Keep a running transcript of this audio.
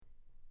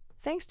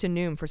Thanks to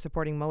Noom for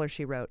supporting Mueller,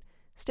 She Wrote.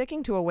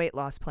 Sticking to a weight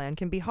loss plan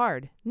can be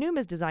hard. Noom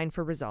is designed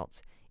for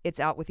results.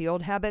 It's out with the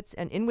old habits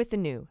and in with the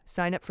new.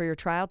 Sign up for your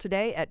trial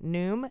today at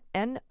Noom,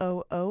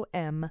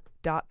 Noom.com/AG.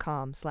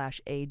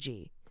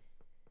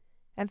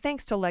 And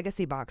thanks to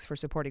Legacy Box for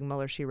supporting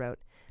Mueller, She Wrote.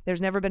 There's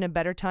never been a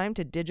better time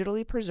to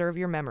digitally preserve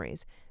your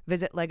memories.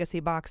 Visit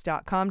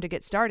legacybox.com to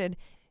get started.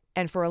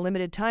 And for a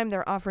limited time,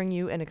 they're offering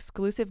you an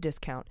exclusive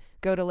discount.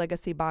 Go to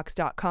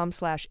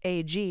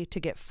legacybox.com/AG to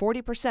get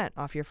 40%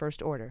 off your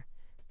first order.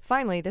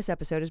 Finally, this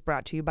episode is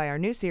brought to you by our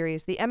new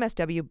series, the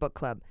MSW Book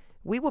Club.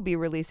 We will be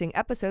releasing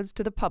episodes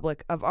to the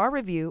public of our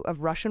review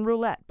of Russian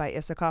Roulette by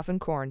Isakov and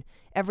Korn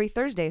every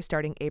Thursday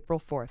starting April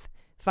 4th.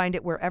 Find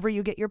it wherever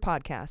you get your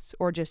podcasts,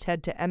 or just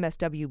head to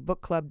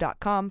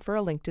mswbookclub.com for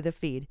a link to the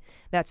feed.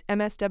 That's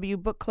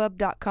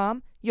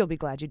mswbookclub.com. You'll be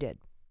glad you did.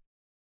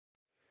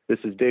 This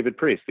is David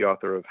Priest, the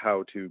author of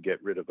How to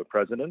Get Rid of a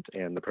President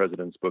and the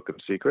President's Book of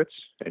Secrets,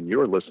 and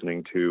you're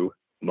listening to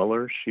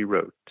Mueller, She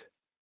Wrote.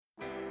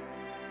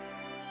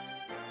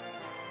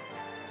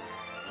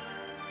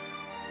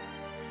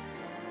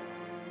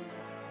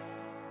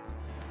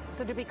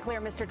 So to be clear,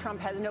 Mr.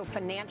 Trump has no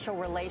financial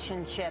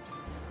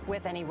relationships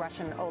with any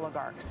Russian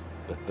oligarchs.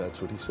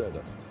 That's what he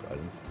said.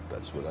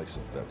 That's what I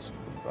said. That's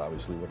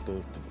obviously what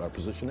our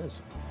position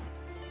is.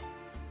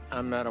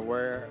 I'm not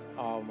aware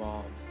of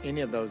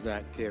any of those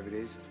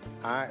activities.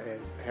 I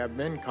have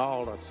been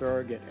called a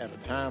surrogate at a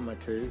time or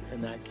two in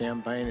that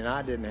campaign, and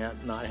I did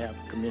not have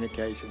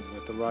communications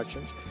with the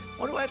Russians.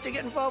 What do I have to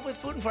get involved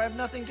with Putin for? I have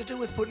nothing to do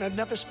with Putin. I've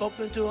never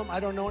spoken to him. I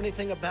don't know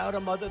anything about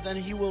him other than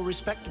he will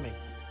respect me.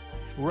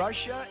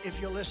 Russia, if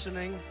you're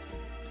listening,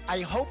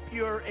 I hope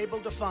you're able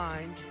to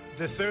find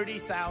the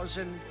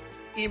 30,000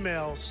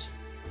 emails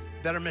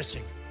that are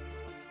missing.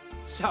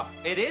 So,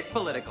 it is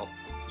political.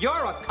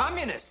 You're a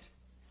communist.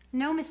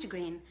 No, Mr.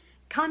 Green.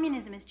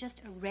 Communism is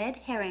just a red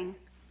herring.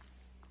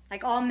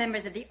 Like all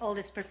members of the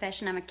oldest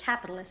profession, I'm a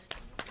capitalist.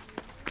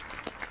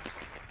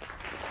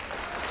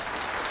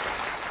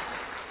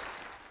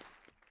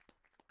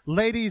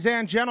 Ladies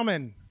and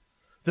gentlemen,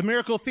 the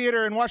Miracle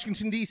Theater in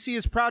Washington, D.C.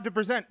 is proud to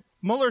present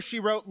Mueller, She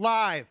Wrote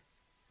live.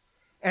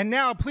 And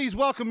now, please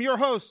welcome your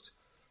host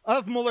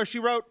of Mueller, She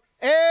Wrote,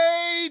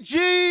 A.G.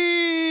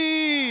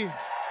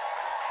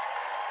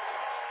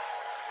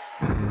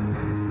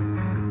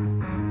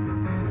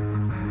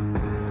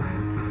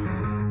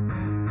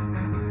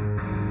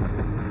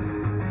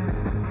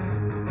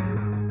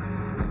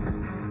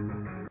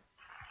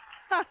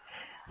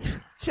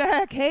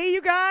 Check. Hey,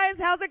 you guys.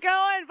 How's it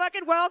going?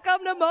 Fucking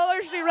welcome to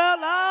Mueller, She Wrote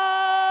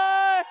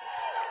Live.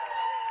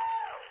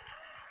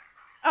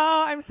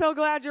 Oh, I'm so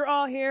glad you're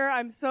all here.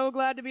 I'm so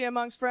glad to be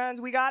amongst friends.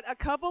 We got a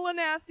couple of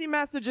nasty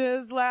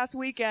messages last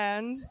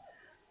weekend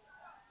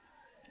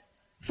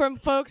from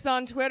folks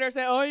on Twitter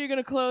saying, oh, you're going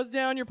to close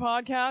down your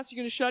podcast? You're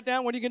going to shut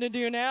down? What are you going to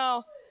do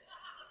now?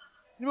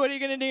 What are you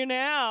going to do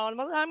now? I'm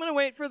going to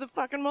wait for the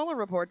fucking Mueller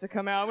report to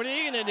come out. What are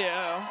you going to do?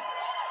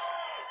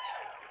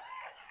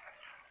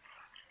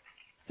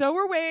 So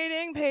we're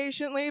waiting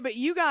patiently, but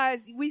you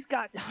guys, we've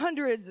got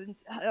hundreds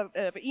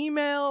of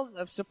emails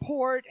of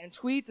support and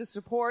tweets of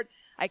support.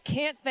 I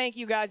can't thank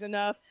you guys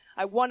enough.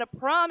 I want to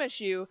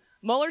promise you,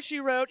 Mueller, She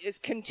Wrote is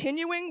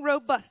continuing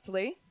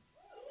robustly.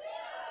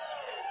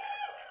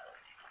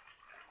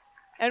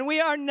 And we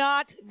are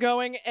not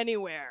going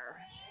anywhere.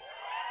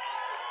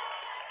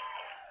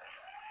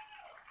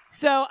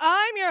 So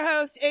I'm your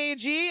host,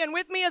 AG, and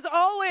with me as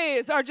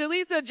always are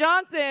Jaleesa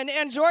Johnson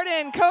and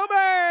Jordan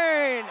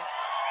Coburn.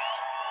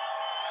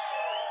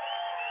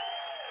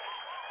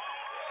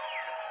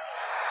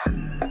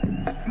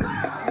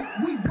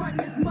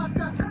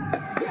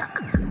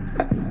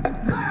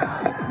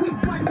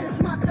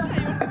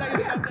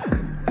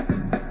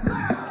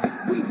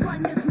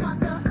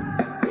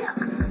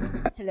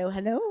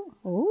 Hello.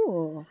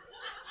 Ooh.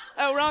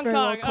 Oh, wrong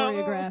song.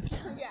 Choreographed.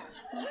 Oh. Yeah.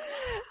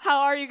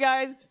 How are you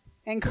guys?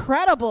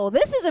 Incredible.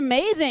 This is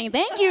amazing.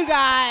 Thank you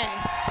guys.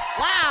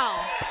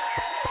 Wow.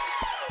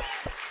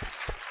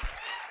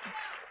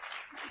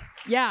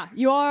 Yeah,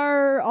 you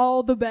are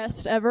all the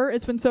best ever.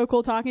 It's been so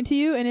cool talking to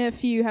you. And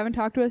if you haven't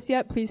talked to us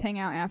yet, please hang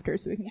out after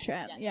so we can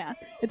chat. Yeah,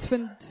 it's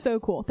been so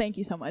cool. Thank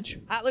you so much.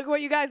 Look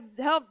what you guys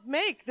helped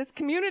make. This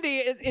community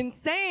is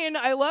insane.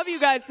 I love you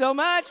guys so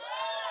much.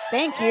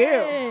 Thank you.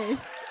 Hey.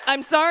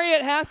 I'm sorry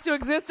it has to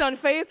exist on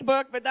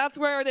Facebook, but that's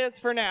where it is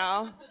for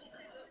now.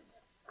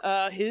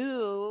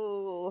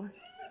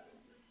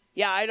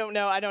 Yeah, I don't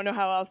know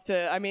how else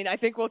to. I mean, I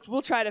think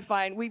we'll try to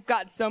find. We've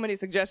got so many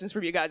suggestions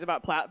from you guys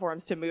about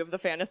platforms to move the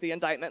Fantasy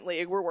Indictment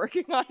League. We're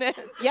working on it.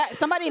 Yeah,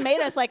 somebody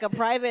made us like a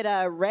private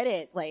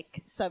Reddit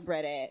like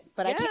subreddit,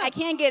 but yeah. I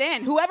can't get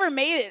in. Whoever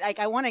made it, like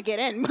I want to get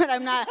in, but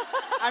I'm not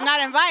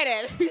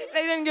invited. They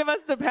didn't give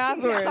us the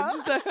passwords,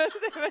 so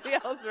somebody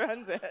else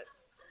runs it.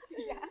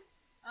 Yeah.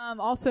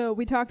 Also,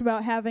 we talked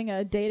about having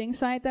a dating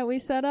site that we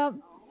set up.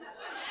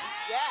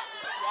 Yes.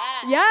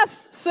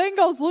 Yes,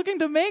 singles looking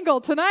to mingle.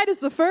 Tonight is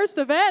the first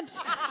event.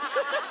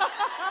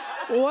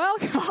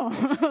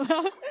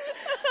 Welcome.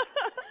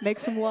 Make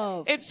some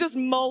love. It's just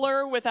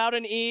Mueller without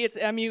an E. It's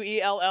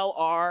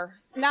Muellr.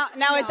 Now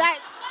is that...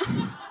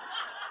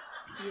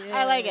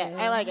 I like it.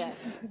 I like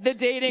it. The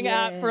dating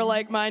app for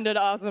like-minded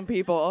awesome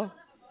people.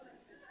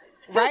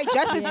 Right?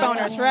 Justice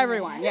boners for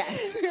everyone.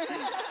 Yes.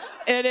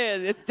 It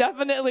is. It's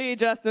definitely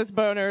justice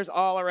boners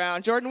all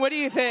around. Jordan, what do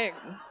you think?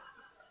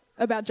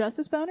 About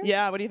justice boners?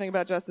 Yeah, what do you think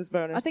about justice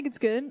boners? I think it's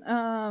good.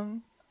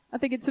 I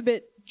think it's a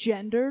bit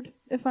gendered,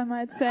 if I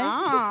might say.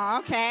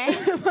 Oh, okay.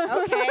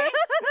 Okay.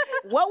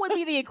 What would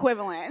be the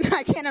equivalent?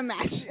 I can't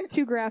imagine.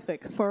 Too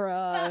graphic for,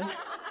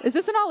 Is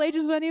this an all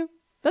ages venue?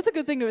 That's a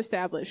good thing to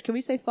establish. Can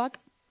we say fuck?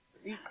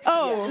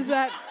 Oh. Is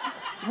that...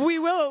 We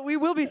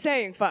will be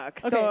saying fuck.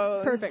 Okay,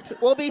 so perfect.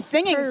 We'll be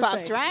singing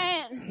fucked,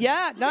 right?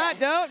 Yeah, not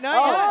yet.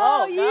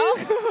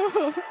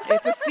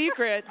 It's a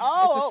secret.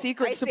 It's a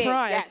secret I see.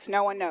 surprise. Yes,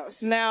 no one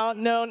knows. Now,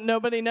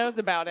 nobody knows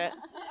about it.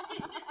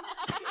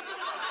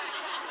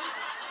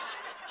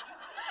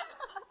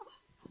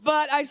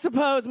 But I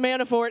suppose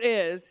Manafort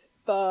is.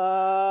 Fuck.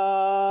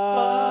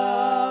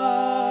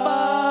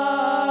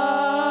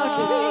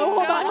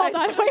 Hold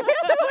on. Wait,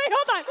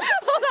 hold on.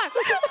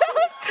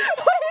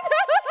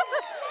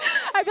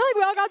 I feel like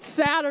we all got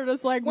sad or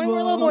just like... When we're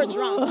a little more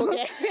drunk,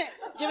 okay?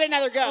 Give it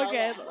another go.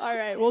 Okay, all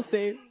right, we'll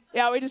see.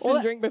 Yeah, we just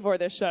didn't drink before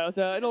this show,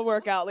 so it'll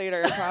work out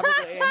later,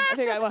 probably. I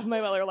think I left my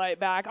Miller Lite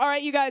back. All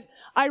right, you guys,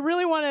 I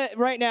really want to,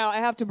 right now, I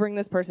have to bring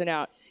this person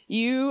out.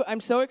 I'm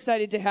so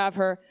excited to have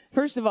her.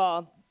 First of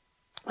all,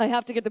 I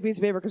have to get the piece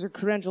of paper because her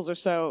credentials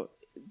are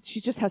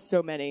she just has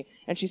so many,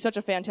 and she's such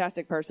a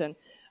fantastic person.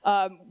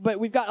 But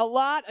we've got a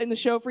lot in the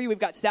show for you. We've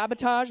got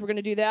Sabotage. We're going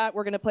to do that.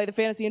 We're going to play the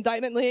Fantasy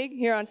Indictment League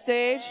here on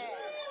stage.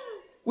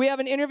 We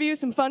have an interview,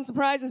 some fun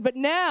surprises. But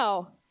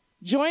now,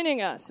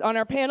 joining us on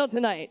our panel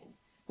tonight,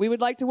 we would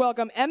like to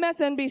welcome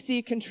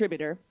MSNBC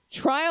contributor,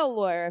 trial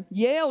lawyer,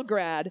 Yale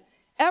grad.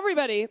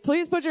 Everybody,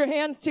 please put your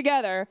hands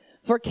together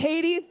for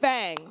Katie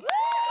Phang.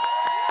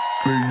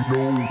 They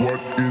know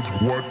what is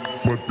what,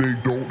 but they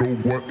don't know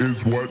what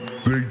is what.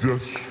 They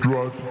just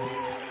strut.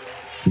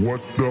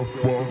 What the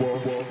fuck?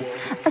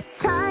 A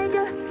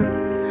tiger,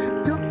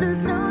 don't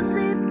lose no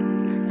sleep,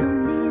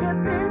 don't need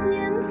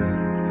opinions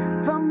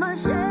from a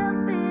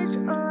shellfish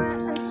or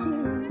a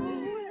sheep.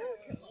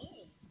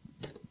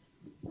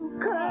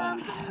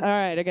 All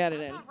right, I got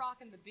it in. I'm not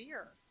rocking the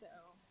beer, so.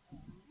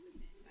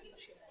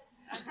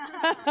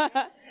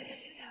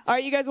 All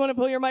right, you guys want to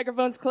pull your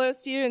microphones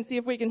close to you and see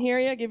if we can hear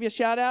you? Give you a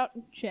shout out?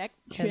 Check.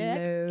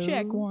 Hello.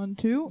 Check. 1,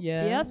 2.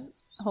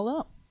 Yes.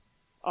 Hello.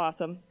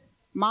 Awesome.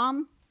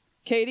 Mom?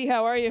 Katie,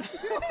 how are you?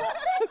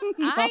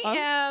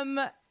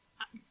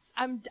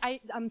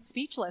 I'm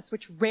speechless,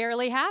 which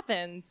rarely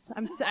happens.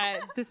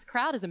 This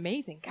crowd is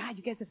amazing. God,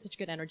 you guys have such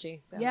good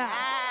energy. So. Yeah.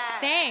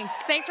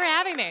 Thanks for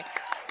having me.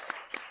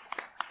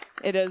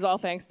 It is all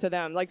thanks to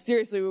them. Like,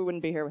 seriously, we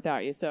wouldn't be here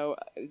without you. So,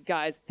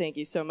 guys, thank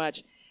you so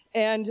much.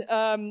 And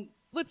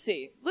let's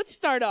see. Let's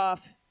start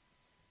off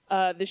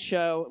the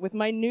show with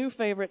my new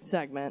favorite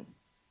segment,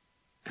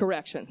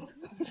 Corrections.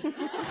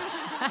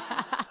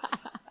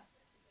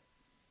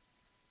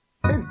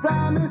 It's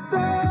a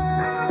mistake.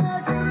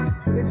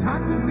 It's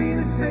hard for me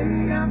to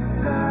say I'm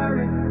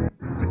sorry.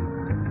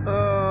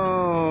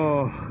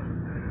 Oh,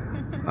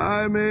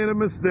 I made a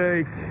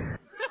mistake.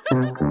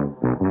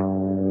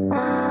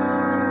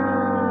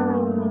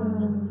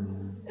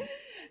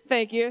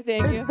 Thank you.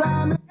 That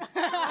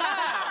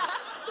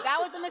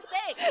was a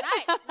mistake.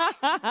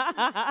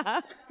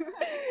 Nice.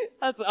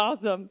 That's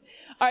awesome.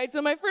 All right,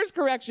 so my first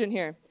correction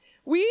here.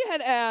 We had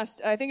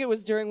asked, I think it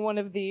was during one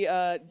of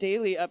the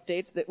daily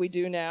updates that we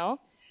do now,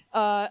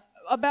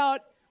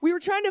 we were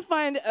trying to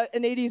find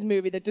an 80s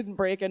movie that didn't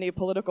break any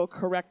political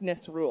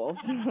correctness rules.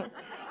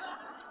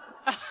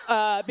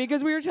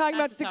 Because we were talking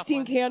about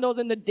 16 Candles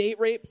and the date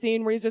rape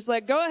scene where he's just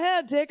like, go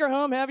ahead, take her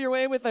home, have your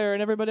way with her.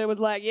 And everybody was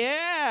like,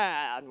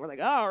 yeah. And we're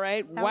like, all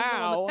right,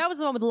 wow. That was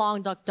the one with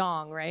Long Duck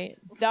Dong, right?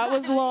 That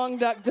was Long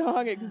Duck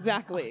Dong,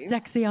 exactly.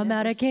 Sexy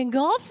American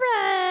girlfriend.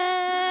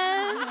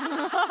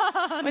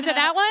 Was it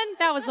that one?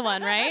 That was the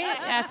one, right?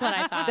 That's what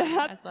I thought.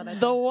 That's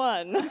the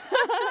one.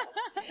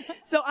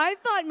 So I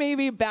thought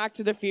maybe Back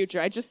to the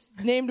Future. I just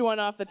named one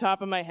off the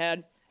top of my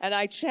head. And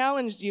I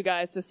challenged you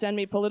guys to send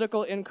me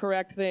political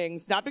incorrect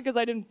things, not because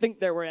I didn't think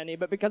there were any,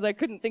 but because I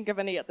couldn't think of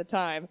any at the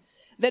time,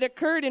 that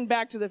occurred in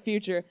Back to the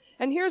Future.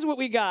 And here's what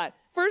we got.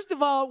 First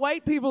of all,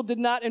 white people did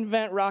not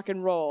invent rock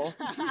and roll.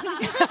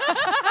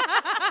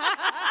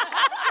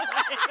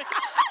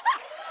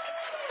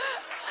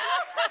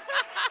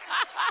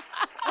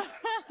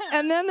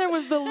 And then there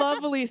was the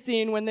lovely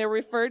scene when they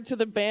referred to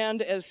the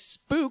band as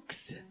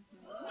Spooks.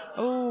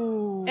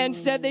 Oh. And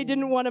said they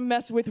didn't want to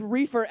mess with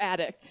reefer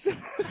addicts.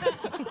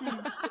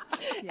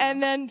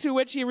 And then to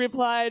which he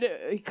replied,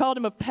 he called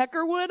him a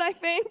peckerwood, I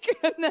think.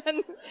 And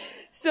then,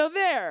 so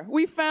there,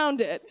 we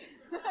found it.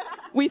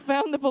 We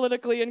found the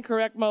politically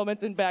incorrect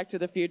moments in Back to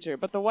the Future,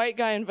 but the white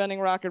guy inventing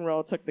rock and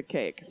roll took the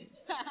cake.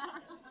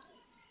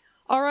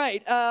 All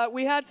right,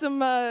 we had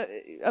some, I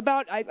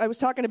was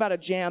talking about a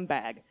jam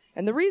bag.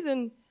 And the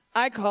reason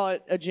I call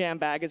it a jam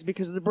bag is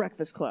because of the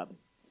Breakfast Club.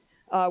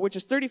 Which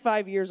is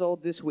 35 years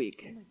old this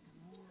week.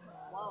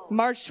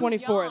 March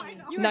 24th, She's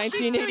too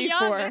 1984.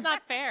 young. That's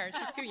not fair.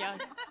 She's too young.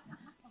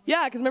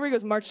 Yeah, because remember, he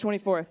goes March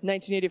 24th,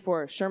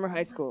 1984, Shermer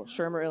High School,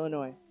 Shermer,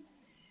 Illinois.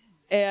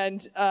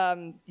 And,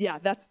 yeah,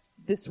 that's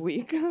this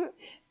week.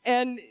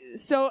 And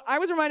so I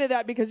was reminded of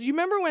that because you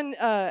remember when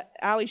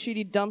Ali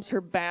Sheedy dumps her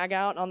bag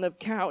out on the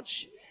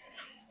couch?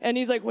 And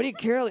he's like, what do you,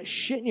 Carol? There's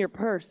shit in your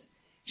purse.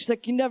 She's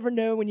like, you never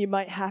know when you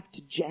might have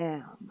to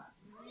jam.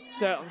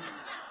 So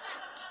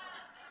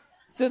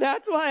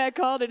that's why I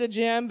called it a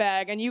jam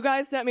bag. And you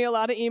guys sent me a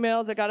lot of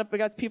emails. I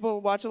got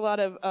people watch a lot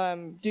of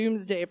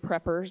Doomsday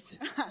Preppers.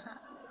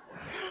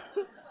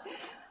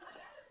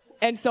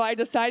 And so I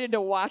decided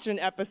to watch an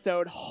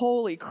episode.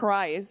 Holy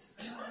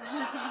Christ.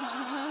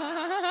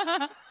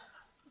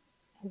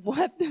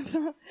 What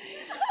the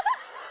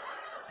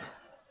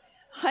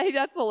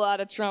that's a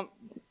lot of Trump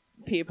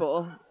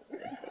people.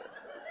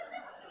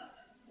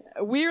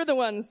 We're the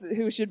ones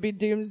who should be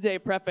doomsday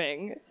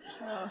prepping.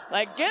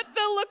 Like, get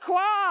the La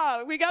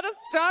Croix! We gotta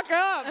stock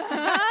up!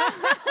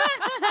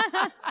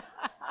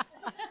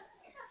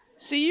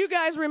 So you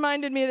guys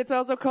reminded me that it's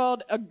also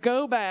called a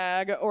go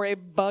bag or a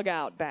bug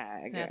out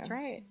bag. That's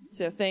right.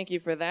 So thank you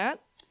for that.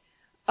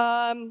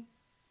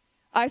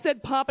 I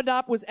said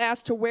Papadop was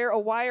asked to wear a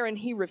wire and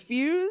he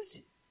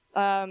refused.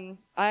 I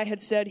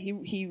had said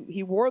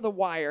he wore the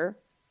wire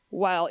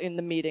while in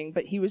the meeting,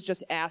 but he was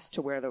just asked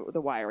to wear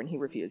the wire and he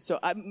refused. So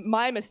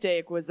my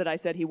mistake was that I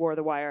said he wore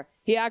the wire.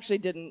 He actually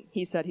didn't.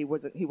 He said he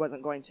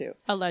wasn't going to.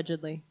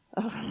 Allegedly.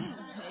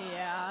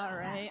 Yeah,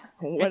 right.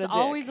 It's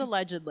always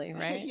allegedly,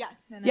 right? Yes.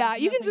 Yeah,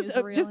 you can just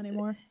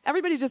anymore.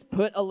 everybody just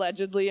put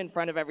allegedly in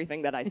front of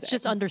everything that I said. It's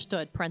just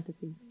understood,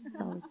 parentheses. It's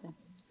always there.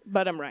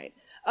 But I'm right.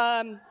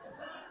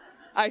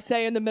 I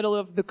say in the middle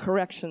of the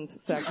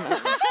corrections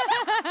segment.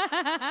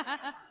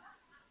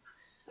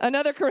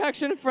 Another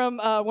correction from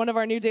one of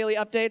our new daily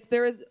updates.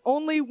 There is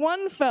only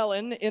one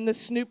felon in the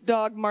Snoop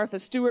Dogg-Martha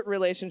Stewart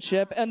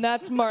relationship, and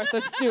that's Martha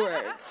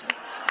Stewart. That's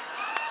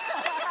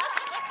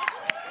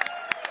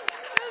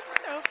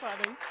so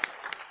funny.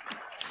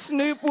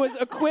 Snoop was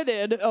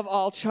acquitted of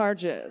all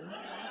charges.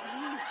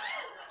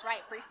 That's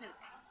right, free Snoop.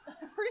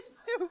 Free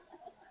Snoop.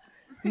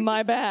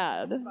 My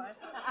bad.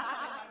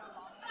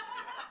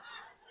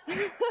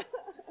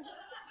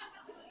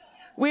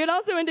 We had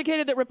also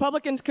indicated that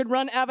Republicans could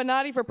run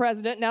Avenatti for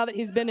president now that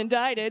he's been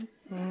indicted.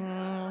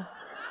 Wah,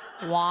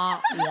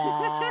 wah.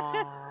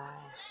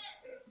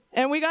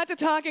 And we got to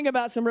talking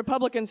about some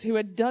Republicans who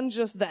had done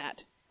just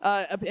that.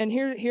 And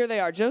here they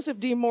are. Joseph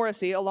D.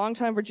 Morrissey, a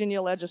longtime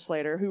Virginia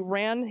legislator who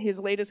ran his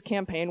latest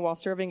campaign while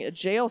serving a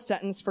jail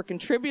sentence for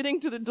contributing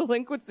to the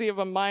delinquency of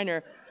a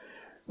minor,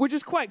 which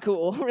is quite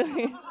cool,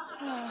 really.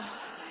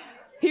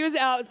 He was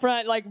out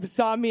front,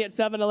 saw me at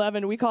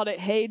 7-Eleven. We called it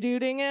hey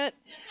duding it.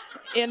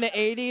 In the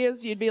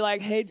 80s, you'd be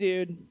like, hey,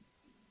 dude,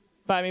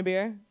 buy me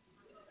beer.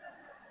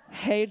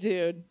 Hey,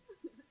 dude.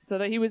 So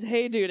that he was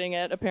hey duding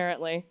it,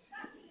 apparently.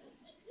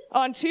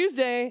 On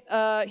Tuesday,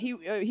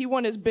 he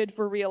won his bid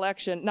for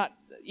re-election.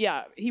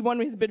 He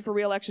won his bid for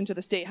re-election to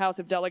the State House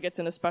of Delegates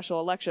in a special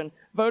election.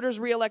 Voters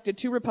re-elected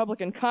 2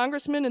 Republican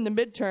congressmen in the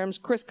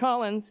midterms, Chris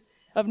Collins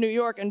of New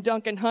York and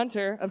Duncan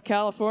Hunter of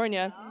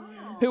California,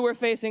 who are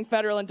facing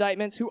federal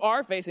indictments for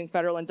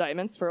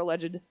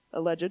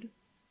alleged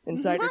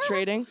insider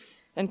trading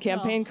and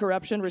campaign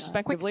corruption,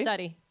 respectively. Quick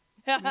study.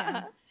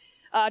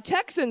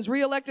 Texans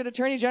re-elected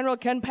Attorney General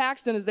Ken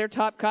Paxton as their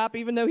top cop,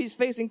 even though he's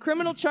facing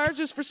criminal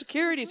charges for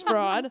securities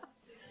fraud.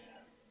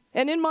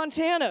 And in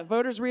Montana,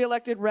 voters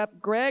re-elected Rep.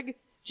 Greg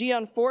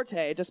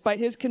Gianforte, despite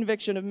his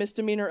conviction of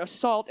misdemeanor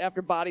assault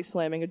after body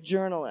slamming a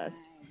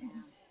journalist.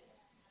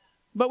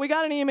 But we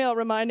got an email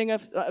reminding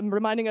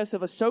us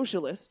of a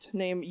socialist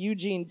named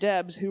Eugene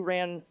Debs who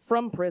ran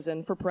from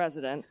prison for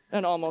president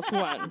and almost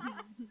won.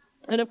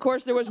 And of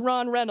course, there was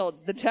Ron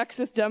Reynolds, the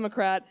Texas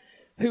Democrat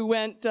who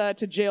went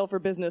to jail for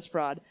business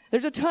fraud.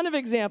 There's a ton of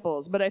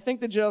examples, but I think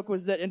the joke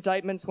was that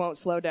indictments won't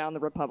slow down the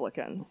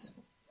Republicans.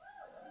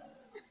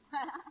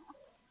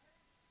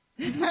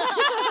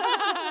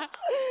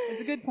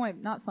 It's a good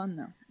point. Not fun,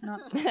 though.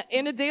 Not.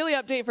 In a daily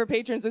update for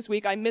patrons this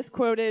week, I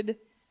misquoted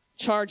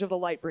Charge of the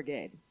Light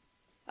Brigade.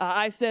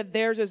 I said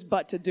theirs is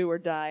but to do or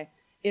die.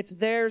 It's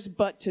theirs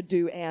but to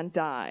do and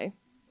die,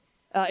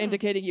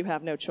 indicating you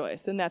have no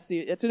choice. And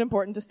it's an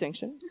important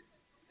distinction.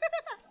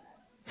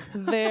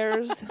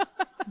 Theirs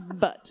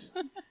but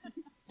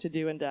to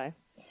do and die.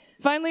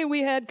 Finally,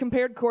 we had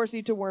compared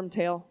Corsi to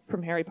Wormtail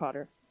from Harry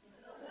Potter.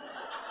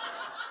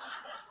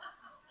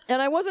 And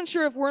I wasn't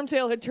sure if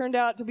Wormtail had turned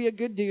out to be a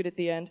good dude at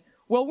the end.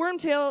 Well,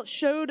 Wormtail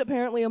showed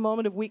apparently a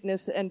moment of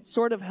weakness and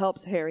sort of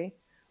helps Harry,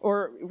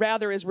 or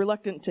rather is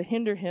reluctant to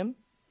hinder him.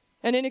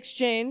 And in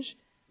exchange,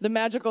 the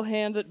magical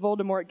hand that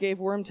Voldemort gave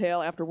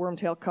Wormtail after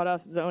Wormtail cut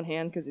off his own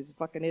hand because he's a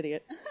fucking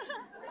idiot,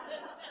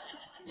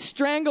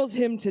 strangles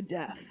him to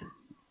death.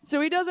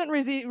 So he doesn't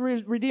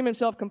redeem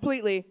himself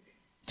completely.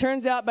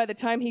 Turns out by the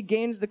time he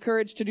gains the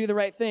courage to do the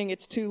right thing,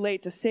 it's too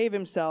late to save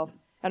himself.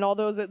 And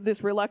although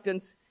this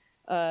reluctance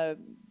to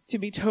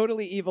be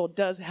totally evil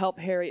does help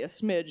Harry a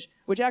smidge,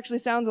 which actually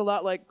sounds a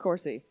lot like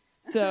Corsi.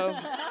 So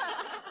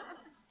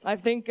I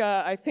think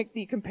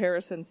the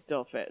comparison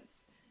still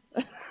fits.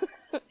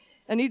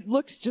 And he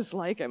looks just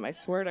like him, I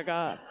swear to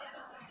God.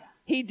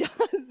 He does.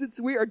 It's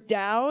weird.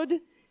 Dowd.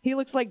 He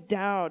looks like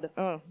Dowd.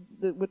 Oh,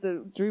 with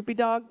the droopy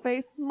dog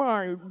face.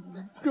 I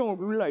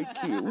don't like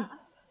you.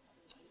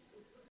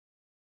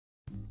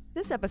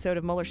 This episode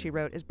of Mueller, She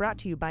Wrote is brought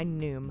to you by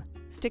Noom.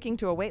 Sticking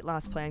to a weight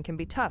loss plan can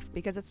be tough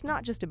because it's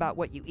not just about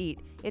what you eat,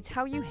 it's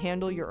how you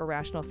handle your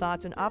irrational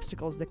thoughts and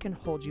obstacles that can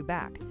hold you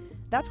back.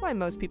 That's why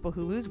most people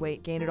who lose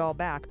weight gain it all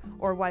back,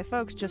 or why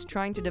folks just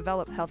trying to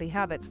develop healthy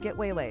habits get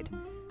waylaid.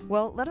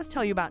 Well, let us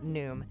tell you about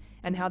Noom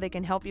and how they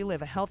can help you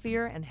live a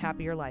healthier and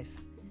happier life.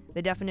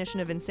 The definition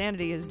of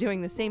insanity is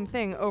doing the same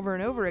thing over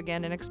and over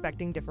again and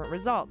expecting different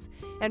results.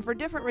 And for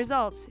different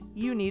results,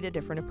 you need a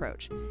different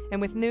approach.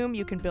 And with Noom,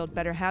 you can build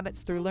better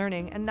habits through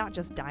learning and not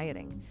just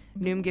dieting.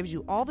 Noom gives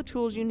you all the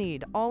tools you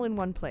need, all in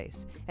one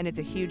place. And it's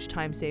a huge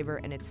time saver,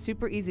 and it's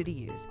super easy to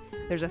use.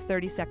 There's a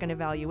 30-second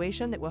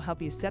evaluation that will help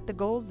you set the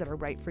goals that are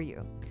right for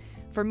you.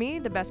 For me,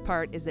 the best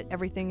part is that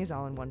everything is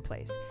all in one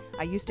place.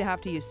 I used to have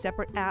to use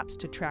separate apps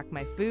to track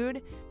my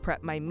food,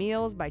 prep my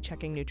meals by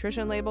checking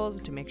nutrition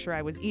labels to make sure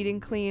I was eating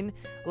clean,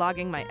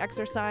 logging my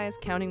exercise,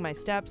 counting my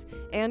steps,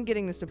 and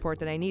getting the support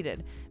that I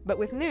needed. But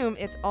with Noom,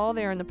 it's all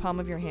there in the palm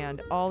of your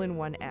hand, all in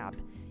one app.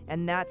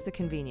 And that's the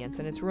convenience,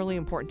 and it's really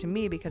important to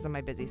me because of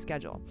my busy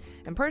schedule.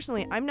 And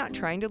personally, I'm not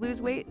trying to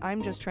lose weight,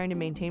 I'm just trying to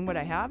maintain what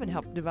I have and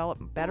help develop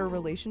better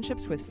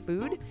relationships with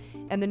food.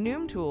 And the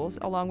Noom tools,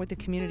 along with the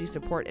community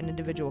support and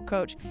individual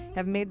coach,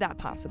 have made that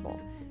possible.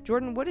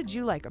 Jordan, what did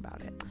you like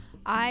about it?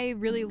 I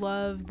really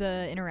love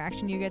the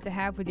interaction you get to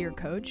have with your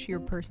coach, your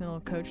personal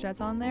coach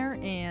that's on there.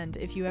 And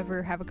if you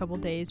ever have a couple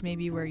days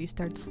maybe where you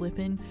start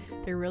slipping,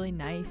 they're really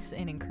nice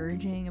and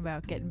encouraging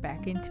about getting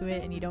back into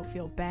it, and you don't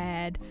feel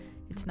bad.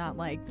 It's not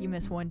like you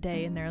miss one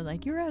day and they're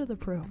like, you're out of the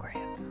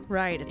program.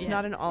 Right. It's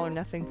not an all or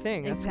nothing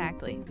thing. That's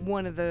exactly.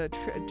 One of the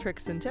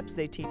tricks and tips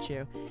they teach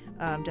you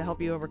to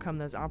help you overcome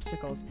those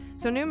obstacles.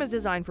 So Noom is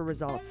designed for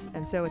results,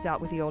 and so it's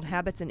out with the old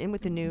habits and in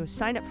with the new.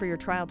 Sign up for your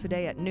trial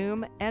today at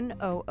Noom,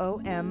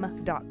 Noom.com/AG.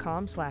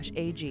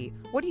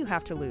 What do you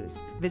have to lose?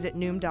 Visit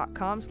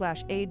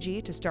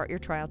Noom.com/AG to start your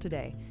trial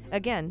today.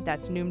 Again,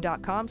 that's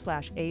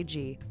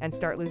Noom.com/AG, and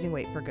start losing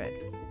weight for good.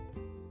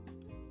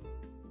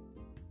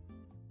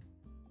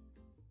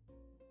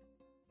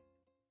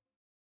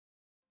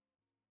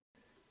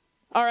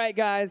 All right,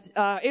 guys,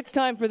 it's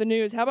time for the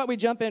news. How about we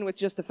jump in with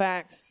just the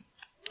facts?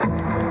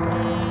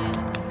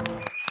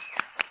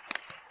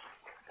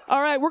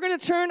 All right, we're going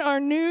to turn our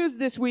news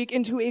this week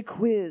into a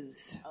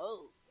quiz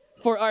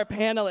for our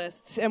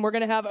panelists, and we're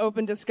going to have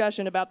open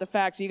discussion about the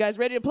facts. Are you guys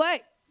ready to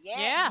play?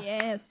 Yeah.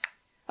 Yes.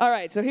 All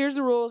right, so here's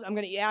the rules. I'm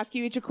going to ask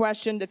you each a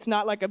question that's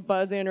not like a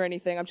buzz-in or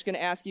anything. I'm just going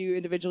to ask you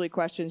individually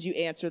questions. You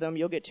answer them.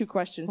 You'll get 2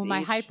 questions each.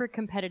 My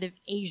hyper-competitive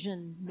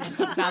Asian-ness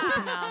is about to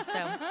come out,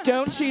 so...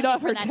 Don't cheat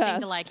off her that test.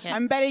 thing to like hit.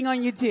 I'm betting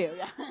on you, too.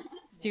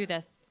 Let's do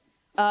this.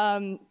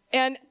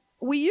 And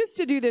we used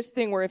to do this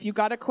thing where if you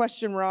got a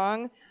question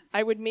wrong,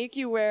 I would make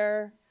you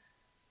wear...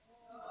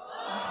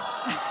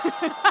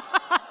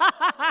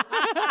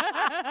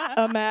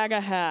 a MAGA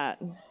hat.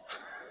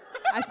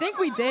 I think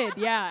we did,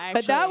 yeah,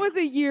 actually. But that was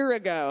a year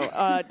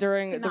ago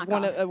during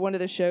one of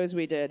the shows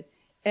we did.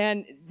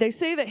 And they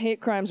say that hate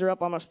crimes are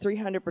up almost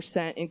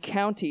 300% in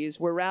counties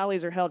where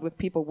rallies are held with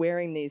people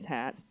wearing these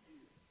hats.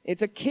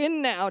 It's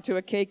akin now to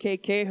a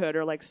KKK hood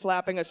or like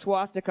slapping a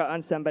swastika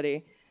on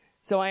somebody.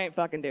 So I ain't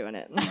fucking doing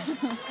it.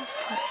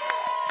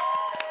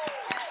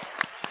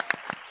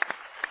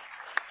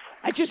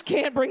 I just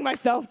can't bring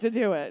myself to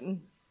do it.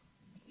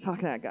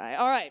 Fuck that guy.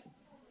 All right.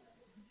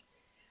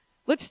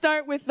 Let's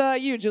start with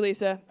you,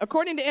 Jaleesa.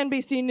 According to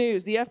NBC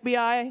News, the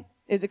FBI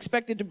is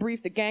expected to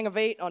brief the Gang of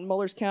 8 on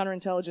Mueller's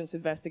counterintelligence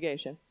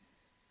investigation.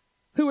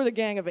 Who are the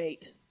Gang of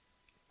 8?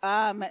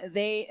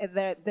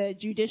 The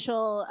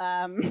judicial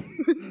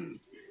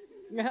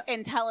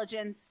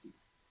intelligence.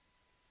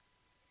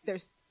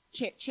 There's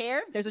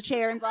chair. There's a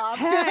chair involved.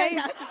 Hey.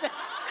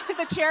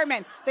 The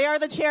chairman. They are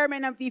the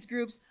chairman of these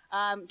groups. Do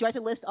I have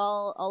to list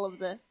all of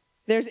the?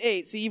 There's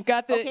 8. So you've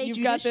got the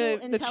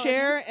the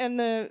chair and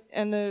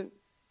the.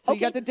 So you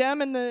got the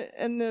Dem and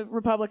the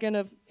Republican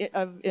of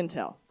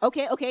Intel.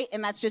 Okay,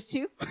 and that's just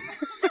 2.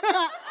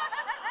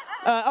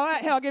 All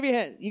right, I'll give you a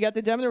hint. You got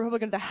the Dem and the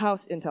Republican of the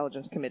House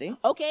Intelligence Committee.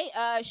 Okay,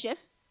 Schiff.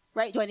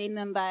 Right? Do I name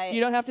them by?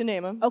 You don't have to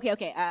name them.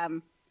 Okay.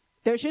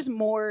 There's just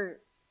more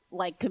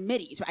like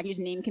committees. Right? I can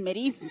just name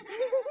committees. Is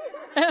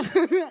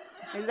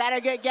that a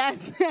good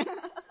guess?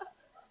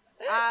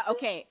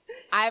 Okay,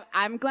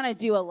 I'm gonna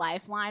do a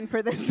lifeline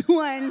for this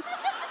one.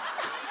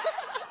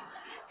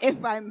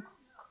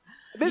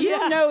 This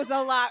one knows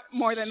a lot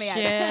more than the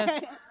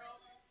other.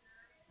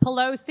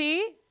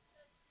 Pelosi.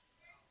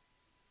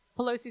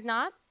 Pelosi's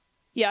not?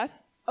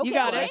 Yes. Okay, you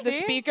got it. The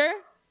Speaker.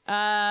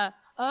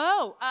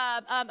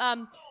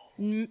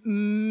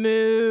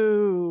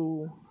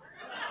 Moo.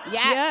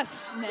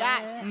 Yes.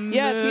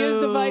 Yes, he is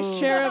the Vice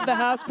Chair of the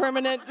House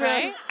Permanent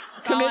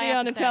Committee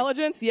on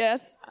Intelligence.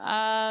 Yes.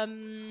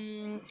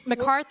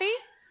 McCarthy?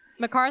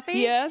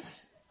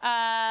 Yes.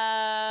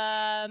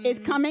 Is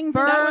Cummings?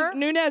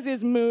 Nunes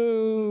is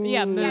moo.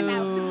 Yeah,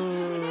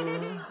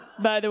 moo.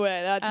 By the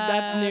way,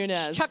 that's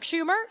Nunes. Chuck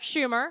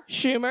Schumer.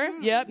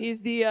 Yep,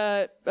 he's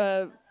the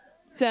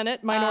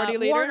Senate minority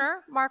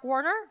leader. Mark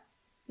Warner.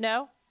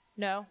 No.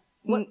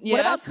 What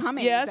about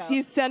Cummings? Yes, though?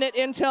 he's Senate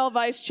Intel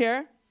vice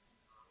chair.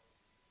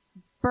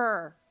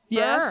 Burr.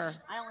 Yes.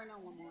 I only know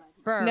one more.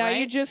 Burr. Now right?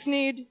 you just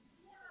need.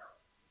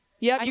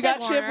 Yep, I you said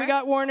got Schiff, Warner. we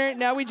got Warner.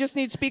 Now we just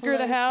need Speaker of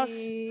the House.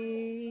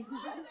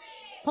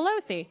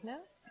 Pelosi. No.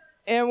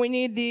 And we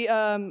need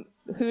the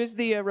who's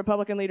the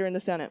Republican leader in the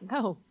Senate?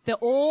 Oh, the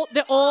old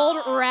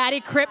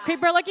ratty crypt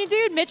creeper looking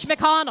dude, Mitch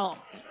McConnell.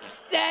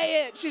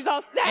 Say it. She's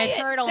all say it.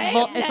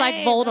 It's like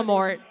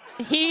Voldemort.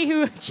 He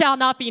who shall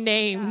not be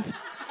named.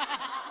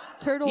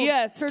 Turtle.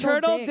 Yes,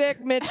 Turtle Dick.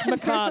 Dick Mitch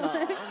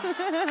McConnell.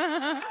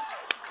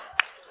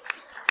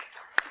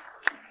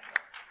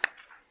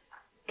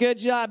 Good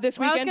job. This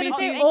Well, week I was going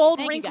NBC. to say old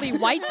wrinkly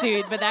white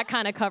dude, but that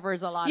kind of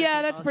covers a lot. Yeah,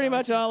 of that's pretty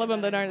much all of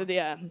them that aren't.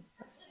 Yeah.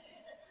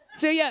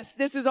 So yes,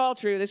 this is all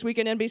true. This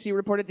weekend, NBC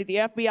reported that the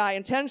FBI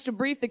intends to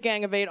brief the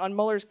Gang of Eight on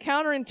Mueller's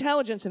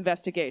counterintelligence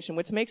investigation,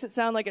 which makes it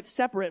sound like it's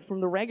separate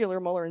from the regular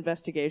Mueller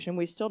investigation.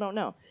 We still don't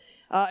know.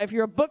 If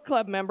you're a book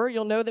club member,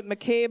 you'll know that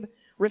McCabe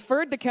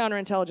referred the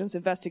counterintelligence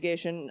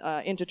investigation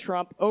into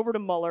Trump over to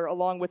Mueller,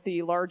 along with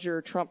the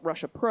larger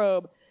Trump-Russia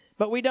probe.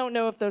 But we don't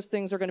know if those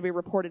things are going to be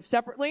reported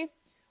separately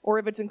or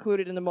if it's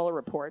included in the Mueller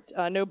report.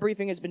 No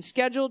briefing has been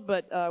scheduled,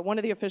 but one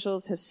of the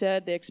officials has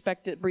said they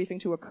expect the briefing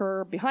to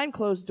occur behind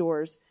closed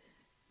doors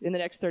in the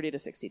next 30 to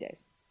 60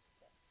 days.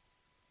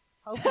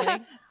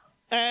 Hopefully.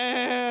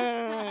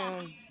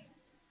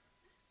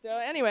 So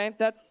anyway,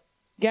 that's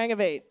Gang of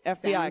Eight,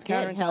 FBI, Sounds good.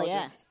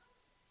 counterintelligence.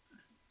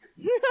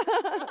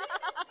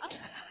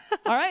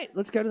 All right,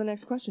 let's go to the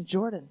next question.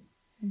 Jordan.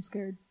 I'm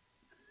scared.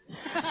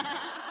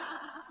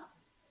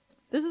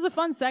 This is a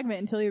fun segment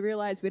until you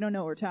realize we don't know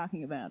what we're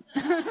talking about.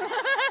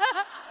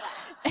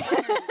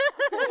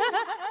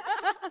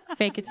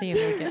 Fake it till you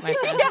make it, my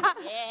friend. Yeah.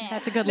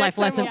 That's a good Next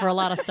life time lesson for a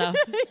lot of stuff.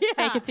 Yeah.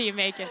 Fake it till you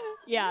make it.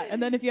 Yeah,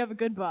 and then if you have a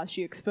good boss,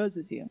 she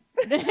exposes you.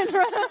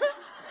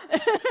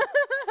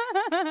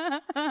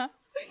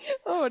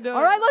 Oh, no.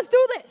 All right, let's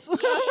do this.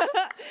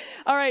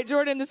 All right,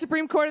 Jordan, the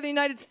Supreme Court of the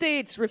United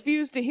States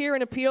refused to hear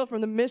an appeal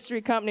from the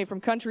mystery company from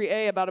Country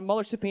A about a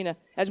Mueller subpoena.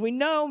 As we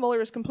know, Mueller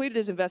has completed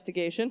his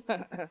investigation.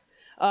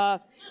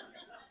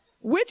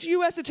 Which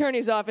U.S.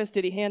 Attorney's Office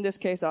did he hand this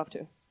case off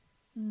to?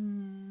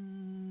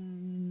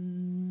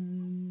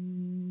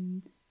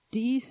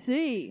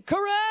 D.C.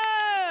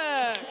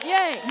 Correct!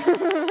 Yay!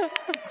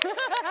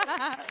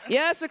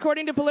 Yes,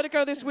 according to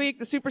Politico this week,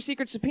 the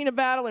super-secret subpoena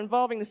battle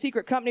involving the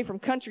secret company from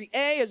Country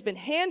A has been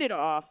handed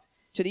off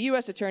to the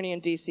U.S. Attorney in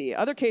D.C.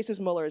 Other cases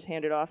Mueller has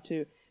handed off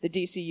to the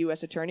D.C.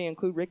 U.S. Attorney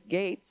include Rick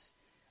Gates,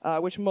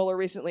 which Mueller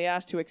recently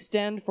asked to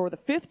extend for the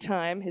 5th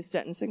time his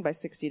sentencing by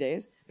 60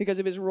 days because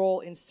of his role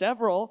in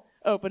several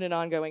open and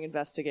ongoing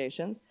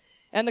investigations,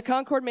 and the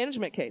Concord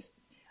management case.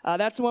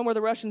 That's the one where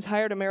the Russians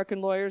hired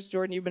American lawyers.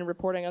 Jordan, you've been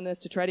reporting on this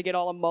to try to get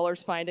all of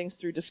Mueller's findings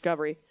through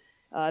discovery.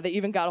 They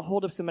even got a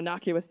hold of some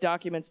innocuous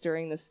documents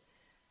during this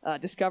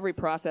discovery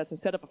process and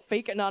set up a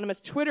fake anonymous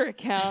Twitter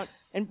account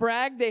and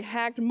bragged they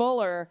hacked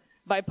Mueller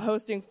by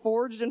posting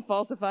forged and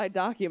falsified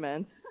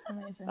documents,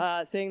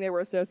 saying they were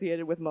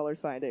associated with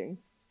Mueller's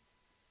findings.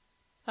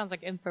 Sounds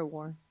like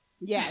InfoWar.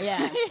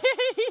 Yeah.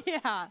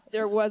 Yeah.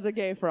 There was a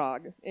gay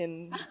frog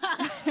in...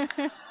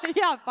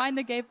 Yeah, find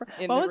the gay frog.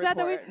 In What the was that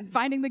report. we...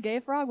 Finding the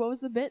gay frog? What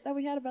was the bit that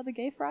we had about the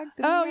gay frog?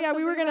 Did Oh, have yeah,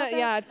 we were something going about to... that?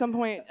 Yeah, at some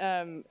point,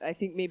 I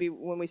think maybe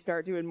when we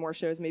start doing more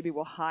shows, maybe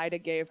we'll hide a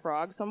gay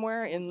frog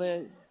somewhere in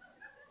the...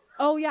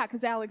 Oh, yeah,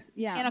 because Alex...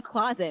 Yeah. In a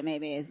closet,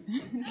 maybe. Is.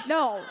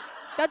 No.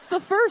 That's the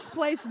first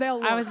place they'll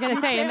look. I was going to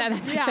say, and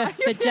that's Yeah.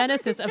 the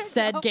genesis of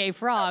said gay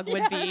frog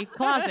would be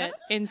closet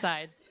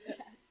inside.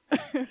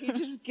 He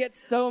just gets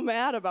so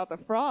mad about the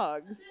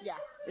frogs. Yeah.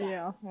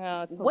 Yeah.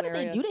 Oh, it's What did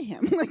they do to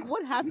him? Like,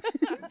 what happened?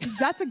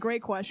 That's a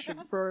great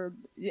question for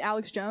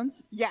Alex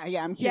Jones. Yeah,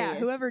 I'm curious. Yeah,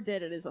 whoever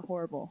did it is a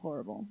horrible,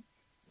 horrible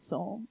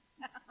soul.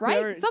 Right?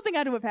 Whoever- Something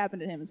had to have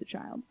happened to him as a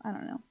child. I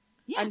don't know.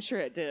 I'm sure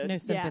it did. No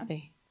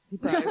sympathy. He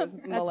probably was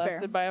That's molested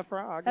fair. by a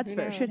frog. That's Who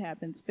fair. knows? Shit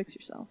happens. Fix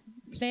yourself.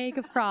 Plague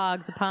of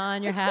frogs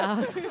upon your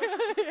house.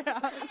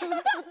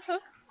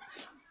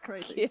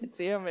 Crazy. Can't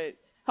damn it.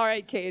 All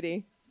right,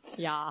 Katie.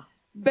 Yeah.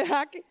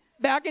 Back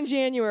in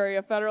January,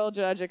 a federal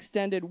judge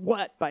extended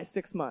what by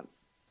 6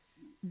 months?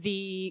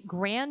 The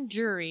grand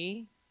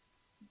jury,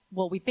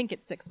 well, we think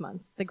it's 6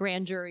 months, the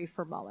grand jury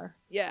for Mueller.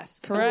 Yes,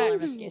 For the Mueller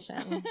correct.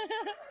 investigation.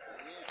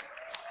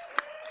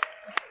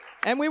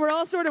 And we were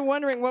all sort of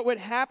wondering what would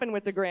happen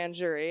with the grand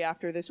jury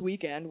after this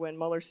weekend when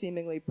Mueller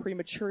seemingly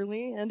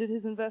prematurely ended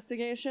his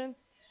investigation.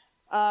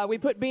 We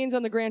put beans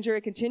on the grand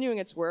jury continuing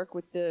its work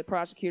with the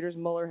prosecutors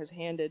Mueller has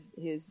handed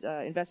his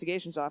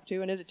investigations off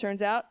to, and as it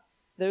turns out,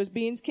 those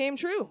beans came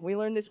true. We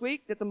learned this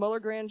week that the Mueller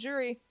grand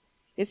jury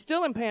is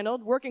still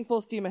impaneled, working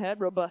full steam ahead,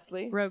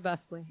 robustly.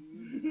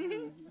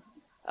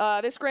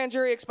 This grand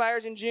jury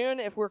expires in June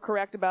if we're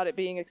correct about it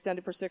being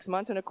extended for 6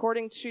 months. And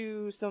according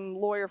to some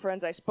lawyer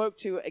friends I spoke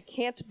to, it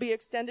can't be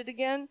extended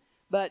again,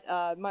 but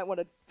might want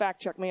to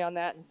fact check me on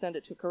that and send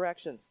it to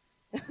corrections.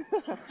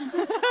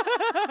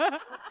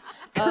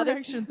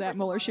 Corrections at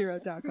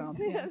MullerSheWrote.com.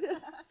 Yeah.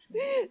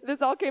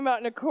 This all came out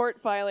in a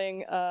court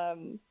filing,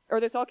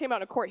 this all came out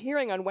in a court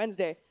hearing on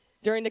Wednesday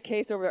during the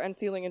case over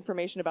unsealing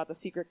information about the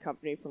secret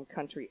company from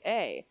Country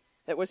A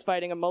that was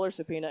fighting a Mueller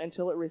subpoena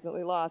until it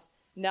recently lost.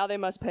 Now they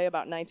must pay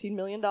about $19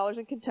 million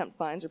in contempt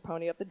fines or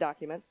pony up the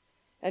documents.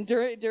 And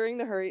during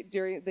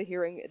the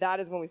hearing, that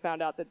is when we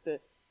found out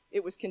that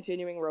it was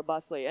continuing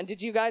robustly. And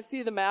did you guys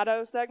see the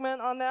Maddow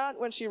segment on that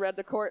when she read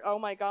the court? Oh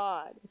my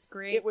God. It's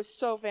great. It was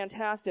so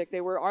fantastic.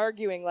 They were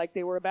arguing like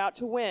they were about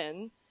to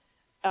win.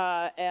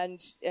 And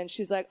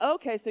she's like,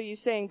 okay, so you're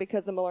saying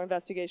because the Mueller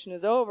investigation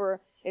is over,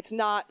 it's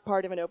not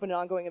part of an open and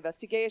ongoing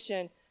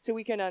investigation, so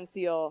we can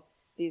unseal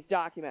these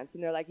documents.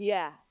 And they're like,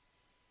 yeah.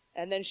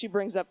 And then she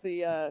brings up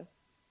the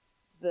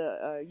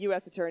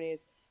U.S.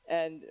 attorneys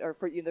or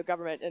for the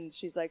government, and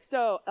she's like,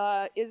 so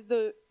is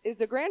the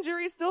grand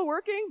jury still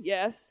working?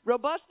 Yes.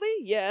 Robustly?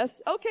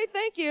 Yes. Okay,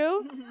 thank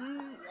you.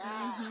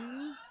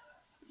 Yeah.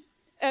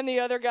 And the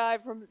other guy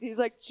she's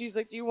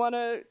like, do you want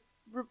to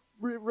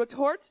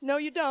retort? No,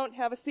 you don't.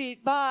 Have a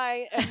seat.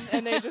 Bye.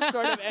 And they just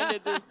sort of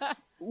ended the...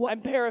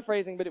 I'm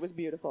paraphrasing, but it was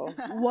beautiful.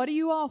 What do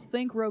you all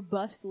think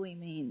robustly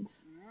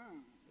means?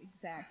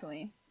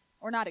 Exactly.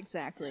 Or not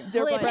exactly.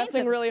 They're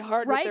pressing really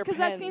hard with right? their Because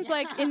pens. that seems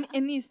like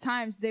in these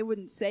times they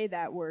wouldn't say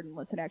that word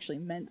unless it actually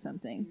meant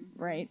something,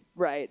 right?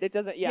 Right. It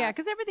doesn't, Yeah,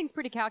 because everything's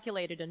pretty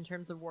calculated in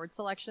terms of word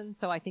selection,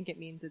 so I think it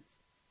means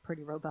it's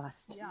pretty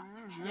robust. Yeah.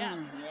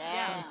 Yes.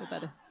 Yeah.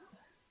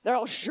 They're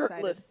all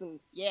shirtless. And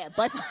yeah,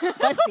 busty.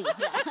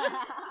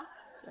 Yeah.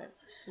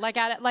 Like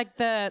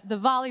the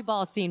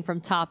volleyball scene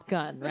from Top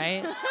Gun,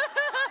 right?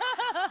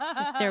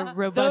 They're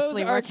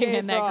robustly working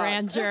in that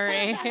grand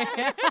jury.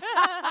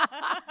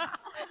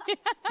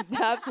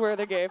 That's where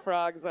the gay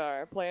frogs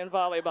are, playing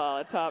volleyball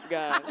at Top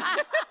Gun.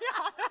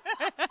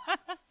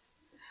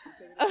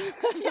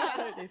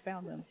 They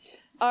found them.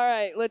 All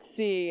right, let's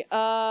see.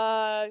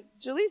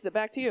 Jaleesa,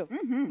 back to you.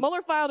 Mm-hmm.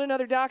 Mueller filed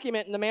another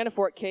document in the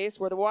Manafort case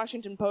where the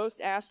Washington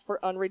Post asked for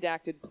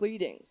unredacted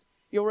pleadings.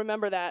 You'll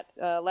remember that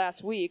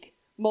last week,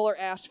 Mueller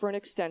asked for an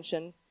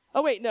extension.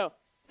 Oh, wait, no.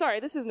 Sorry,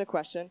 this isn't a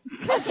question.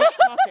 I'm just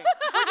talking.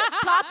 We're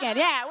just talking.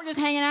 Yeah, we're just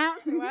hanging out.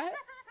 What?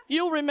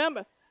 You'll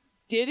remember.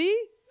 Did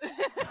he?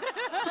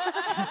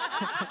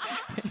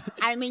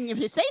 I mean, if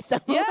you say so.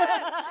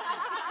 Yes.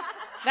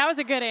 That was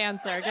a good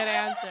answer. Good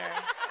answer.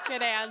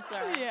 Good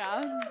answer.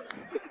 Yeah.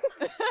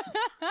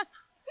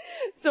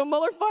 So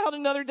Mueller filed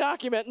another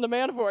document in the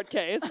Manafort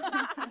case.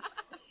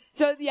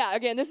 So, yeah,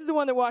 again, this is the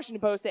one that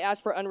Washington Post, they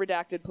asked for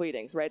unredacted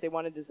pleadings, right? They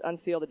wanted to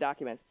unseal the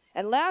documents.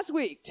 And last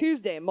week,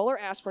 Tuesday, Mueller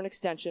asked for an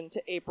extension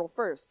to April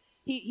 1st.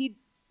 He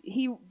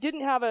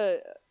didn't have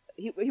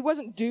he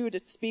wasn't due to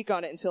speak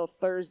on it until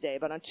Thursday,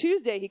 but on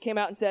Tuesday he came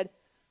out and said,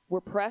 we're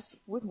pressed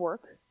with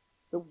work.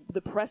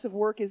 The press of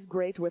work is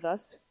great with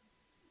us.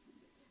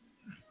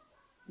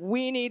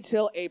 We need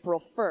till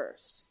April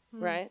 1st,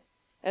 right?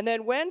 And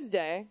then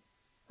Wednesday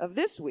of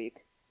this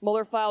week,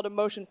 Mueller filed a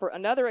motion for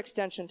another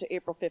extension to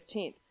April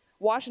 15th.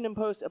 Washington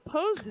Post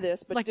opposed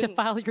this, but didn't... to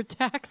file your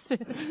taxes.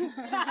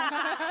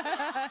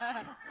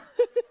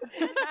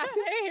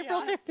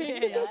 April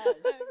 15th.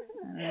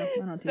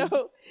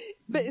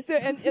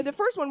 And the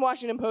first one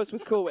Washington Post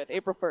was cool with.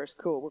 April 1st,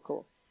 cool, we're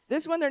cool.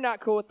 This one they're not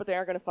cool with, but they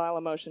are going to file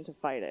a motion to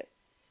fight it.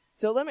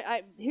 So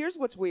here's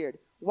what's weird.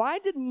 Why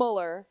didn't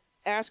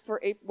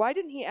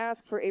he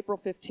ask for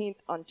April 15th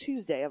on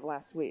Tuesday of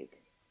last week?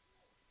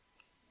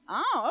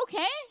 Oh,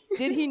 okay.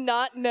 Did he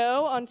not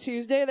know on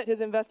Tuesday that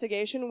his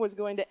investigation was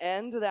going to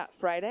end that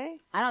Friday?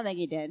 I don't think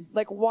he did.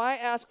 Like, why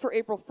ask for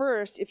April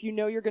 1st if you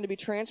know you're going to be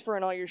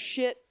transferring all your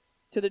shit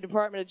to the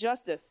Department of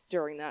Justice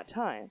during that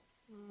time?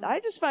 I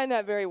just find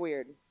that very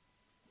weird.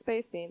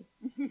 Space Bean.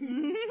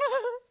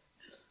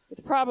 It's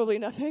probably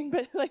nothing,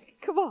 but, like,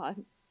 come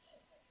on.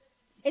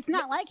 It's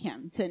not like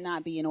him to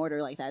not be in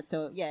order like that.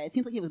 So, yeah, it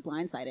seems like he was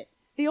blindsided.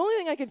 The only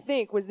thing I could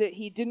think was that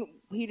he didn't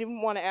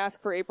want to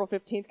ask for April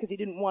 15th because he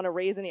didn't want to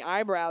raise any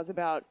eyebrows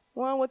about,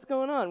 well, what's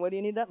going on? What do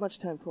you need that much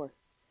time for?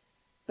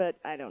 But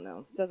I don't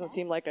know. He doesn't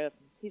seem like a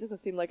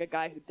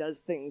guy who does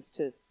things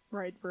to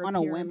right for on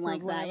a whim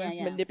like that.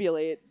 Yeah.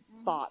 Manipulate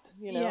thought.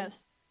 You know.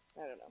 Yes.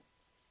 I don't know.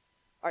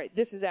 All right,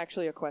 this is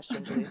actually a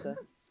question, Lisa.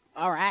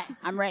 All right,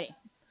 I'm ready.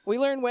 We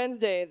learned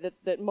Wednesday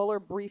that Mueller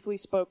briefly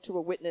spoke to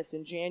a witness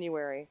in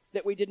January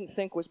that we didn't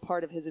think was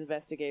part of his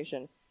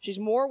investigation. She's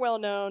more well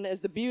known as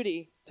the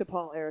beauty to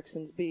Paul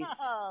Ericsson's Beast.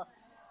 Oh,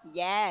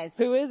 yes.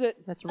 Who is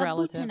it? That's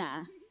relative.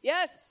 Butina.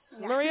 Yes,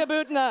 Maria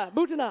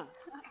Butina.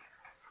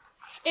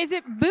 Is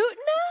it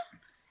Butina?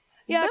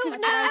 Yeah,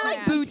 I like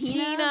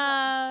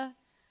Butina.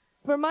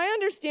 From my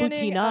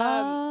understanding,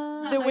 Butina.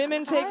 the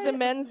women take the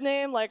men's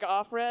name, like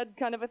Offred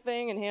kind of a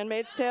thing in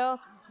Handmaid's Tale.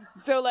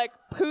 So, like,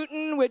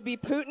 Putin would be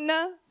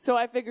Putina, so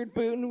I figured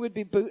Putin would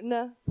be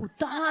Butina.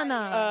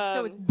 Putana.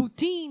 So it's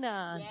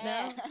Butina.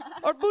 No?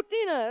 Or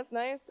Butina. That's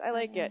nice. I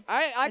like it.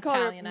 I called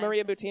her Italianized.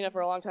 Maria Butina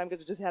for a long time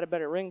because it just had a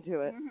better ring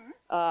to it.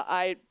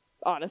 I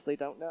honestly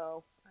don't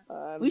know.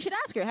 We should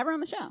ask her. Have her on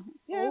the show.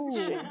 Yeah, we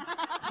should.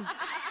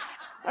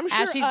 I'm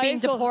sure As she's being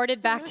ISIL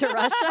deported back to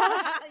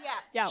Russia.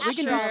 Yeah, we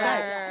can do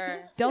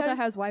that. Delta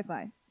has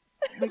Wi-Fi.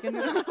 We can.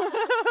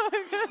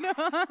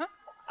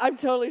 I'm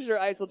totally sure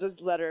ICE will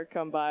just let her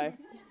come by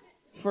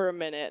for a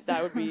minute.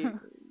 That would be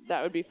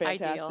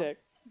fantastic. Ideal.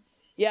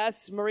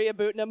 Yes, Maria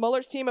Butina.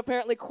 Mueller's team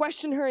apparently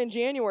questioned her in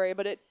January,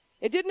 but it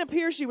didn't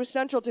appear she was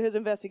central to his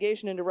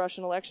investigation into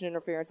Russian election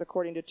interference,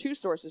 according to two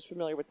sources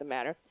familiar with the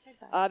matter.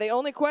 They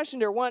only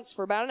questioned her once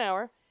for about an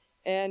hour,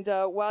 and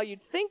while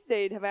you'd think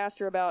they'd have asked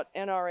her about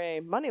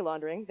NRA money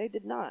laundering, they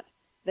did not.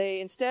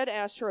 They instead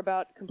asked her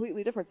about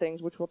completely different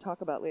things, which we'll talk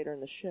about later in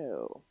the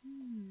show.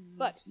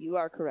 But you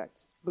are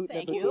correct.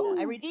 Thank you.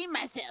 I redeemed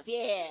myself.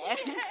 Yeah.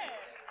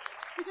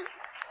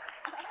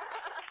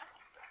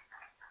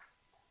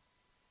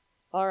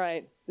 All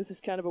right. This is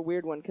kind of a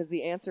weird one because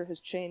the answer has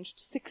changed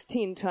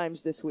 16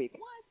 times this week.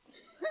 What?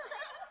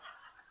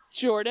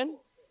 Jordan?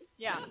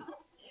 Yeah.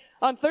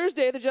 On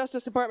Thursday, the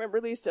Justice Department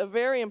released a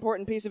very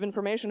important piece of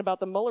information about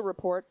the Mueller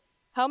report.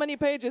 How many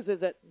pages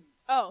is it?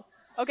 Oh,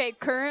 okay.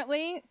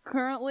 Currently,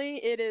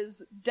 it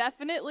is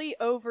definitely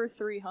over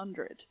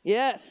 300.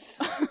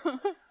 Yes.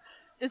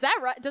 Is that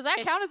right? Does that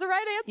count as a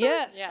right answer?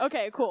 Yes.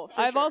 Okay, cool.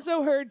 I've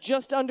also heard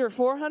just under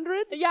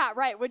 400. Yeah,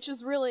 right. Which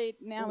is really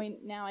now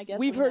I guess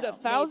We've we heard know,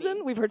 1,000.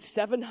 maybe. We've heard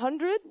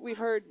 700. We've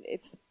heard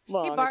it's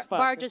long as fuck.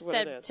 Bar is just what it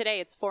said is.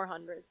 today it's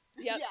 400.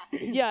 Yeah.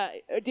 Yeah.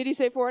 Did he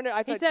say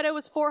 400? He said it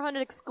was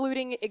 400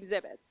 excluding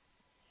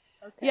exhibits.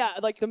 Okay. Yeah,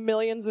 like the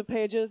millions of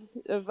pages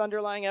of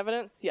underlying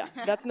evidence. Yeah,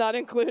 that's not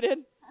included.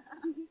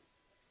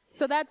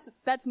 So that's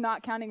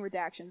not counting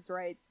redactions,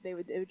 right? It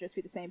would just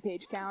be the same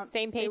page count.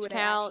 Same They page wouldn't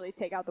count actually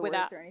take out the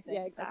without- words or anything.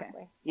 yeah,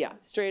 exactly. Yeah,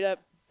 straight up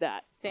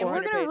that. Same. And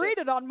we're 400 gonna pages. read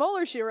it on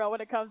Mueller, She Wrote when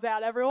it comes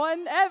out.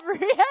 Everyone, every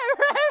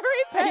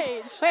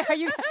page. Wait,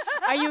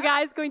 are you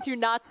guys going to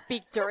not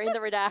speak during the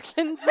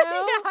redactions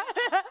though?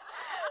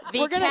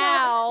 The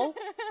cow.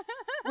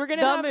 We're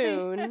gonna the have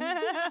moon.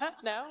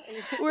 No?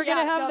 We're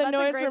gonna have the that's a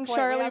noise great from point. We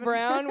Charlie haven't-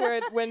 Brown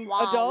when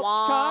Wah, adults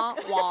wah,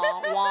 talk.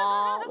 Wah,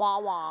 wah, wah,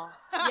 wah.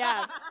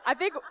 Yeah, I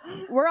think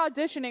we're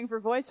auditioning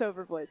for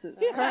voiceover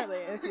voices currently.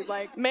 If you'd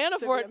like, to be a Manafort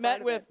part met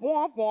of with it.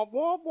 wah wah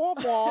wah wah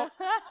wah.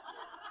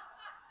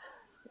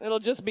 It'll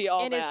just be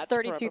all In his that.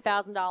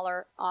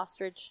 $32,000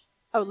 ostrich.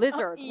 Oh,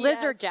 lizard. Yes.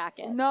 Lizard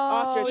jacket. No,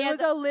 Ostrich. it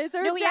was a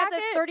lizard No, he jacket.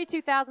 has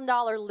a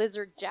 $32,000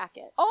 lizard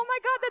jacket. Oh my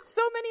god, that's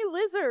so many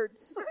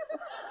lizards.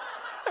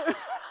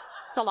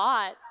 It's a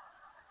lot.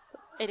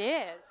 It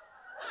is.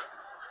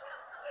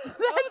 That's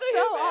so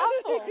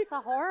awful. It's a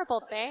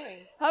horrible thing.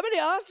 How many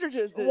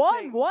ostriches did it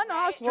One take?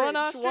 ostrich. One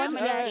ostrich? How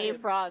many Alright. gay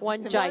frogs? One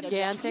to make a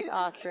gigantic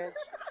ostrich.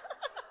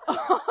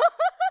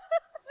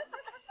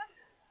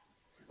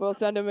 We'll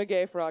send him a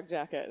gay frog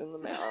jacket in the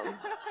mail.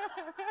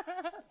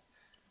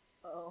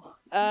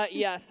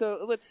 Yeah,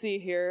 so let's see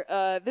here.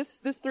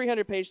 This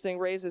 300-page thing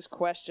raises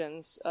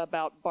questions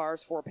about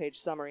Barr's 4-page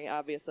summary,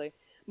 obviously.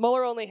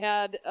 Mueller only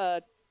had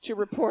to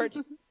report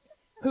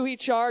who he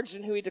charged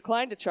and who he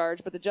declined to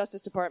jacked, but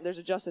there's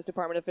a Justice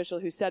Department official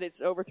who said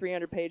it's over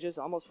 300 pages,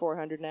 almost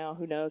 400 now,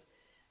 who knows,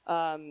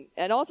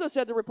 and also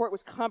said the report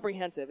was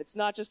comprehensive. It's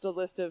not just a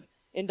list of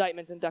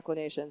indictments and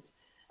declinations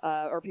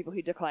or people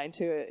he declined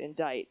to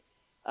indict.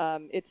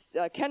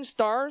 Ken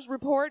Starr's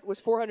report was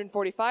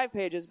 445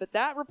 pages, but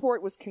that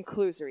report was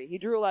conclusory. He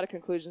drew a lot of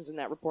conclusions in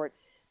that report,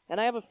 and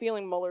I have a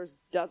feeling Mueller's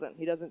doesn't.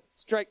 He doesn't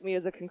strike me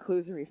as a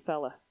conclusory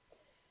fella.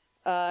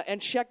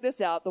 And check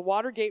this out. The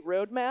Watergate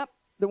Roadmap,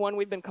 the one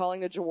we've been calling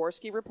the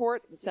Jaworski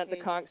Report, sent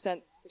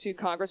to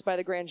Congress by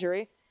the grand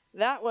jury,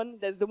 that one,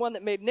 that's the one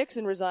that made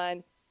Nixon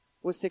resign,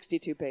 was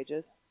 62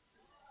 pages.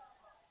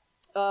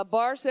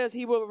 Barr says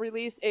he will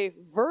release a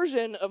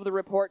version of the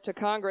report to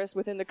Congress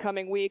within the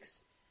coming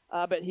weeks,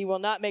 but he will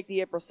not make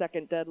the April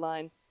 2nd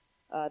deadline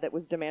that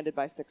was demanded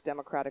by 6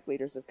 Democratic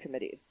leaders of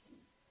committees.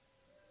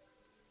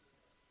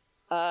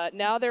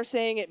 Now they're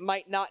saying it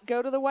might not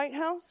go to the White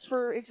House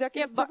for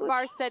executive privilege.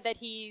 Barr said that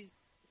he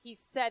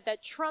said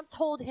that Trump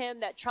told him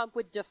that Trump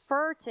would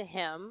defer to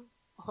him.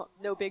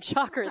 No big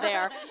shocker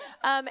there.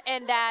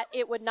 And that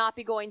it would not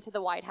be going to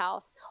the White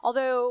House.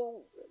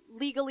 Although,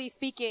 legally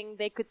speaking,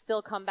 they could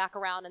still come back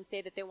around and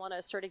say that they want to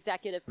assert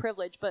executive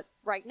privilege. But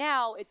right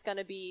now, it's going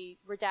to be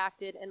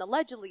redacted and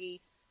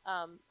allegedly,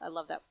 I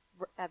love that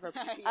adverb,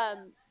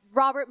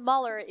 Robert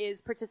Mueller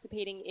is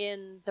participating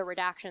in the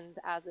redactions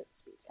as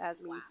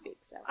we speak.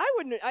 So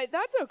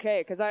that's okay,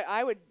 because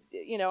I would,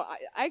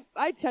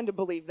 I tend to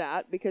believe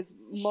that, because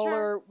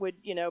Mueller would,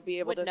 be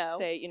able to know.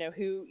 say,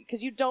 who,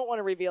 because you don't want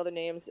to reveal the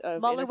names of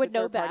Mueller innocent would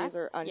know third parties best,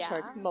 or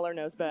uncharged. yeah. Mueller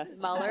knows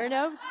best. Mueller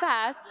knows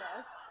best.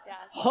 Yes.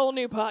 Whole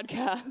new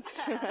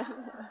podcast.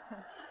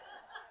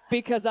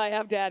 Because I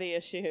have daddy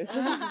issues.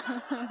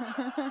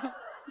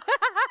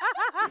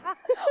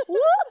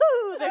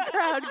 Woo! The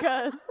crowd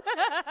goes.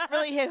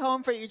 Really hit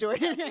home for you,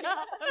 Jordan.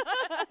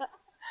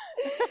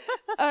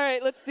 All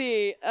right, let's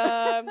see.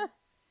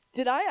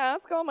 Did I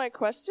ask all my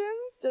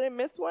questions? Did I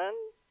miss one?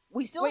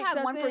 We still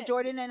have one for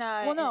Jordan and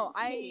Well, no,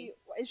 and Katie.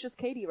 it's just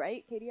Katie,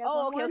 right? Katie has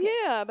Oh, one more? okay.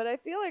 Yeah, but I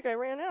feel like I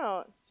ran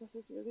out. Just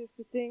as really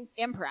the thing.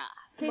 Improv.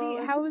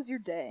 Katie, how was your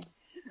day?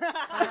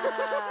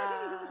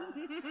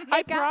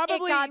 It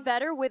got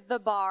better with the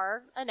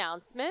Barr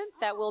announcement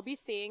that we'll be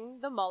seeing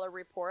the Mueller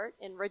report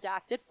in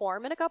redacted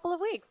form in a couple of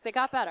weeks. It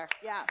got better.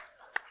 Yeah.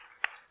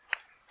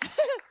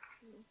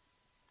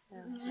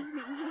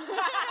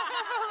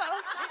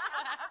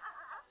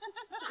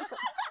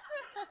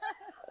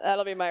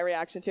 That'll be my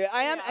reaction to it.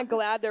 I am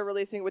glad they're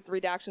releasing it with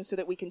redactions so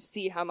that we can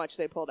see how much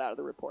they pulled out of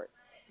the report.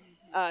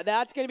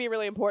 That's going to be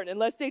really important.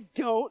 Unless they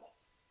don't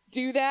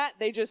do that,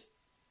 they just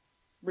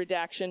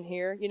redaction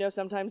here. You know,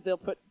 sometimes they'll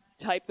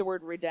type the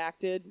word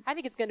redacted. I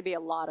think it's going to be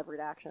a lot of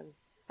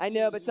redactions. I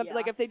know, but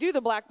like if they do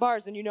the black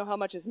bars, then you know how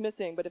much is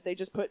missing. But if they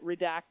just put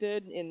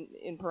redacted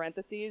in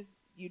parentheses,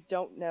 you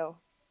don't know.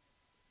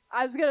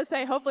 I was gonna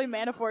say, hopefully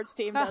Manafort's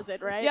team does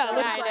it, right? Yeah,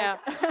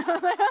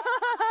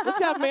 let's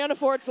have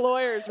Manafort's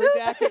lawyers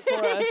redact it for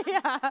us.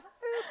 Yeah.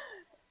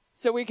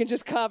 So we can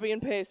just copy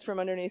and paste from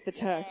underneath the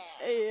text.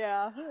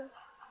 Yeah.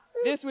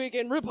 This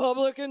weekend,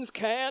 Republicans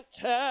can't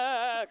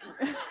tech.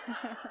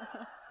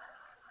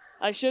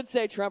 I should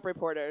say Trump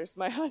reporters.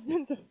 My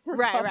husband's a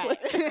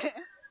Republican. Right.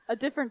 A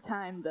different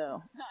time,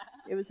 though.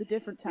 It was a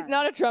different time. He's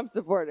not a Trump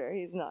supporter.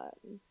 He's not.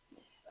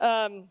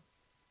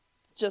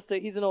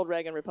 He's an old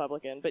Reagan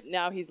Republican, but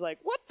now he's like,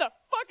 what the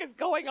fuck is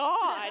going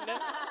on?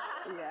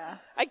 Yeah.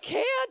 I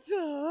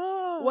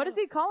can't. What does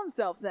he call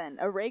himself then?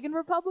 A Reagan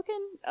Republican?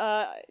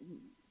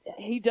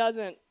 He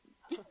doesn't.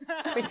 He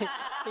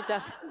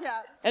does.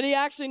 Yeah. And he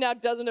actually now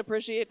doesn't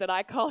appreciate that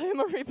I call him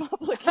a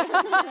Republican.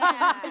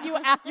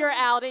 You're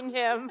outing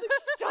him.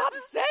 Stop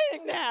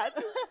saying that.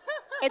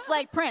 It's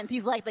like Prince.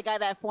 He's like the guy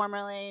that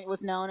formerly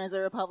was known as a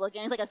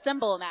Republican. He's like a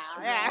symbol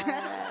now. Yeah.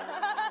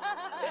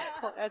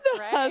 That's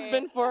right.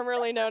 Husband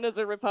formerly known as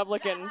a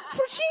Republican.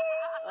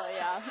 Oh,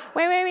 yeah.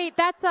 Wait.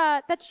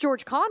 That's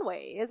George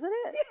Conway, isn't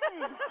it?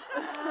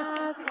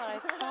 That's what I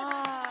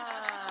thought.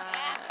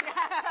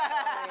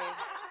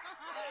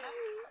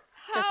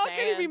 How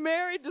can he be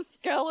married to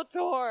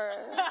Skeletor?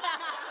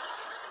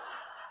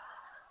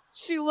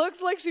 She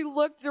looks like she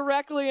looked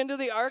directly into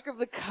the Ark of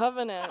the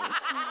Covenant.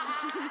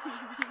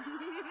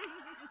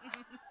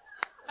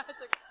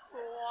 That's a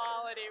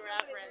quality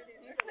reference.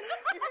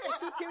 Is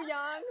she too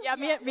young? Yeah,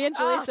 me and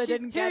Julissa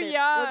didn't get it. She's too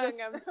young.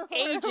 I'm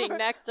aging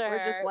next to her.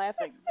 We're just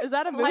laughing. Is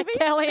that a movie? Like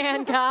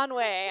Kellyanne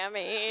Conway. I'm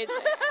aging.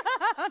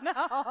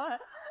 No.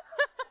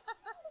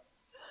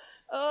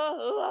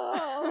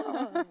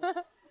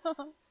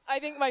 I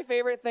think my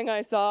favorite thing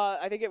I saw,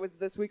 I think it was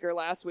this week or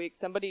last week,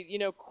 somebody,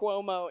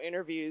 Cuomo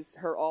interviews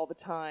her all the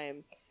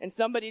time, and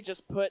somebody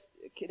just put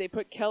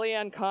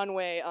Kellyanne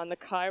Conway on the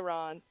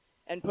chyron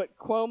and put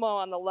Cuomo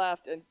on the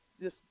left and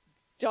this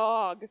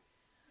dog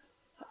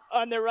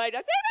on the right.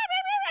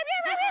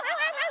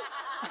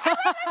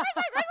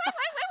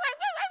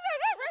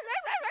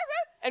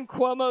 And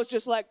Cuomo's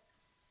just like...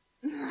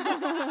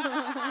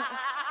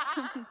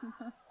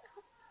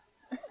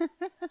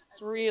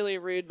 It's really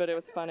rude, but it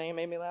was funny. It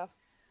made me laugh.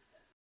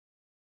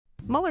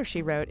 Mueller,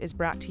 She Wrote is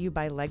brought to you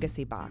by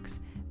Legacy Box.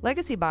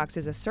 Legacy Box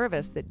is a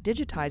service that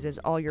digitizes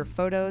all your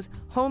photos,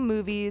 home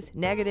movies,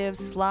 negatives,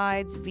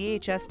 slides,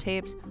 VHS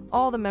tapes,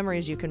 all the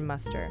memories you can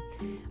muster.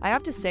 I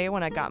have to say,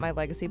 when I got my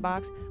Legacy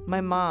Box,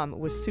 my mom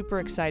was super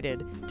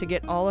excited to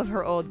get all of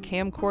her old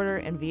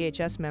camcorder and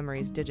VHS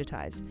memories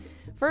digitized.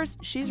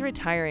 First, she's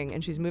retiring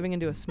and she's moving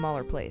into a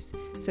smaller place,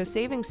 so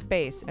saving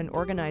space and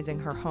organizing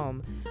her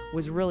home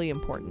was really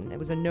important. It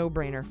was a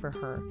no-brainer for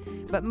her.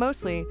 But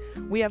mostly,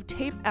 we have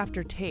tape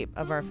after tape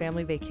of our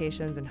family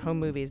vacations and home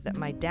movies that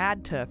my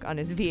dad took on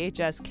his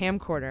VHS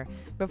camcorder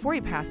before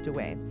he passed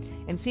away.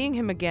 And seeing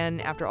him again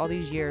after all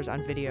these years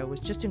on video was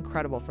just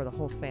incredible for the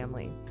whole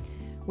family.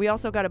 We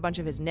also got a bunch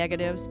of his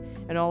negatives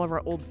and all of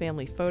our old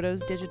family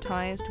photos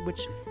digitized,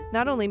 which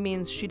not only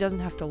means she doesn't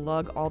have to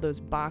lug all those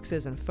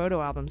boxes and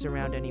photo albums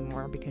around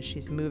anymore because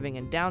she's moving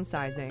and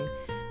downsizing,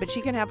 but she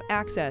can have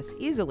access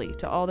easily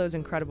to all those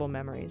incredible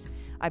memories.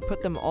 I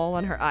put them all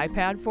on her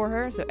iPad for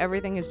her, so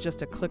everything is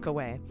just a click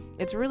away.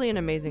 It's really an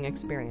amazing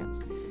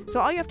experience.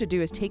 So all you have to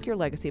do is take your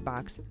Legacy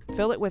Box,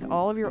 fill it with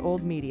all of your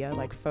old media,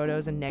 like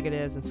photos and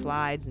negatives and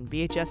slides and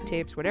VHS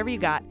tapes, whatever you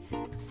got,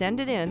 send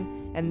it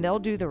in, and they'll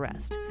do the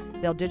rest.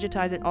 They'll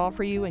digitize it all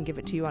for you and give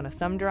it to you on a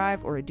thumb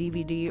drive or a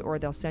DVD, or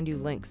they'll send you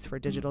links for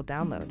digital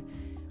download.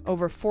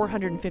 Over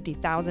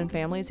 450,000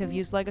 families have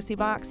used Legacy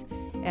Box,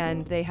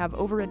 and they have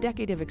over a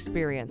decade of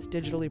experience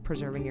digitally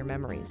preserving your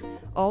memories.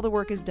 All the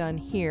work is done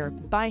here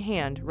by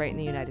hand right in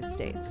the United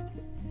States.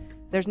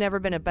 There's never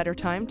been a better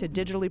time to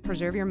digitally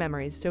preserve your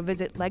memories, so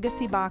visit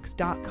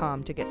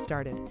legacybox.com to get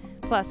started.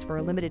 Plus, for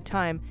a limited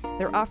time,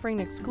 they're offering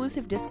an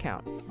exclusive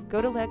discount.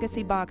 Go to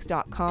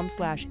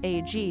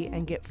legacybox.com/AG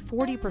and get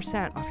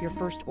 40% off your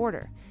first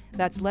order.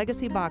 That's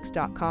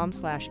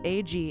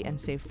legacybox.com/AG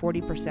and save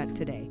 40%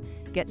 today.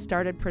 Get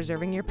started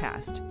preserving your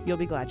past. You'll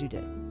be glad you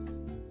did.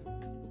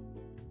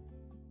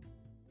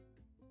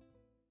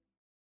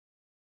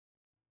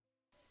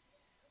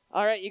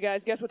 All right, you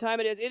guys, guess what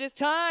time it is? It is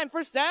time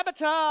for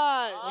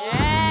Sabotage!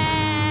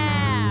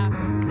 Yeah!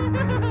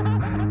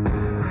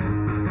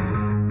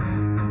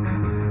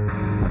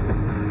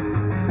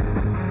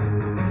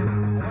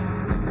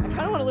 I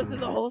kind of want to listen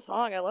to the whole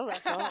song. I love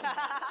that song.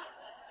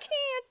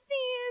 Can't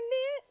stand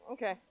it.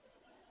 Okay.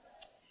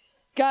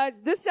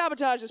 Guys, this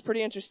sabotage is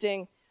pretty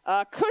interesting.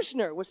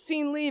 Kushner was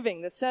seen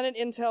leaving the Senate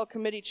Intel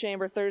Committee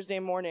chamber Thursday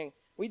morning.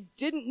 We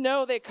didn't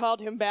know they called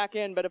him back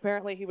in, but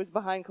apparently he was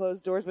behind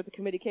closed doors with the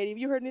committee. Katie, have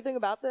you heard anything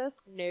about this?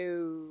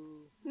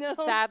 No. No?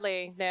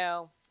 Sadly,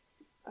 no.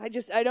 I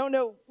don't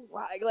know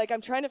why. Like,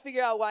 I'm trying to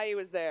figure out why he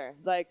was there.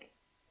 Like,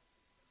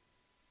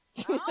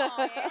 Oh,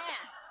 yeah.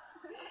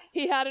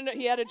 he had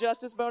a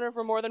justice boner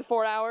for more than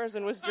 4 hours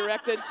and was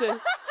directed to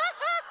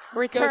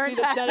Return go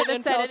see back to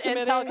the Senate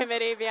Intel Intel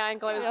Committee behind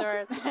closed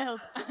doors.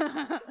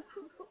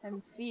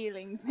 I'm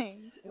feeling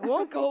things. It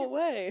won't go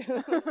away.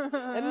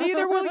 And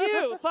neither will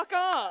you. Fuck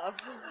off.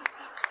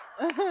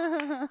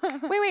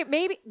 Wait,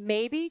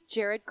 maybe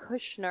Jared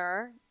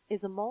Kushner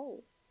is a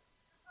mole.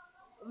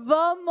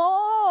 The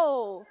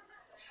mole.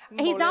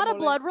 He's not a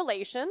blood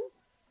relation.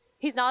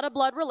 He's not a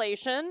blood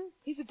relation.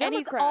 He's a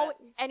Democrat.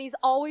 And he's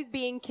always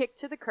being kicked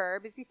to the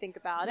curb, if you think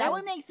about it. That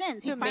would make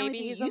sense. So He'd finally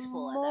maybe be he's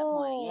useful a at that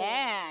point. mole.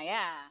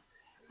 Yeah.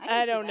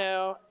 I don't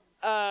know.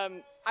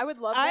 I would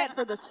love that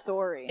for the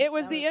story. It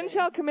was the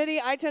Intel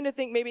Committee. I tend to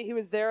think maybe he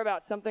was there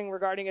about something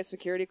regarding a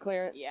security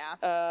clearance.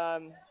 Yeah.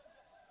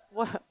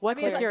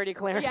 What security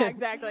clearance? Yeah,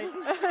 exactly.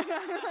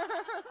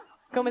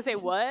 Come and say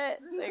what?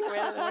 Like,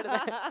 where did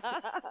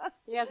that?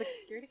 He has a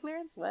security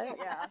clearance? What?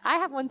 Yeah. I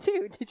have one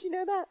too. Did you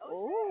know that?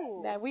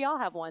 Oh. Yeah, we all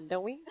have one,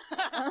 don't we?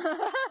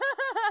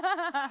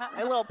 My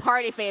little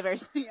party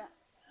favors. Yeah.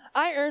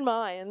 I earned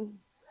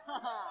mine.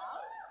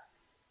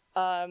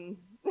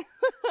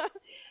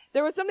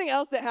 There was something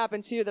else that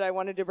happened too that I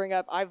wanted to bring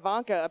up.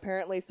 Ivanka,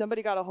 apparently,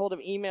 somebody got a hold of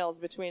emails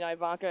between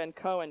Ivanka and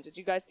Cohen. Did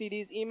you guys see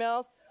these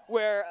emails?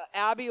 Where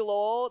Abby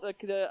Lowell,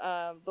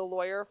 the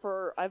lawyer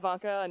for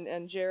Ivanka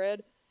and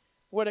Jared,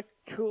 what a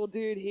cool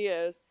dude he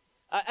is.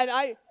 And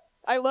I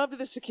loved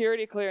the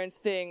security clearance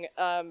thing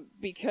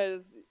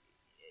because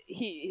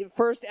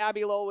first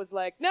Abby Lowell was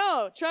like,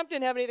 no, Trump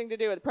didn't have anything to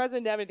do with it. The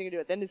president didn't have anything to do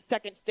with it. Then his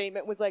second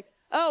statement was like,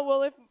 oh,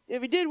 well, if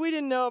he did, we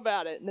didn't know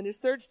about it. And then his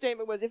third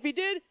statement was, if he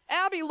did,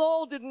 Abby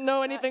Lowell didn't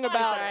know anything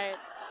about it. Right.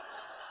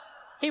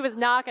 He was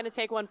not going to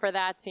take one for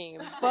that team.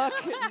 Fuck,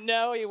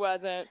 no, he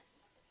wasn't.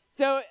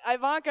 So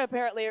Ivanka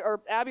apparently,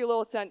 or Abby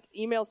Lowell sent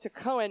emails to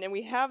Cohen, and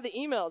we have the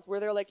emails where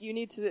they're like, you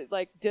need to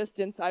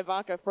distance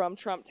Ivanka from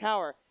Trump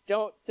Tower.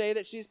 Don't say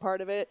that she's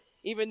part of it,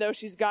 even though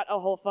she's got a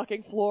whole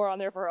fucking floor on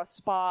there for a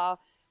spa,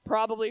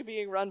 probably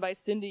being run by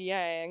Cindy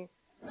Yang.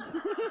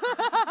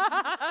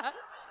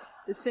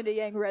 The Cindy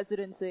Yang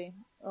residency,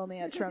 only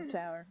at Trump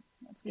Tower.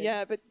 That's good.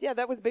 Yeah, but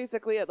that was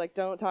basically it. Like,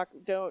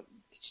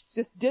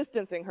 just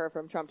distancing her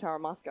from Trump Tower,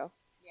 Moscow.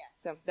 Yeah.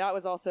 So that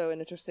was also an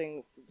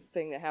interesting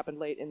thing that happened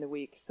late in the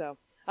week. So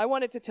I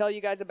wanted to tell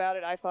you guys about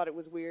it. I thought it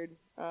was weird.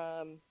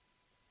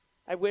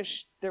 I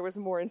wish there was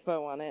more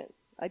info on it.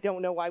 I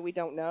don't know why we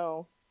don't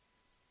know.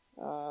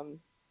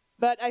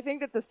 But I think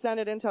that the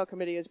Senate Intel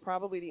Committee is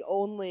probably the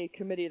only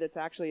committee that's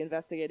actually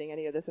investigating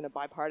any of this in a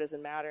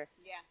bipartisan matter.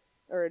 Yeah.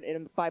 Or in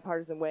a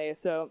bipartisan way.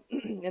 So,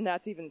 and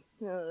that's even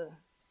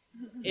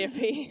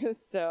iffy.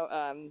 So,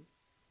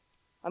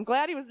 I'm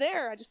glad he was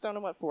there. I just don't know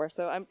what for.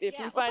 So, if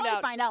we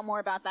find out more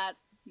about that.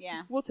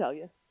 Yeah. We'll tell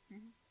you.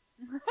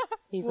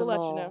 He's we'll a let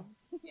mole. you know.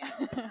 Yeah.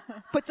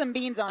 Put some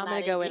beans on I'm that.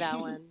 going to go with that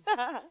one.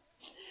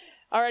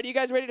 All right, you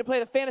guys ready to play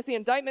the Fantasy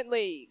Indictment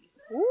League?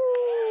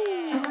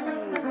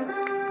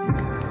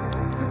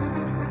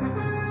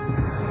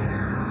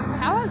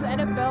 How has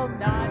NFL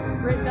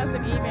not written us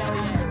an email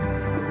yet?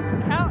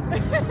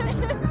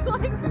 It's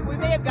like, we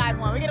may have gotten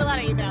one. We get a lot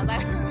of emails.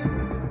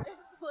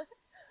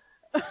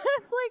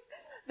 It's like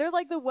they're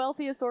like the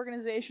wealthiest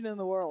organization in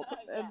the world.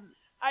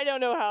 I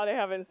don't know how they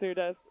haven't sued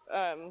us.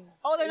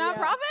 Oh, they're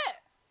nonprofit?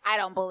 I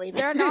don't believe it.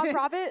 They're a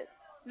nonprofit?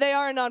 They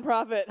are a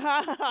nonprofit.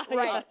 Right.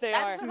 Yeah, they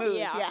That's are. smooth.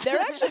 Yeah. They're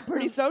actually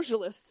pretty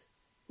socialist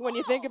when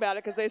you think about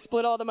it, because they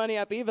split all the money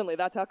up evenly.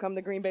 That's how come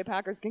the Green Bay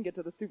Packers can get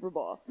to the Super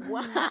Bowl.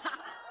 Wow.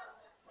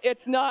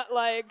 It's not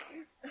like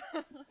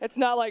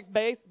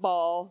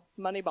baseball,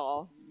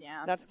 Moneyball.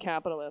 Yeah. That's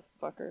capitalist,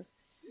 fuckers.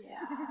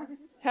 Yeah.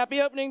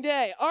 Happy opening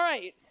day. All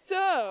right,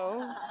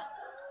 so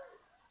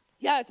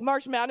yeah, it's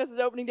March Madness'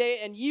 opening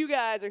day, and you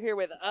guys are here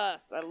with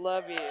us. I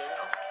love you.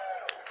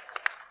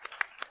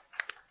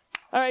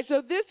 All right,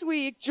 so this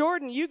week,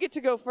 Jordan, you get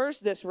to go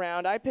first this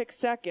round. I pick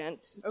second.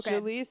 Okay.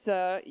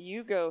 Jaleesa,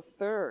 you go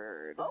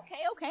third.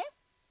 Okay.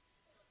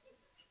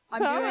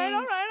 I'm All doing.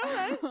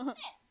 right.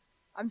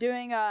 I'm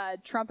doing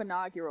Trump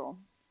inaugural.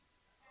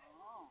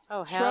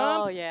 Oh,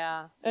 hell Trump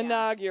yeah.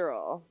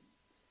 Inaugural.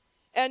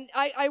 And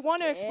I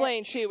want to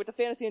explain too with the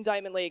Fantasy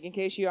Indictment League in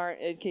case you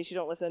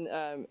don't listen.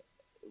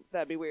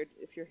 That'd be weird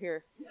if you're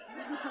here.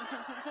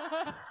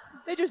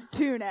 They just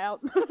tune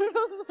out.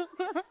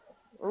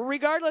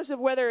 Regardless of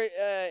whether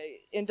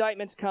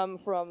indictments come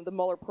from the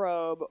Mueller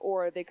probe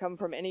or they come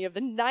from any of the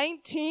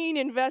 19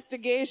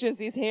 investigations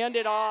he's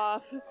handed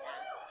off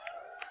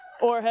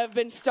or have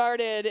been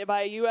started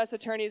by U.S.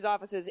 attorneys'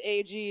 offices,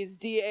 AGs,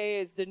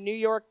 DAs, the New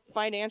York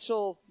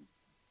financial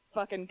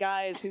fucking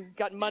guys who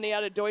got money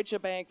out of Deutsche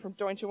Bank from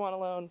Deutsche Want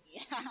Alone.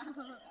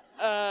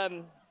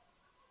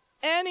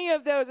 Any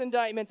of those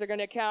indictments are going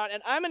to count,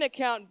 and I'm going to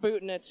count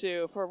Butina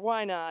too, for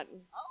why not?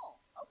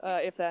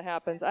 If that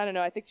happens. I don't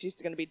know. I think she's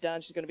going to be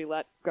done. She's going to be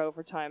let go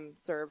for time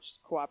served. She's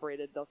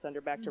cooperated. They'll send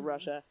her back to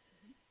Russia.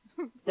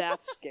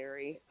 That's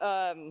scary.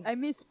 I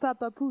miss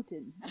Papa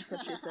Putin. That's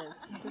what she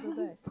says.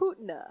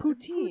 Putina.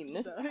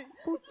 Poutine.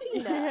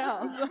 Putina.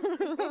 Yes.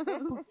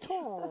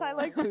 I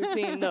like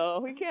poutine, though.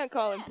 We can't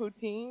call him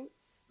poutine.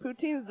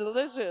 Poutine's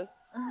delicious.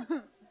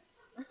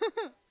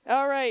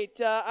 All right.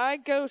 I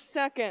go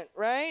second,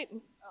 right?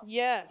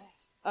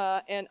 Yes.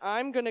 And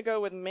I'm going to go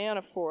with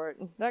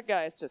Manafort. That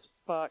guy is just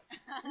fucked.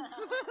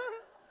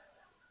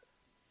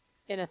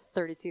 In a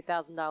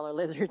 $32,000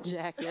 lizard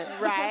jacket.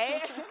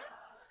 Right?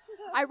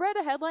 I read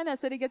a headline that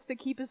said he gets to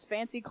keep his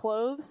fancy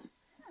clothes.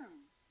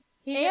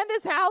 And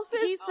his houses.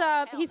 He's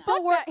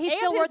still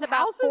worth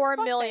about $4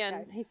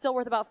 million. He's still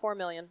worth about $4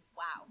 million.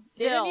 Wow.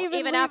 Still,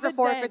 even after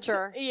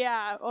forfeiture.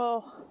 Yeah. Oh.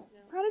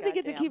 How does he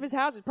get to keep his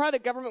houses? Probably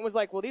the government was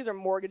like, well, these are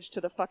mortgaged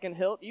to the fucking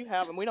hilt. You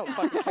have them. We don't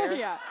fucking care.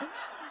 Yeah.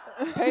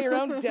 Pay your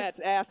own debts,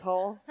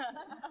 asshole.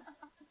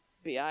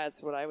 But yeah,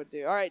 that's what I would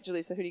do. All right,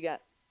 Jaleesa, who do you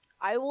got?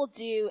 I will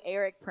do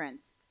Eric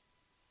Prince.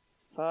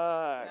 Fuck.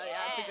 Oh, yeah,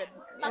 that's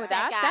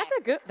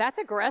a good. Oh, that's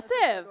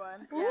aggressive.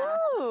 Yeah.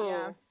 Ooh.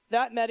 Yeah.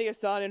 That Mehdi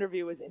Hasan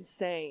interview was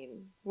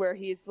insane, where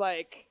he's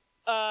like,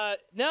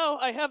 no,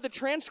 I have the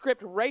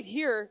transcript right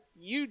here.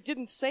 You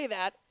didn't say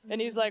that. And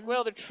he's like,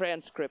 well, the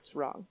transcript's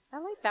wrong. I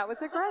like that.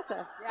 Was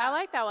aggressive. I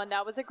like that one.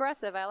 That was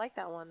aggressive. I like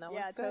that one. That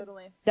one's good.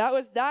 Totally.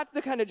 That's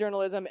the kind of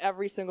journalism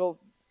every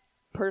single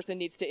person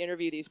needs to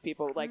interview these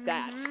people like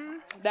that.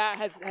 That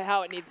has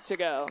how it needs to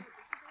go.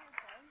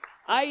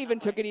 I even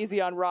took it easy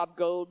on Rob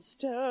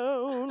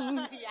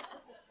Goldstone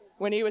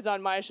when he was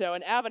on my show,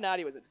 and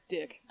Avenatti was a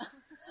dick.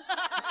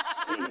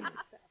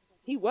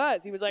 He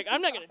was like,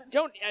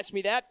 don't ask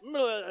me that.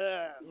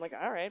 I'm like,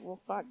 all right, well,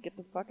 fuck, get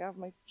the fuck out of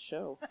my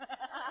show.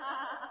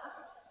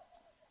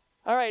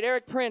 All right,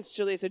 Eric Prince,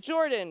 Jaleesa.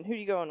 Jordan, who are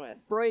you going with?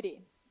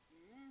 Brody.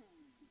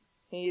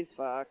 He's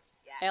fucked.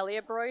 Yeah.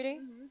 Elliot Brody?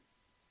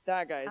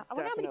 That guy's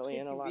definitely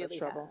in a lot of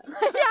trouble.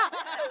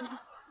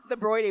 The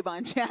Brody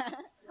bunch. How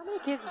many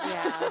kids does he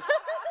have?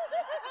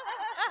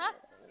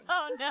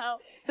 Oh, no.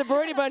 The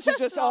Brody bunch is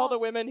just all the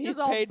women he's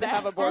paid to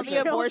have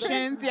abortions. The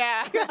abortions,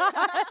 yeah.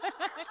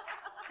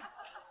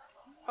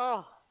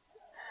 Oh.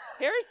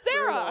 Here's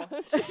Sarah.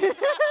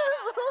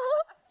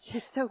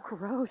 She's so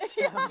gross.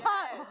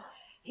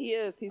 He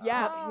is. He's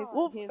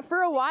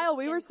for a while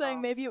we were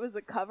saying maybe it was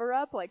a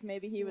cover-up, like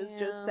maybe he was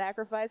just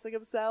sacrificing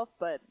himself,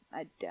 but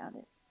I doubt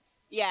it.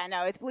 Yeah,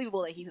 no, it's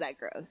believable that he's that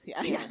gross.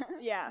 Yeah.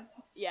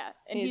 Yeah.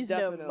 And he's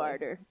no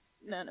martyr.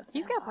 None of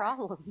He's got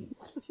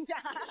problems.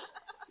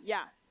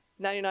 Yeah.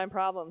 99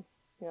 problems.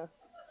 Yeah.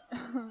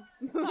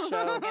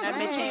 Show. And a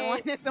bitch ain't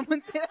one if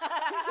someone said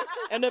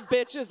And a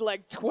bitch is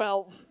like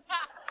 12.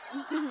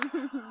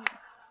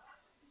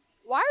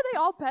 Why are they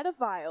all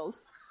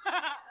pedophiles?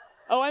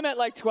 Oh, I meant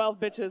like 12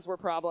 bitches were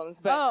problems,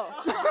 but... Oh.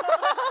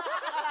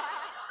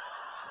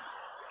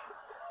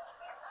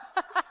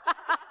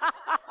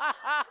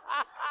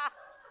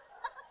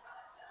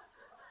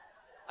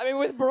 I mean,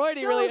 with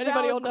Brody, Still really, a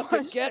anybody valid old enough to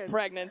question. get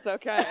pregnant's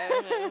okay.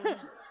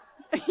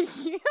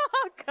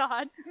 Oh,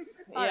 God.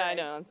 I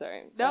know, I'm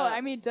sorry. No, I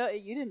mean,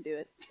 you didn't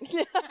do it.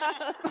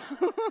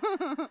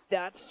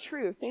 That's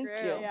true. Thank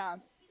you. Yeah.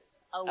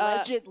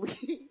 Allegedly.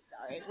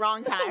 Sorry,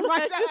 wrong time.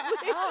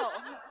 Oh.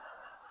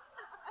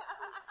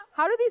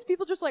 How do these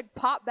people just like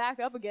pop back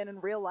up again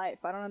in real life?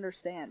 I don't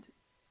understand.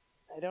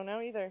 I don't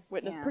know either.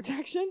 Witness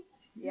protection?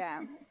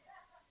 Yeah.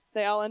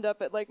 They all end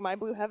up at like My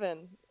Blue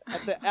Heaven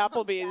at the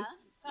Applebee's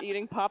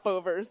eating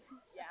popovers.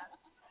 Yeah.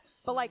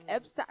 But like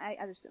Epstein, I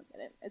just don't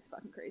get it. It's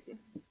fucking crazy.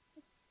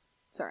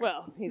 Sorry.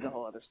 Well, he's a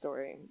whole other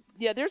story.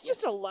 Yeah, there's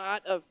just a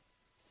lot of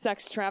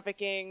sex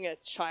trafficking,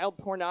 child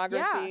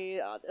pornography.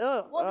 Yeah.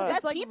 Well,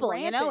 that's like people,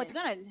 rampant. you know, it's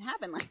gonna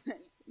happen like that.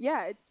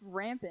 Yeah, it's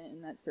rampant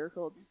in that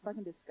circle. It's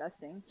fucking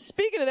disgusting.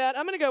 Speaking of that,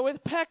 I'm going to go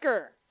with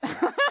Pecker.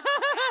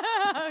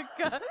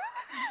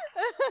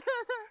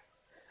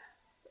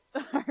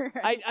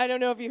 I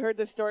don't know if you heard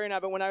this story or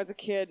not, but when I was a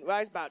kid,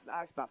 I was about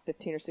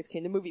 15 or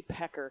 16, the movie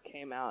Pecker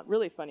came out.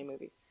 Really funny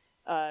movie,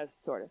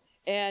 sort of.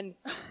 And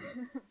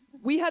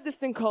we had this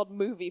thing called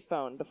Movie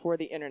Phone before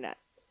the internet.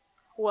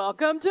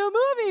 Welcome to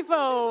Movie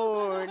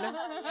Phone.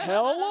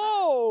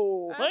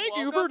 Hello. Thank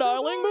you for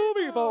dialing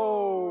Movie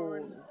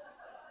Phone.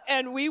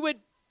 And we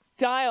would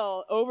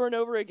dial over and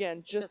over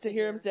again just to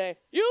hear him say,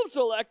 "You've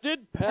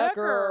selected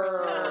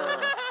Pecker."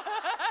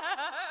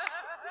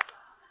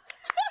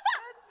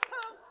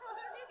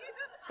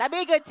 That'd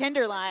be a good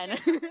Tinder line. That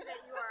you are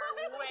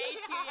way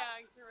too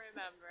young to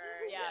remember.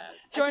 Yeah.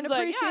 Jordan's like,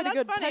 appreciate yeah, a that's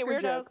good funny, pecker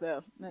weirdos. joke,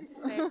 though.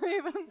 That's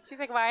She's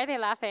like, why are they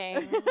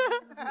laughing?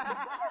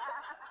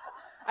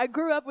 I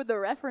grew up with the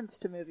reference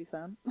to Movie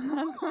Phone.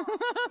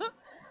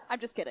 I'm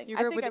just kidding. You I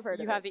grew up think with I've heard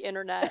you of have it. the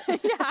internet.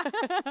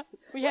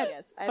 We had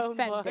I have phone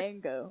book.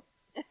 Fandango.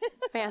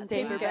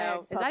 Fandango.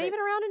 Paperback Is that even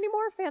puppets. around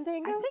anymore?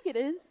 Fandango? I think it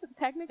is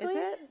technically. Is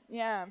it?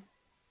 Yeah.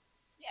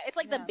 Yeah, it's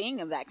like the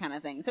Bing of that kind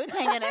of thing. So it's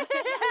hanging in.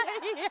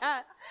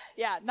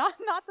 Yeah. Not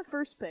the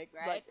first pick,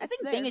 Right. but I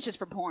think it's Bing there. is just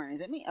for porn.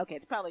 Is it me? Okay,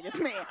 it's probably just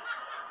me.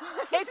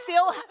 It's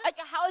still like,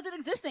 how is it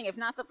existing if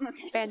not the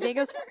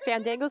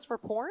Fandango's for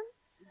porn?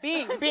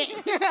 Bing?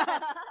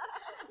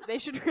 They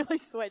should really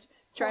switch.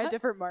 Try What?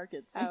 different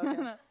markets. Oh,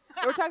 okay.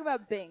 We're talking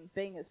about Bing.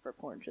 Bing is for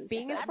porn. Tracy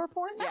Bing is said. for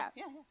porn? Yeah.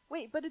 Yeah.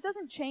 Wait, but it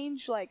doesn't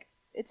change. Like,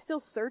 it's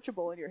still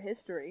searchable in your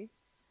history.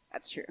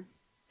 That's true.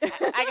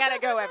 I gotta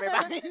go,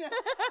 everybody.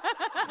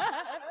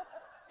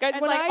 Guys,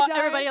 It's when like I die,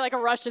 everybody like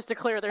rushes to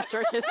clear their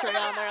search history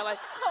on there. Like,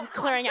 I'm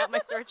clearing out my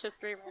search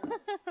history.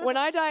 when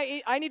I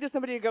die, I needed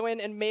somebody to go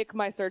in and make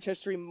my search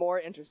history more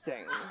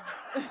interesting.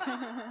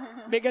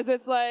 Because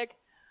it's like,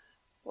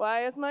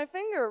 why is my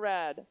finger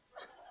red?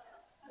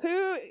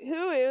 Who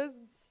is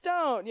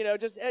stoned? You know,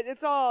 just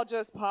it's all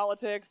just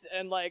politics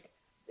and like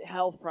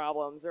health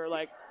problems or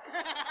like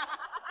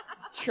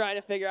trying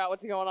to figure out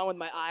what's going on with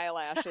my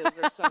eyelashes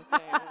or something.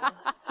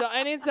 So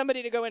I need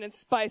somebody to go in and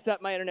spice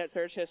up my internet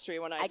search history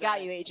when I die.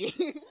 got you, AG.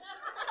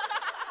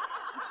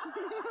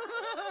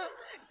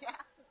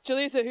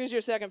 Jaleesa, who's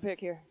your second pick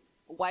here?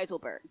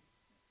 Weiselberg.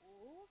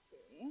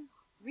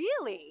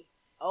 Really?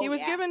 Oh, he was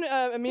yeah. given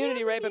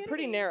immunity, right, but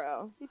pretty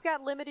narrow. He's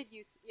got limited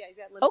use. Yeah, he's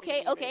got limited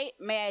Okay, immunity. okay.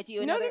 May I do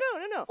No, another?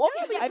 no.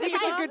 Okay, I think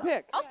it's a good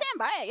pick. I'll stand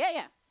by it.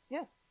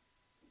 Yeah.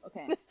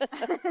 Okay.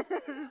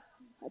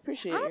 I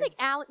appreciate I don't it. think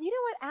Alan. You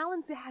know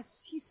what?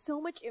 He's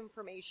so much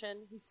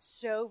information. He's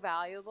so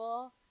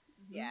valuable.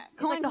 Yeah.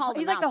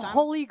 He's like the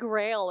holy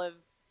grail of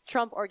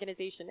Trump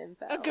organization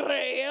info. A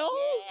grail?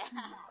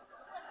 Yeah.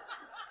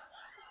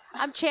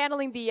 I'm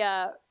channeling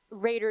the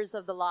Raiders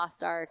of the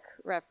Lost Ark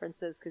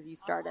references because you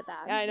started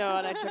that. I know,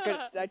 and I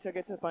took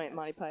it to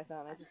Monty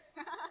Python.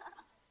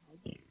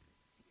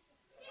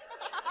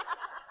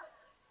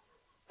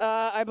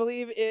 I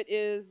believe it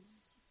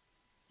is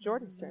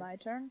Jordan's turn. My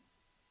turn.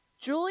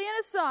 Julian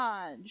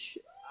Assange.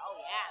 Oh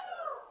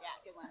yeah,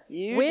 good one.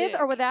 You With did.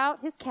 or without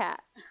his cat.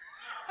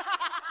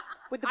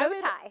 With the bow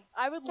tie.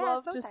 I would Cat,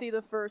 love bow to tie. see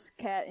the first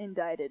cat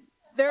indicted.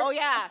 Oh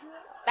yeah,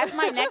 that's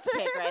my next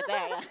pick right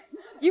there. Yeah.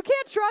 You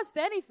can't trust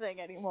anything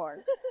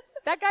anymore.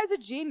 That guy's a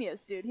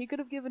genius, dude. He could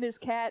have given his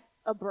cat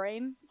a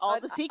brain. All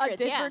a, the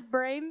secrets, a different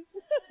brain.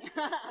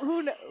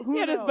 Who He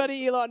had his knows?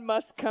 buddy Elon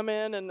Musk come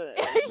in and Yeah,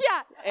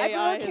 I've been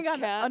AI working his on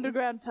cat.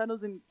 underground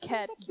tunnels and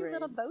cat Cute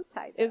little brains. bow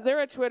tie. Is there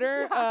a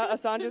Twitter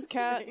Assange's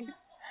cat?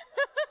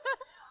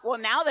 Well,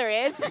 now there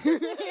is.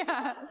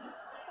 Yeah.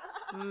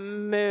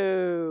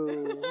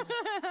 Moo.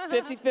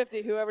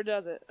 50-50, whoever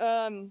does it.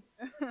 All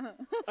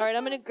right,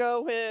 I'm going to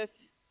go with...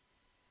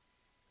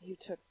 You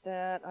took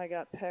that. I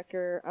got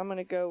Pecker. I'm going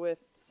to go with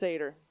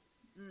Sater.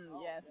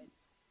 Yes.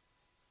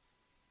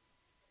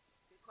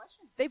 Good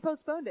question. They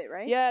postponed it,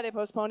 right? Yeah, they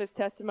postponed his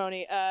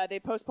testimony. They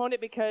postponed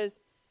it because...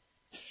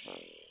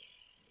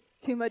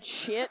 Too much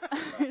shit.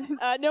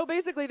 No,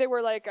 basically they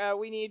were like,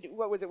 we need,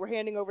 what was it, we're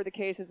handing over the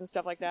cases and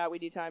stuff like that. We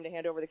need time to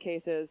hand over the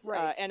cases.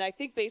 Right. And I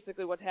think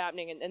basically what's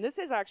happening, and this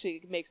is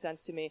actually makes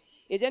sense to me,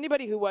 is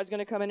anybody who was going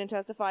to come in and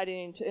testify to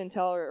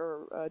Intel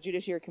or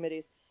Judiciary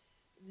committees,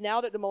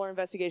 now that the Mueller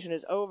investigation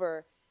is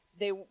over,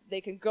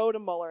 they can go to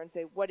Mueller and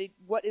say, what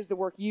is the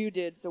work you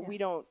did so we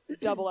don't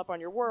double up on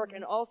your work?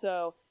 And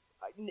also,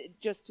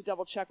 just to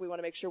double check, we want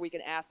to make sure we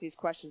can ask these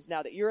questions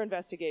now that your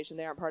investigation,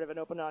 they aren't part of an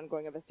open,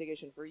 ongoing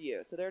investigation for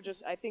you. So they're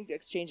just, I think,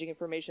 exchanging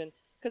information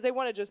because they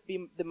want to just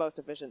be the most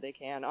efficient they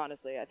can,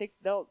 honestly. I think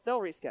they'll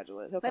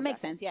reschedule it. That makes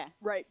sense, yeah.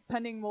 Right.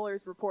 Pending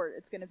Mueller's report,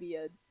 it's going to be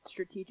a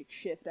strategic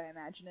shift, I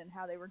imagine, in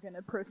how they were going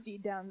to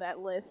proceed down that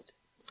list.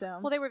 So.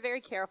 Well, they were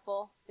very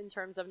careful in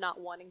terms of not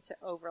wanting to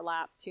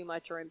overlap too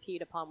much or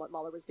impede upon what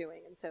Mueller was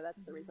doing, and so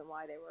that's the reason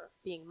why they were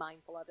being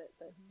mindful of it.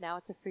 But now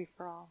it's a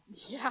free-for-all.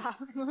 Yeah.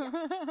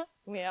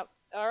 Yep.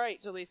 All right,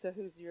 Jaleesa,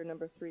 who's your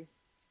number 3?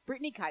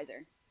 Brittany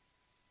Kaiser.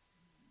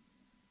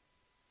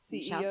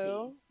 We shall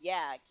CEO, see.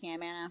 Yeah,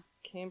 Cam Anna.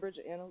 Cambridge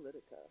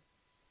Analytica.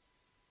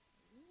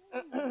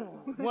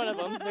 One of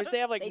them. They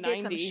have like They 90.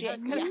 did some shit. I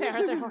was gonna say,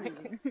 are there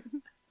like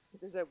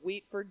There's that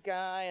Wheatford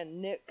guy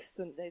and Nix,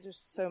 and they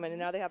just so many.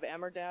 Now they have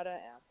Emerdata,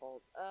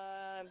 assholes.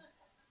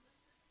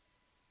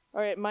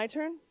 All right, my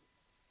turn?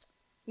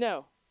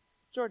 No,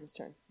 Jordan's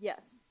turn.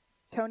 Yes.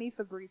 Tony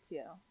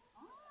Fabrizio.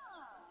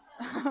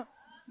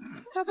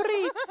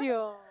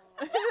 Fabrizio?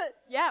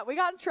 Yeah, we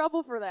got in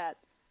trouble for that.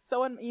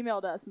 Someone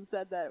emailed us and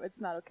said that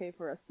it's not okay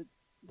for us to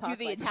talk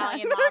the like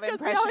Italian that. mob 'Cause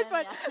we always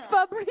impression, went,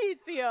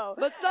 Fabrizio.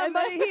 But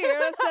somebody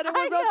here said it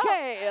was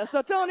okay,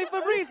 so Tony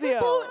Fabrizio.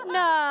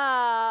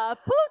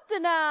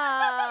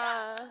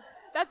 Putina!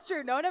 That's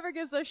true. No one ever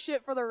gives us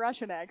shit for the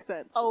Russian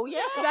accents. Oh,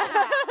 yeah.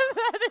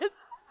 that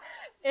is,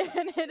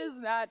 and it is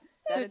not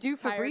So do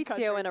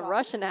Fabrizio in a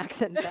Russian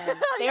accent then.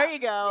 There you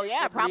go.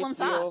 Yeah, problem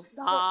solved.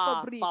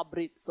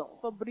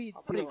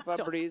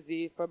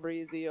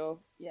 Fabrizio.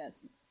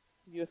 Yes.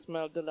 You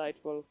smell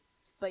delightful.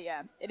 But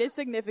yeah, it is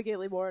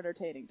significantly more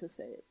entertaining to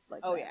say it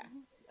like Oh, that. yeah.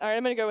 All right,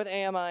 I'm going to go with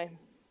AMI.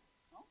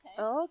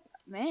 Oh,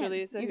 man.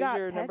 Julissa, You who's got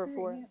your number Pecker,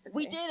 4? yeah.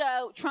 We did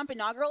Trump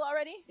inaugural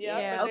already?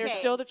 Yeah, but there's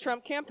still the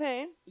Trump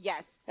campaign.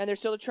 Yes. And there's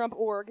still the Trump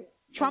org.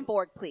 Trump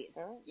org, please.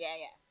 All right.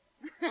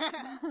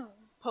 Yeah.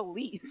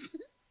 Police.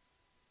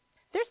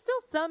 There's still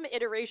some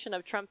iteration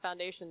of Trump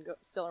Foundation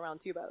still around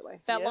too, by the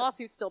way. That Yep.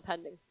 lawsuit's still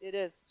pending. It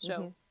is.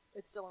 So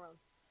it's still around.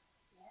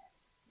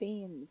 Yes.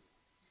 Themes.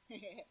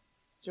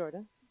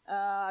 Jordan.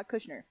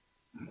 Kushner.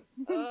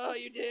 Oh,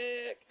 you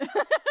dick.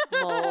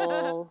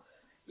 Mole.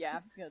 Yeah,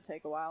 it's going to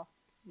take a while.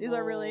 These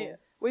are really...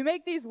 We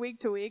make these week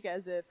to week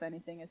as if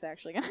anything is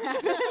actually going to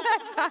happen at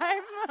that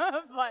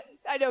time. But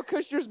I know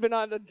Kushner's been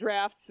on the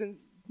draft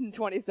since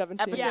 2017.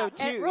 Episode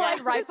 2.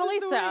 And rightfully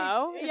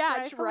so. Yeah,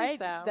 Rightfully right.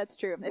 so. That's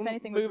true. If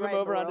anything was Move right, him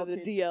over we're onto all the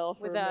too- DL.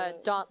 For With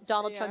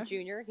Donald Trump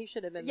Jr. He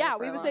should have been Yeah, there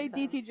for we a would long say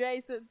time.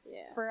 DTJ since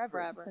Yeah,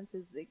 forever. Since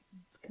his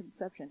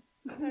conception.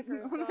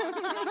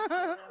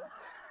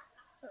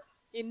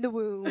 In the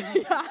womb.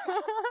 It's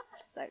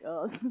like,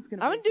 oh, this is going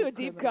to I'm going to do a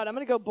deep cut. I'm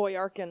going to go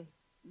Boyarkin.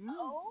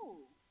 Oh.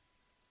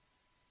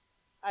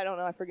 I don't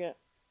know. I forget.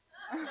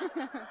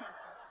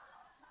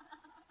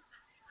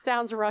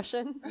 Sounds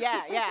Russian.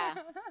 Yeah, yeah.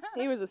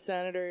 He was a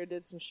senator who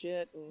did some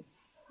shit. And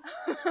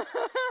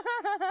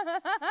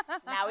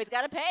Now he's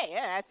got to pay.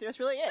 Yeah, that's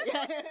really it.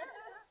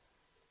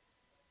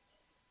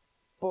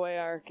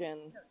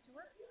 Boyarkin.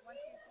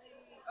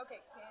 Okay,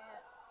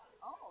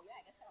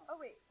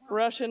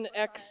 Russian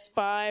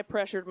ex-spy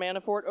pressured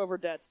Manafort over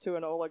debts to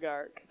an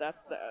oligarch.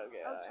 That's the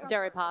guy.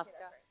 Deripaska.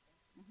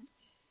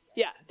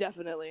 Yeah,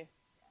 definitely.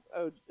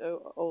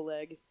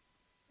 Oleg.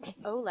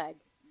 Oleg.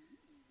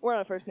 We're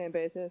on a first-name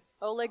basis.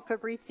 Oleg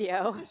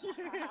Fabrizio.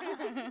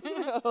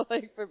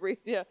 Oleg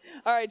Fabrizio.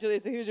 All right,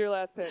 Julissa, who's your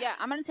last pick? Yeah,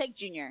 I'm going to take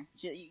Junior.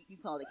 You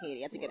called it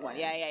Katie. That's a good one.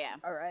 Yeah.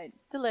 All right.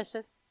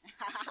 Delicious.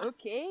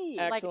 Okay.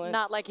 Excellent. Like,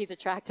 not like he's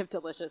attractive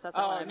delicious. That's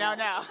not what I meant.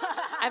 no.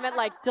 I meant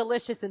like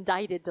delicious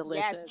indicted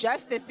delicious. Yes,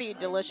 just to see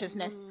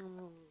deliciousness.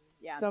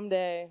 Yeah.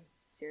 Someday.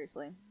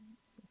 Seriously.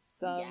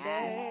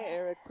 Someday,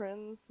 Eric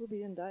Prince will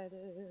be indicted.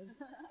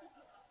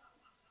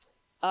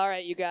 All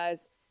right, you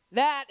guys.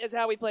 That is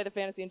how we play the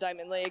Fantasy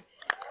Indictment League.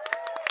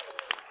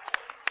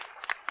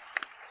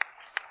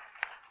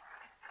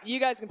 You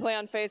guys can play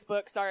on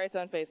Facebook. Sorry, it's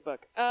on Facebook.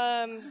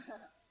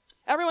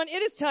 Everyone,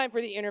 it is time for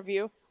the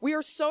interview. We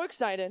are so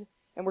excited,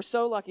 and we're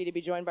so lucky to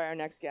be joined by our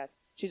next guest.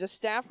 She's a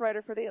staff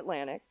writer for The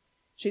Atlantic.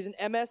 She's an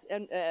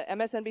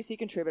MSNBC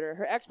contributor.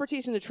 Her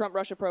expertise in the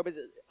Trump-Russia probe is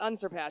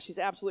unsurpassed. She's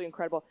absolutely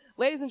incredible.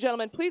 Ladies and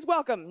gentlemen, please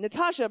welcome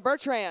Natasha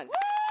Bertrand.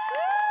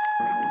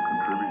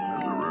 Contributing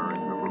to the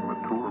rearing of a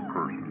mature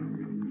person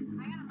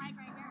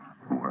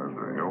who has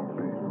a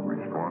healthy,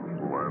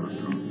 responsible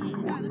attitude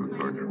toward the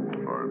sexual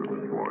side of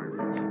his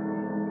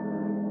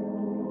life.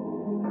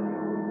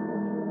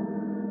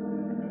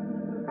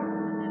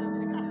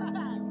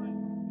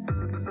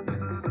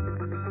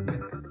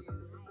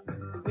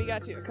 We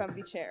got you a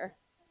comfy chair.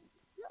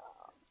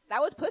 That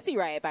was Pussy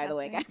Riot, by the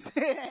way, guys.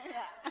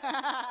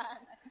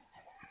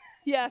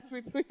 Yes,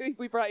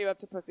 we brought you up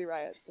to Pussy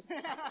Riot, just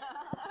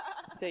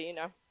so you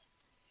know.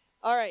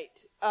 All right,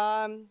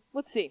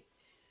 let's see.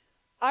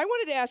 First of all, I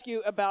wanted to ask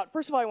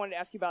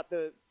you about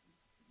the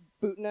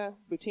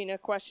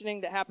Butina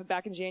questioning that happened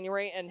back in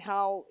January and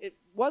how it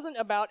wasn't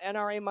about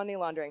NRA money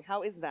laundering.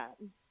 How is that?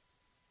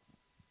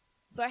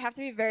 So I have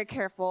to be very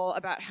careful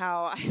about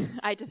how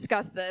I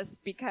discuss this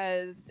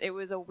because it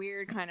was a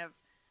weird kind of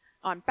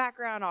on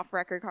background,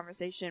 off-record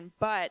conversation.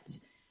 But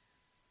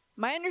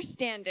my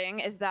understanding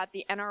is that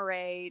the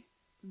NRA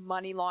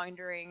money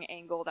laundering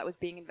angle that was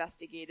being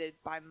investigated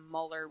by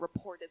Mueller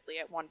reportedly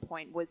at one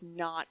point was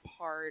not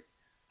part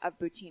of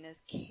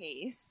Butina's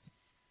case.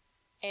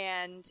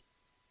 And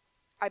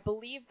I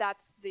believe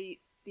that's the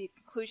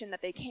conclusion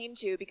that they came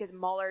to because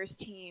Mueller's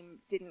team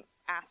didn't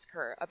ask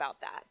her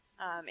about that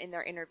in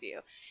their interview.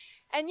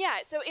 And yeah,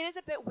 so it is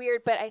a bit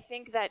weird, but I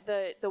think that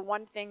the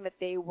one thing that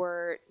they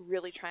were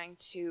really trying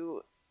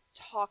to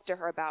talk to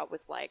her about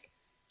was like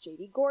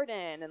J.D.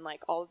 Gordon and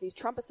like all of these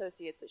Trump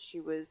associates that she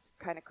was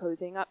kind of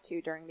cozying up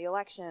to during the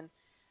election.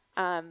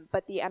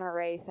 But the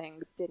NRA thing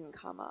didn't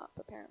come up,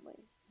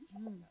 apparently.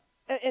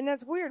 And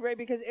that's weird, right?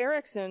 Because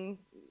Erickson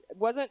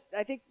wasn't,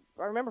 I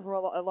remember from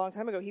a long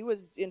time ago, he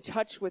was in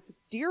touch with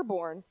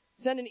Dearborn,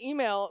 sent an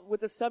email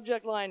with the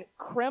subject line,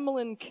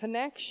 Kremlin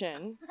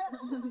connection.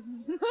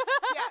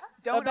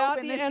 Don't about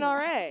open the this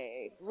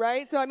NRA,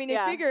 right? So, I mean,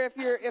 Yeah. you figure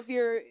if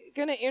you're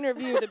going to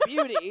interview the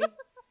beauty,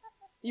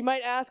 you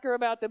might ask her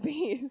about the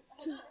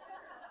beast.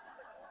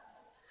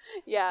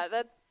 Yeah,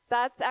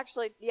 that's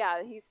actually,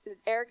 yeah,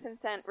 Erickson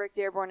sent Rick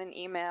Dearborn an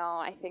email,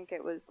 I think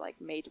it was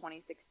like May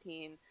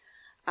 2016,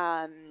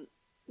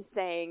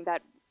 saying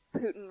that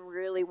Putin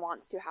really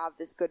wants to have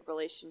this good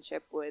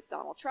relationship with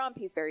Donald Trump.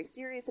 He's very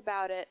serious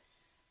about it.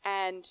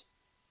 And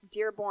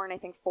Dearborn, I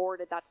think,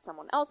 forwarded that to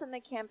someone else in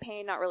the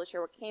campaign. Not really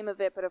sure what came of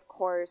it, but of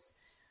course,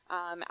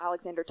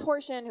 Alexander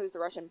Torshin, who's the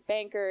Russian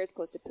banker, is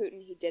close to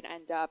Putin. He did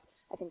end up,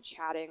 I think,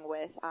 chatting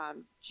with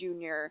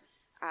Junior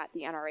at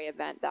the NRA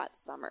event that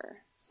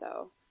summer.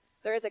 So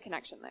there is a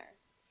connection there.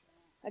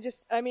 I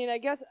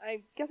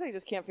guess I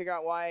just can't figure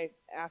out why I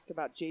ask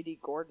about J.D.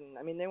 Gordon.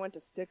 I mean, they went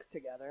to Styx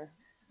together.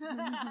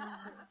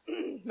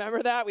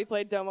 Remember that? We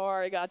played Domo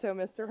Arigato,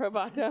 Mr.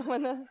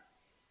 Roboto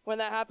when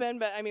that happened.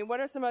 But, I mean, what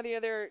are some of the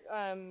other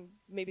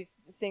maybe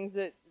things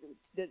that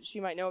she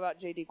might know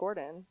about J.D.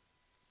 Gordon?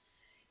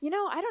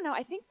 I don't know.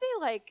 I think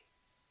they,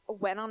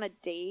 went on a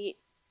date,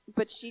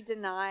 but she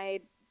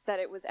denied that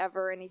it was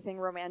ever anything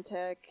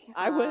romantic.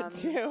 I would,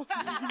 too.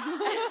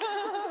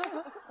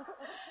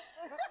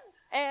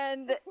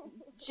 And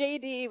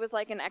JD was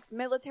an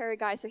ex-military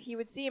guy, so he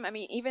would seem,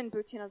 even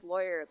Butina's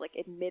lawyer,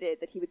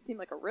 admitted that he would seem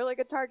like a really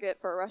good target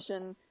for a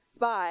Russian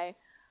spy,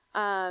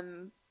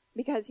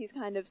 because he's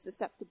kind of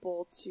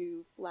susceptible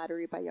to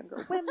flattery by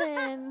younger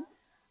women.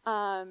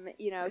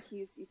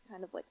 He's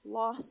kind of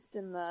lost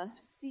in the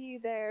sea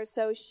there.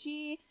 So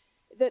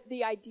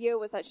the idea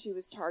was that she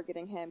was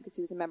targeting him because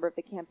he was a member of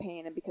the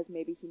campaign and because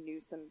maybe he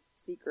knew some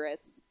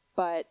secrets,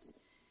 but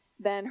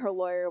then her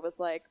lawyer was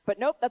like, but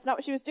nope, that's not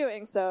what she was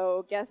doing,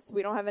 so guess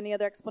we don't have any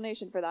other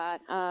explanation for that.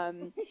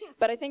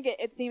 But I think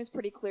it seems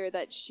pretty clear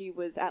that she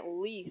was at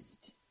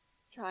least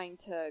trying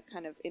to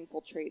kind of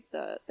infiltrate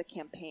the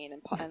campaign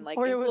and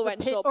or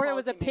influential it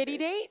was a pity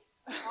date?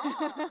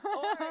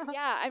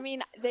 Yeah, I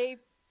think they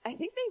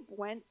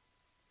went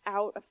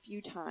out a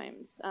few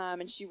times,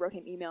 and she wrote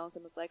him emails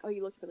and was like, oh,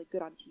 you looked really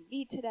good on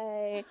TV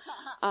today,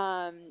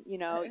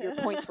 your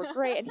points were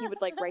great, and he would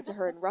write to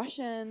her in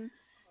Russian.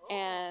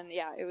 And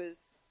yeah, it was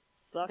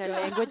the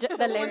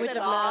language of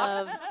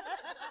love,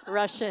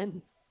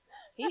 Russian.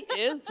 He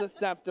is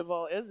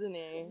susceptible, isn't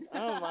he?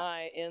 Oh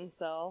my,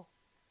 incel.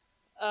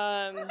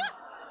 I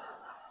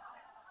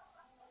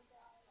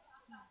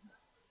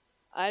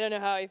don't know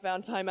how he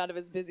found time out of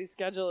his busy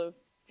schedule of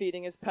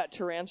feeding his pet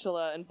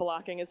tarantula and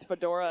blocking his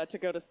fedora to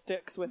go to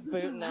Styx with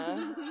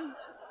Butina.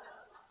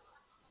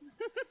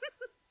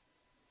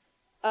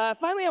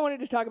 Finally, I wanted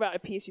to talk about a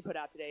piece you put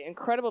out today.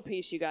 Incredible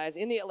piece, you guys,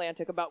 in The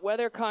Atlantic about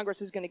whether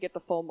Congress is going to get the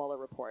full Mueller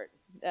report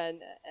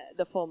and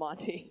the full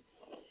Monty.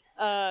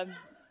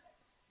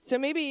 So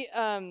maybe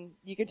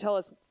you could tell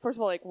us, first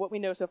of all, what we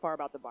know so far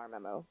about the Barr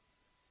memo.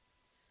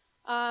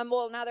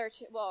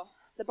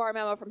 The Barr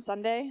memo from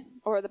Sunday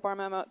or the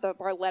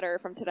Barr letter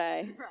from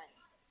today. Right.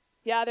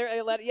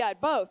 Yeah,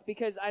 both,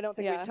 because I don't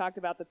think we've talked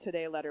about the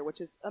Today letter,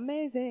 which is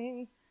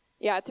amazing.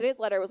 Yeah, today's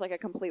letter was a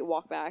complete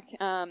walkback.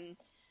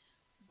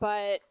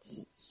 But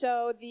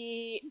so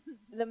the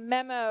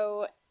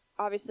memo,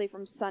 obviously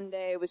from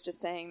Sunday, was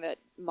just saying that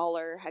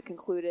Mueller had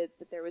concluded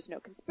that there was no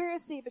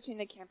conspiracy between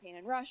the campaign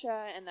and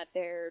Russia, and that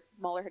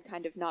Mueller had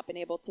kind of not been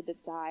able to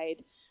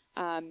decide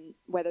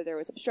whether there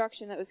was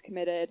obstruction that was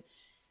committed.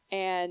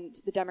 And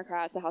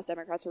the House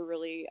Democrats, were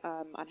really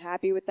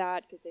unhappy with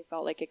that because they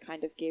felt like it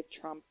kind of gave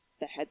Trump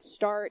the head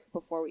start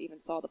before we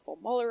even saw the full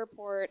Mueller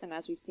report. And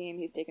as we've seen,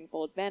 he's taken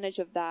full advantage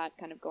of that,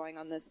 kind of going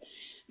on this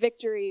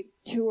victory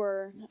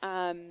tour,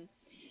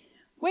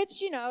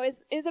 which,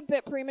 is a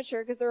bit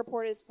premature because the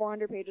report is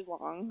 400 pages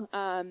long,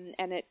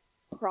 and it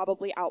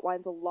probably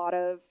outlines a lot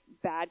of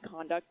bad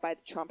conduct by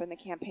Trump and the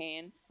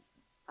campaign.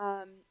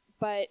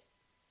 But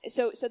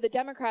so the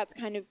Democrats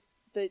kind of,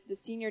 the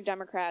senior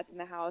Democrats in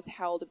the House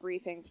held a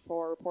briefing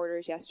for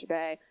reporters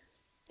yesterday.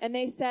 And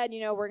they said,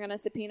 we're going to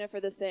subpoena for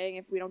this thing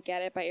if we don't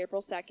get it by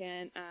April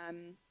 2nd.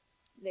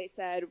 They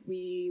said,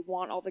 we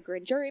want all the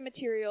grand jury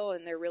material,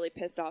 and they're really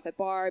pissed off at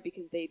Barr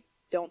because they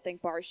don't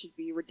think Barr should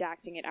be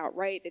redacting it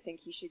outright. They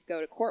think he should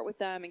go to court with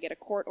them and get a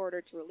court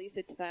order to release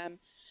it to them.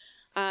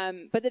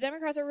 But the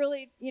Democrats are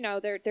really,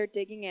 they're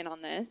digging in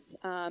on this.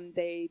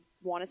 They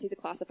want to see the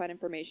classified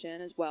information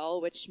as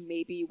well, which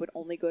maybe would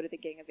only go to the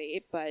Gang of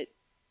Eight, but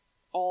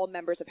all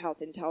members of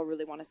House Intel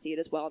really want to see it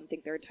as well and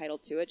think they're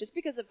entitled to it, just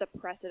because of the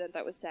precedent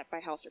that was set by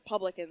House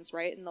Republicans,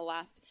 right, in the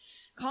last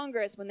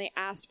Congress when they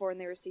asked for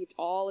and they received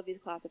all of these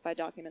classified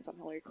documents on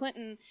Hillary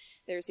Clinton.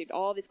 They received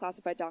all of these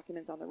classified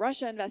documents on the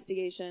Russia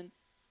investigation.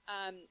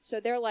 So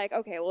they're like,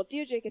 okay, well, if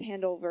DOJ could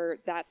hand over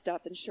that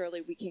stuff, then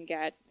surely we can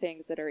get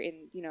things that are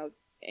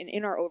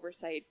in our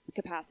oversight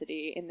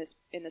capacity in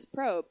this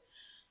probe.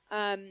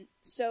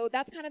 So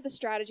that's kind of the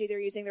strategy they're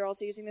using. They're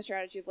also using the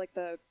strategy of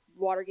the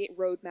Watergate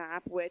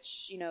roadmap,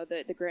 which,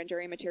 the grand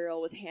jury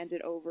material was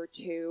handed over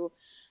to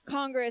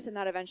Congress, and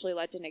that eventually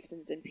led to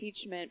Nixon's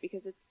impeachment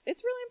because it's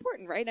really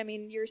important, right? I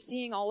mean, you're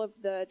seeing all of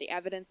the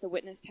evidence, the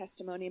witness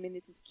testimony. I mean,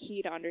 this is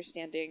key to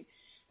understanding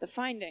the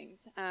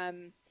findings.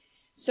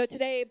 So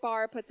today,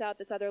 Barr puts out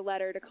this other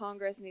letter to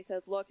Congress, and he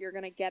says, look, you're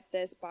going to get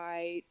this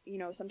by,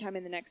 sometime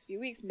in the next few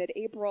weeks,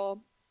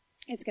 mid-April.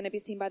 It's going to be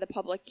seen by the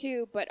public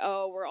too, but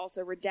we're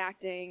also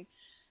redacting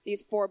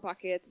these 4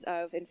 buckets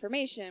of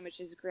information, which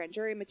is grand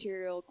jury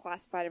material,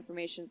 classified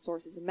information,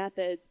 sources and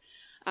methods,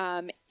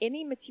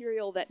 any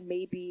material that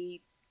may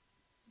be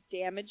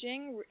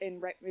damaging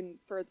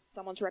for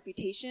someone's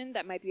reputation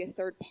that might be a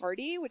third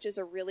party, which is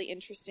a really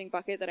interesting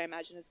bucket that I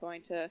imagine is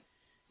going to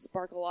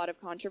spark a lot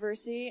of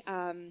controversy.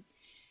 And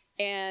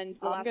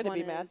the last gonna one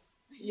be mad. is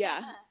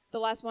the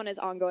last one is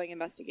ongoing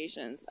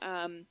investigations.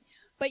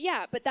 But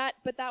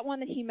that one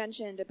that he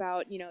mentioned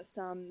about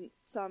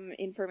some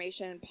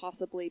information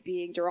possibly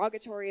being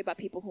derogatory about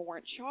people who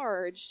weren't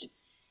charged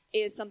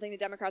is something the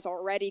Democrats are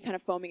already kind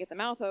of foaming at the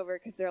mouth over,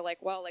 because they're like,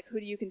 well, like, who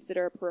do you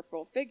consider a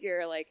peripheral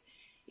figure? Like,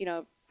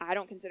 I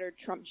don't consider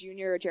Trump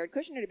Jr. or Jared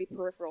Kushner to be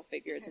peripheral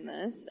figures in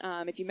this.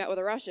 If you met with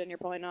a Russian, you're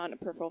probably not a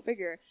peripheral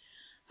figure.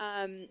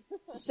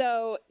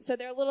 So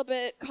they're a little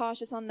bit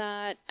cautious on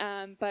that.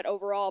 But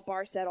overall,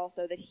 Barr said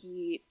also that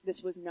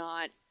this was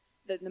not,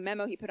 the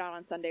memo he put out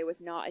on Sunday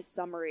was not a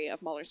summary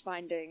of Mueller's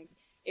findings.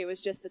 It was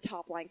just the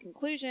top line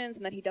conclusions,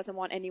 and that he doesn't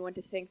want anyone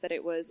to think that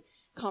it was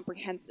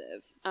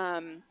comprehensive.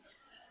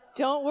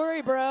 Don't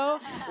worry,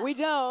 bro. We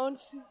don't.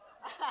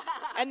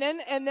 And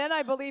then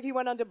I believe he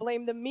went on to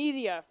blame the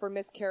media for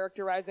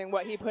mischaracterizing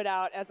what he put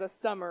out as a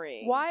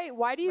summary.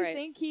 Why do you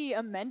think he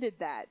amended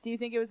that? Do you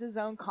think it was his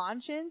own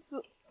conscience?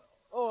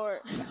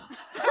 Or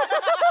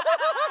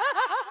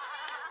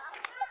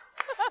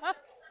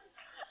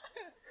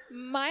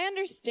my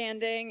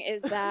understanding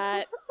is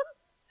that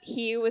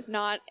he was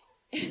not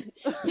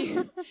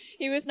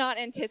he was not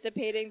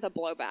anticipating the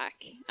blowback.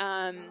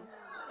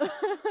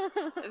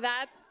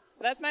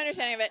 That's my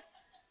understanding of it.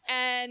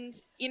 And,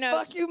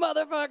 fuck you,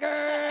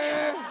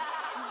 motherfucker!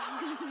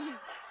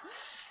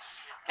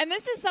 And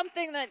this is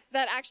something that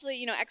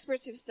actually,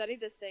 experts who've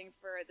studied this thing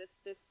for this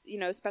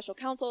special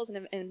counsels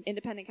and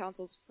independent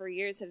counsels for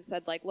years have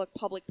said, like, look,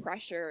 public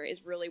pressure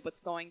is really what's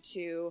going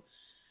to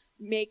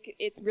make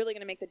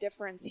the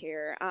difference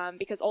here.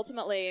 Because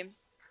ultimately,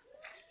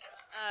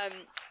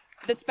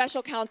 the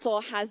special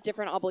counsel has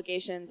different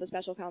obligations. The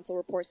special counsel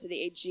reports to the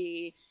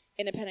AG.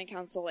 Independent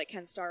counsel, like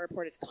Ken Starr,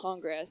 reported to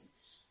Congress.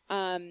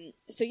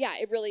 So yeah,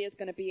 it really is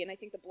going to be, and I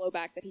think the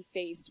blowback that he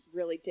faced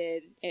really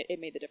it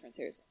made the difference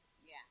here. So.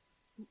 Yeah.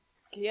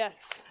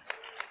 Yes.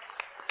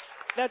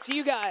 That's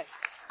you guys.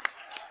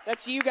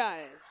 That's you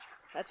guys.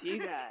 That's you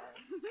guys.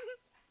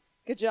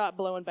 Good job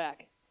blowing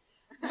back.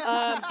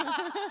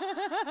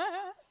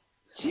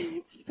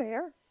 It's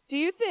fair. Do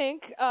you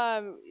think,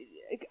 are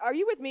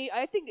you with me?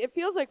 I think it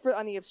feels like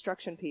on the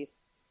obstruction piece,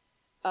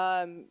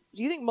 do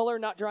you think Mueller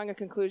not drawing a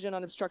conclusion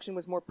on obstruction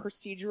was more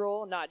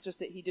procedural, not just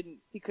that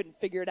he couldn't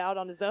figure it out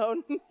on his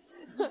own?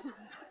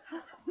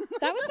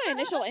 That was my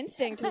initial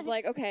instinct, was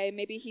like, okay,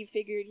 maybe he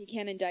figured he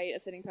can't indict a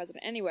sitting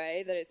president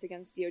anyway, that it's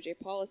against DOJ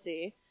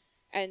policy.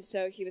 And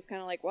so he was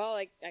kind of like, well,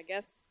 I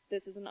guess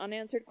this is an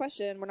unanswered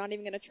question. We're not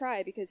even going to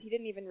try, because he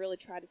didn't even really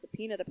try to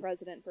subpoena the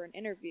president for an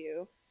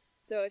interview.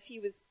 So if he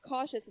was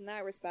cautious in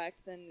that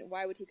respect, then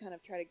why would he kind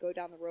of try to go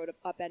down the road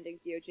of upending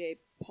DOJ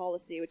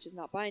policy, which is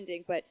not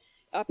binding, but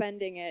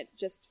upending it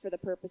just for the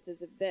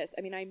purposes of this?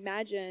 I mean, I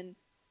imagine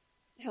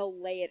he'll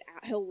lay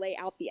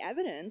out the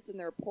evidence in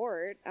the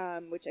report,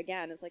 which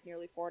again is like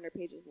nearly 400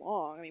 pages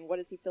long. I mean, what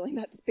is he filling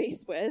that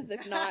space with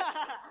if not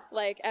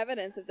like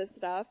evidence of this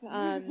stuff?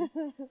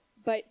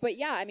 But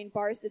yeah, I mean,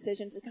 Barr's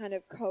decision to kind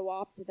of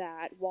co-opt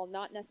that, while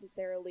not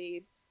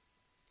necessarily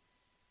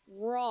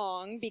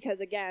wrong,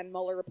 because again,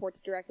 Mueller reports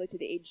directly to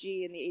the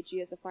AG, and the AG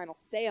has the final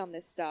say on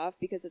this stuff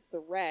because it's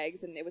the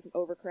regs, and it was an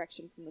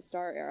overcorrection from the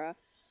Starr era.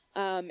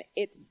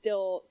 It's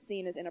still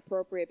seen as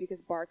inappropriate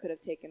because Barr could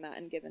have taken that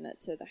and given it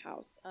to the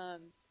House.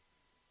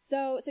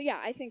 So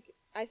yeah, I think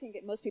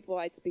most people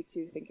I'd speak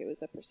to think it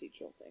was a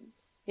procedural thing.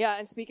 Yeah,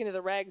 and speaking of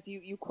the regs,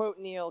 you quote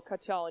Neil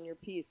Katyal in your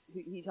piece.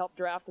 He helped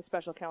draft the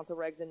special counsel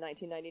regs in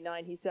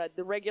 1999. He said,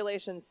 the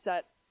regulations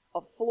set a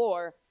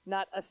floor,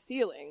 not a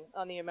ceiling,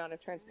 on the amount of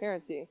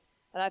transparency.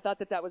 And I thought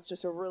that was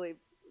just a really,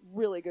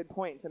 really good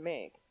point to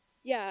make.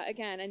 Yeah,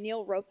 again, and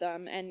Neil wrote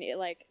them, and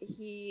it's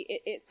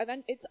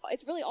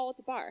really all up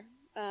to Barr.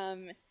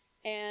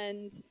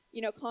 And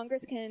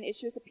Congress can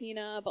issue a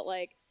subpoena, but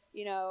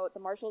the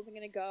marshal isn't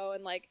going to go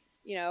and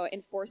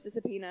enforce the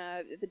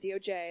subpoena, the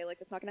DOJ.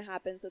 That's not going to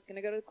happen. So it's going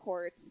to go to the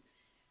courts,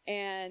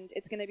 and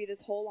it's going to be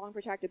this whole long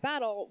protracted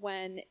battle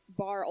when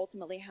Barr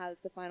ultimately has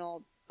the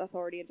final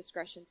authority and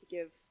discretion to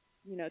give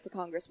to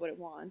Congress what it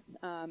wants.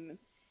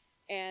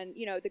 And,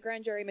 the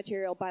grand jury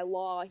material, by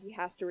law, he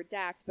has to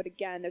redact. But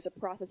again, there's a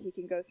process he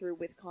can go through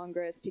with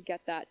Congress to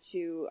get that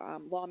to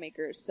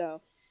lawmakers.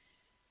 So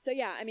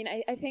yeah, I mean,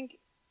 I think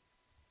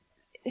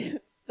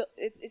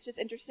it's just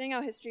interesting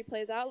how history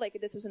plays out.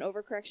 This was an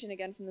overcorrection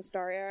again from the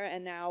Starr era,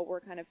 and now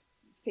we're kind of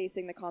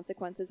facing the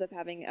consequences of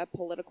having a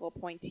political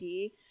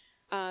appointee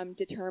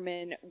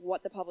determine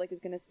what the public is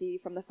going to see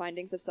from the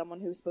findings of someone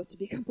who's supposed to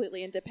be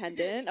completely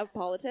independent of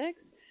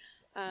politics.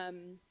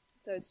 So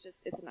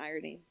it's an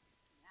irony.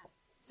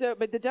 So,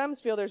 but the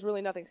Dems feel there's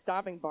really nothing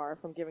stopping Barr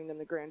from giving them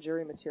the grand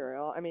jury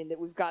material. I mean, that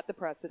we've got the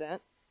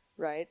precedent,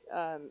 right?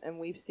 And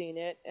we've seen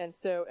it. And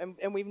so,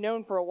 and we've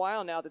known for a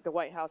while now that the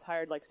White House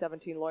hired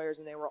 17 lawyers,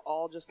 and they were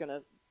all just going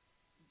to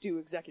do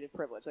executive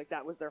privilege.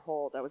 That was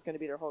going to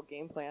be their whole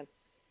game plan.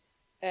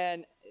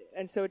 And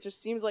so it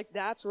just seems like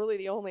that's really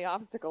the only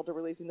obstacle to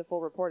releasing the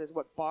full report is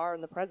what Barr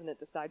and the president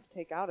decide to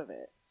take out of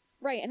it.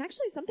 Right, and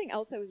actually something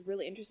else that was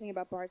really interesting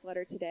about Barr's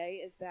letter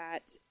today is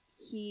that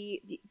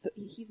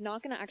he's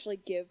not going to actually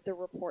give the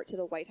report to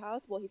the White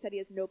House. Well, he said he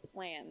has no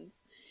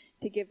plans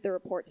to give the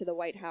report to the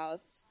White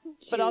House.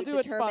 But I'll do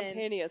it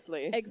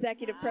spontaneously.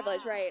 Executive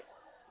privilege, right.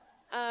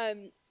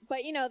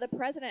 But, the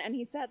president, and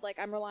he said,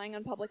 I'm relying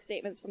on public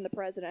statements from the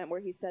president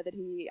where he said that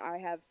he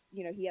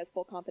has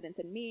full confidence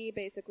in me,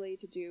 basically,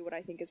 to do what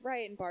I think is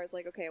right. And Barr's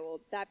like, okay,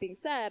 well, that being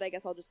said, I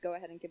guess I'll just go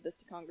ahead and give this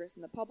to Congress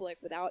and the public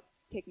without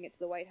taking it to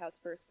the White House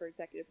first for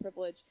executive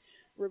privilege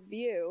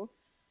review.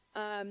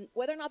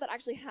 Whether or not that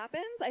actually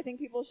happens, I think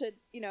people should,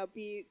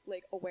 be,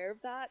 aware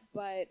of that,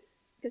 but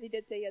because he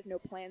did say he has no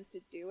plans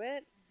to do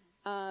it.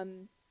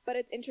 But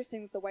it's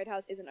interesting that the White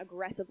House isn't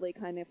aggressively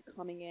kind of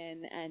coming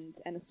in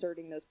and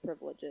asserting those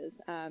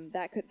privileges.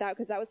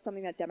 Because that was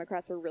something that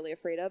Democrats were really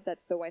afraid of, that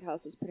the White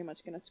House was pretty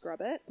much going to scrub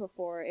it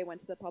before it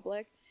went to the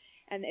public.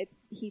 And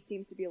he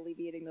seems to be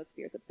alleviating those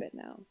fears a bit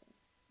now. So.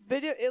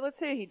 But let's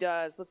say he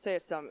does. Let's say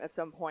at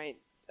some point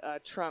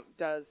Trump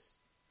does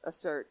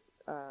assert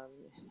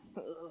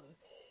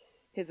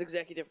his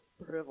executive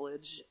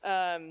privilege.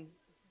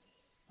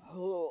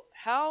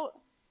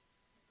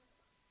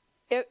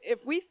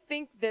 If we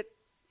think that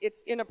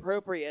it's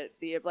inappropriate,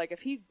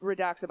 if he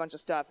redacts a bunch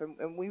of stuff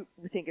and we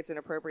think it's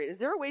inappropriate, is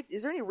there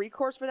any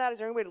recourse for that? Is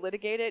there any way to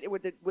litigate it?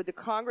 Would the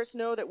Congress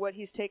know that what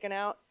he's taken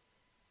out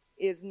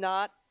is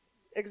not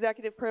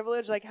executive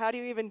privilege? How do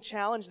you even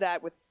challenge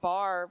that with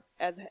Barr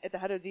at the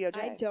head of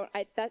DOJ?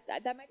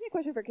 That might be a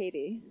question for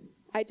Katie.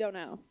 I don't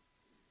know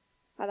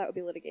how that would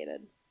be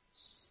litigated.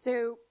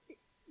 So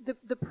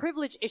the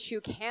privilege issue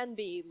can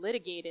be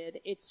litigated.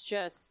 It's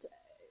just...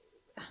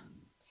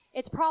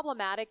 It's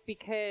problematic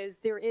because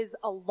there is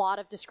a lot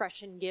of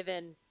discretion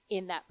given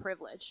in that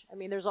privilege. I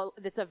mean,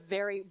 it's a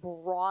very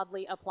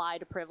broadly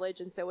applied privilege,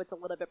 and so it's a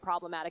little bit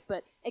problematic.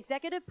 But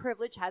executive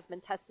privilege has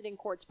been tested in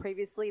courts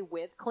previously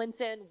with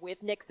Clinton,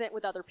 with Nixon,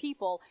 with other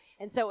people,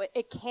 and so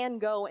it can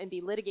go and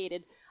be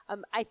litigated.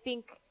 I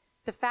think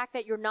the fact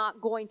that you're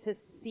not going to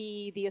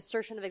see the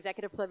assertion of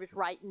executive privilege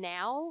right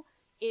now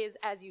is,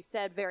 as you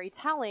said, very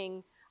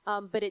telling.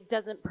 But it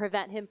doesn't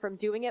prevent him from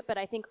doing it. But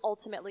I think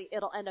ultimately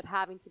it'll end up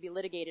having to be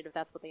litigated if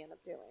that's what they end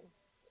up doing.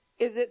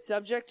 Is it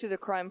subject to the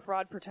crime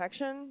fraud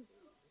protection?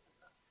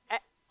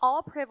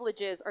 All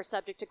privileges are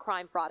subject to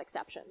crime fraud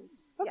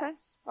exceptions. Okay.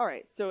 Yes. All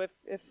right. So if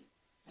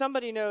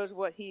somebody knows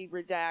what he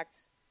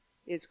redacts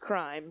is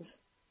criming.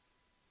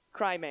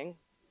 Cry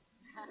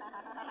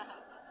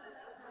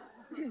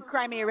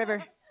me a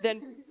river.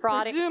 Then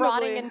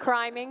frauding and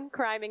criming,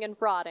 criming and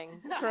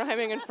frauding.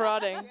 Criming and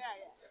frauding.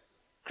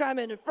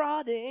 Criming and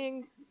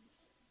frauding.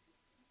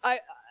 I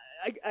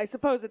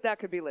suppose that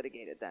could be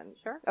litigated then.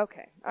 Sure.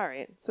 Okay. All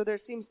right. So there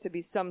seems to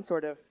be some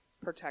sort of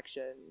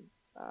protection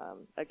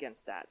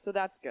against that. So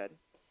that's good.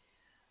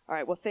 All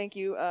right. Well, thank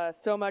you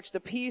so much. The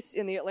piece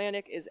in The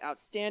Atlantic is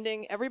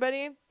outstanding.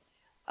 Everybody,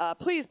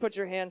 please put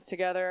your hands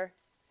together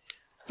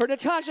for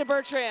Natasha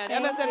Bertrand,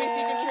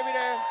 MSNBC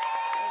contributor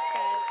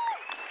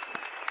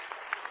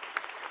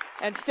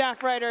and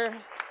staff writer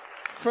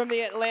from The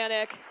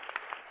Atlantic.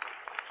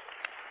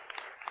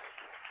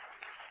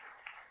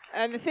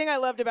 And the thing I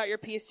loved about your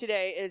piece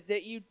today is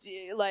that you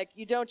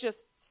don't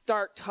just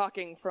start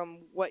talking from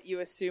what you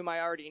assume I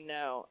already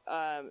know.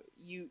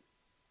 You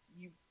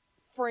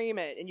frame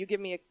it and you give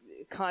me a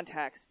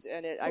context,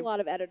 and it's a lot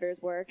of editor's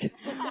work.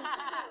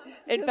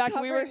 In fact,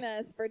 we were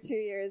this for 2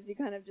 years. You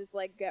kind of just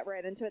get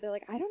right into it. They're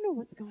like, I don't know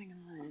what's going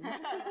on,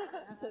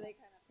 so they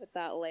kind of put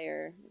that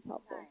layer. It's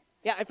helpful.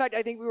 Yeah. In fact,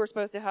 I think we were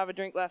supposed to have a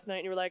drink last night,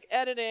 and you were like,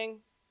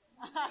 editing.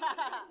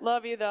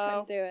 Love you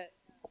though. Couldn't do it.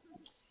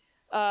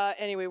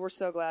 Anyway, we're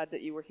so glad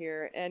that you were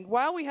here. And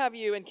while we have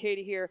you and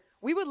Katie here,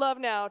 we would love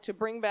now to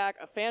bring back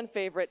a fan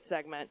favorite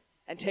segment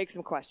and take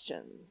some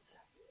questions.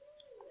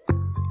 You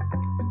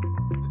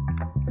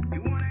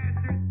want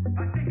answers?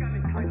 I think I'm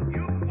entitled.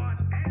 You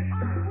want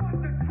answers? I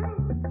want the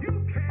truth.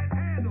 You can't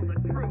handle the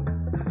truth.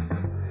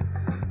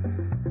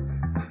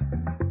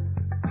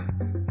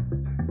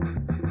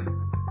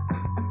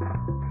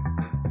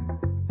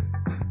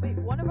 Wait,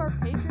 one of our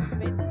patrons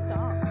made this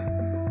song.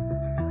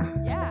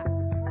 Yeah.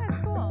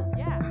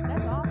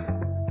 That's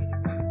awesome.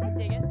 I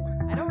dig it.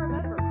 I don't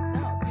remember.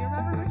 No. Do you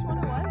remember which one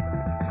it was?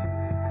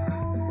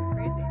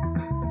 Crazy.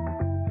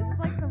 This is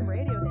like some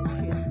Radiohead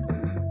shit.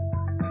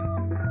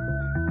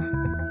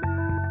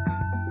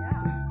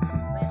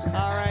 Yeah.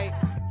 All right.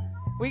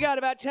 We got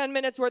about 10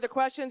 minutes worth of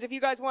questions. If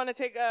you guys want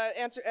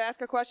to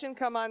ask a question,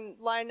 come on,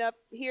 line up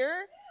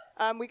here.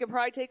 We could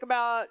probably take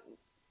about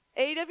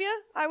 8 of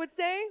you, I would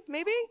say,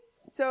 maybe.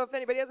 So if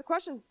anybody has a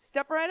question,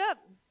 step right up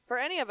for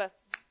any of us.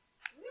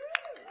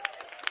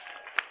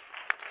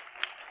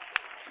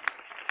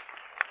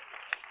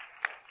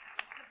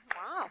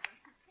 Wow.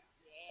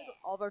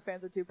 All of our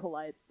fans are too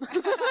polite.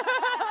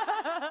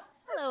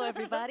 Hello,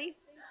 everybody.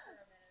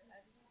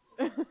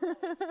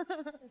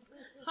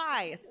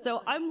 Hi.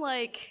 So I'm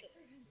like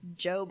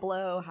Joe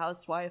Blow,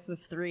 housewife of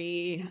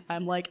 3.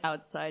 I'm like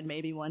outside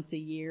maybe once a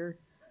year.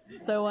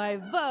 So I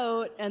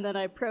vote, and then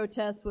I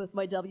protest with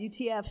my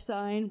WTF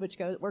sign, which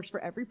works for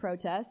every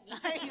protest.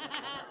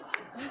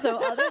 So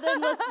other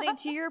than listening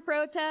to your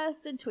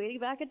protest and tweeting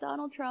back at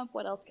Donald Trump,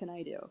 what else can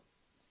I do?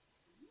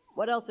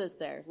 What else is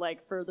there,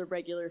 like, for the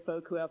regular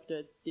folk who have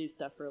to do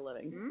stuff for a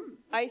living?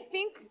 I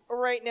think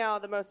right now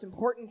the most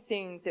important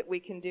thing that we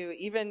can do,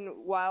 even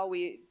while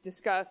we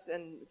discuss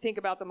and think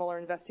about the Mueller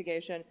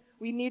investigation,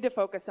 we need to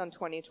focus on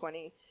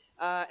 2020.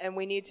 And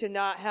we need to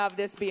not have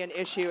this be an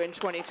issue in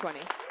 2020.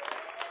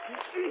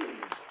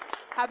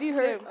 Have you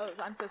heard?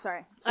 I'm so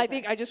sorry.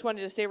 I just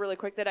wanted to say really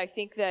quick that I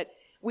think that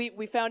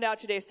we found out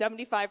today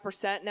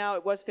 75% now,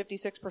 it was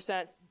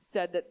 56%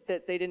 said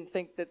that they didn't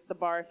think that the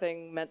Barr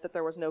thing meant that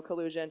there was no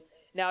collusion.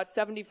 Now it's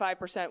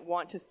 75%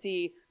 want to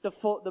see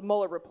the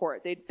Mueller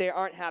report. They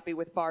aren't happy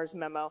with Barr's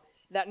memo.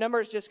 That number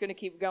is just going to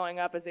keep going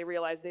up as they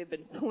realize they've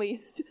been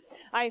fleeced,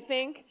 I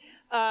think.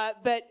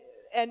 But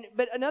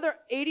another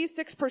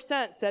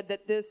 86% said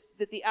that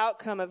the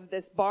outcome of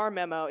this Barr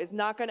memo is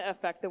not going to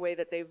affect the way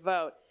that they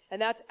vote.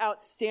 And that's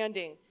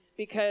outstanding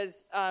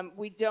because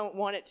we don't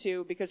want it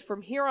to, because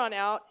from here on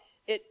out,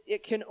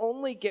 it can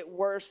only get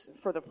worse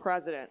for the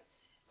president.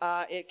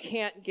 It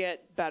can't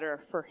get better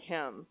for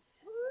him.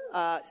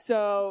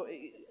 So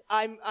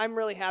I'm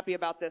really happy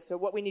about this. So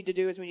what we need to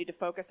do is we need to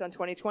focus on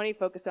 2020,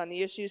 focus on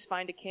the issues,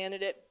 find a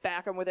candidate,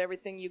 back them with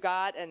everything you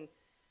got, and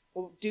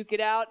we'll duke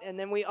it out, and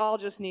then we all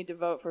just need to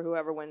vote for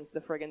whoever wins the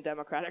friggin'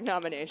 Democratic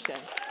nomination.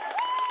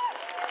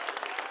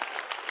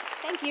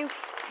 Thank you.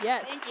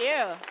 Yes. Thank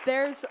you.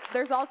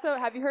 There's also,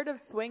 have you heard of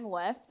Swing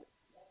Left?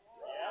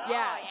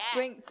 Yeah,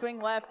 Swing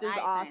Left is Nice.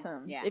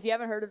 awesome. Yeah. If you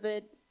haven't heard of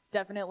it,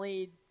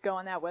 definitely go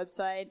on that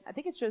website. I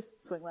think it's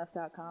just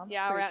swingleft.com.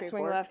 Yeah, we're at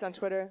Swing Left on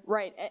Twitter.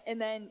 Right.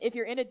 And then if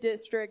you're in a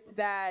district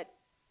that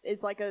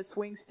is like a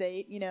swing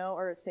state,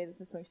 or a state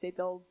that's a swing state,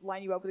 they'll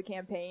line you up with a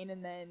campaign,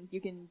 and then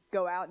you can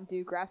go out and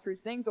do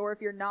grassroots things. Or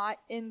if you're not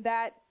in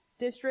that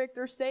district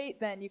or state,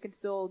 then you can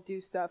still do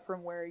stuff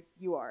from where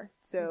you are.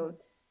 So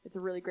it's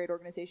a really great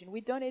organization.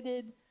 We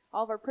donated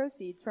all of our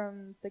proceeds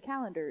from the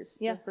calendars.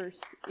 Yeah,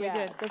 we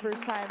did the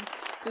first time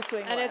to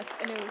Swing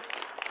Left, and it was.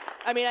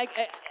 I mean,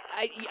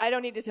 I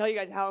don't need to tell you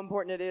guys how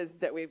important it is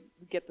that we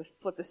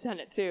flip the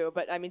Senate too.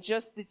 But I mean,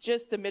 just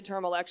the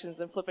midterm elections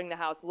and flipping the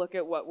House. Look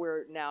at what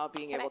we're now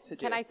being able to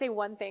do. Can I say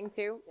one thing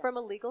too? Yeah. From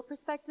a legal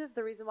perspective,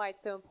 the reason why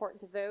it's so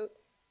important to vote,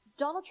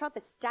 Donald Trump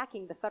is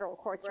stacking the federal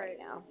courts right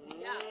now,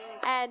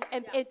 and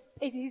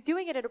he's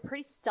doing it in a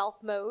pretty stealth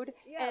mode,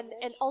 and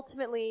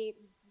ultimately.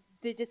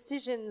 The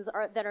decisions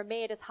that are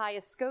made as high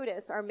as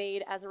SCOTUS are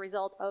made as a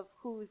result of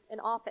who's in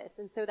office.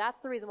 And so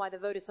that's the reason why the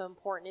vote is so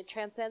important. It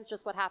transcends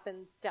just what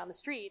happens down the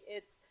street.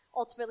 It's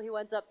ultimately who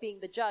ends up being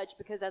the judge,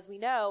 because as we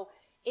know,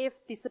 if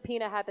the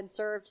subpoena had been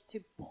served to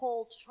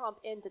pull Trump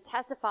in to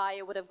testify,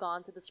 it would have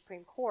gone to the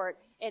Supreme Court,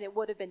 and it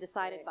would have been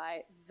decided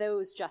by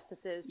those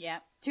justices,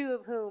 two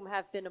of whom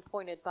have been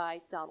appointed by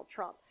Donald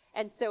Trump.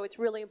 And so it's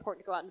really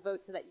important to go out and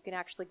vote so that you can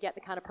actually get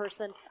the kind of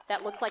person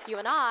that looks like you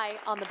and I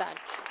on the bench.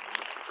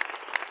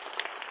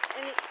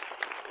 And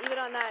even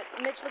on that,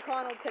 Mitch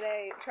McConnell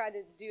today tried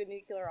to do a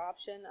nuclear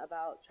option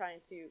about trying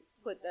to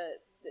put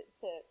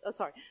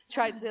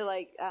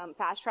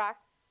fast track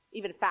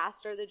even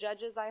faster the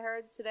judges. I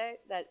heard today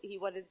that he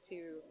wanted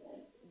to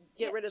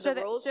get rid of the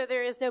rules. So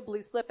there is no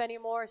blue slip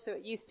anymore. So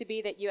it used to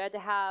be that you had to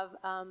have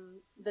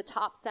the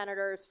top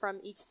senators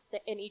from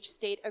in each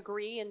state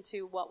agree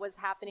into what was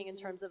happening in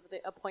terms of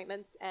the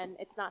appointments, and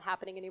it's not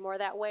happening anymore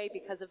that way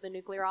because of the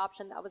nuclear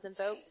option that was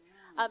invoked.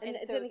 And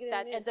so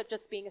that ends up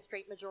just being a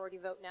straight majority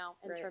vote now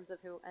in terms of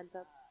who ends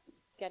up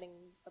getting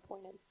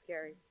appointed.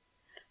 Scary.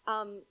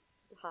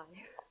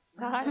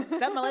 Hi. Is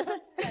that Melissa?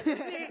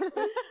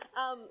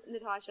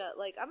 Natasha,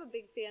 I'm a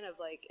big fan of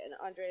an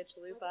Andrea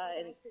Chalupa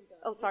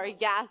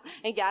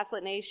and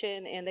Gaslit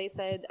Nation, and they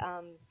said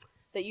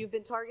that you've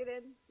been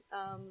targeted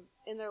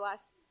in their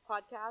last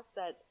podcast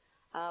that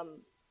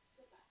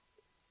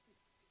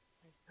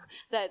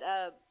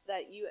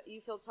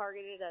you feel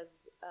targeted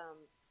as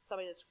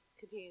somebody that's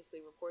continuously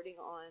reporting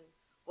on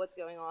what's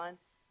going on,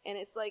 and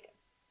it's I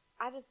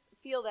just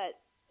feel that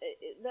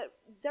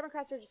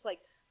Democrats are just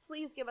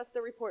please give us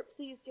the report,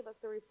 please give us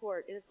the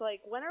report, and it's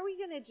when are we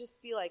going to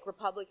just be like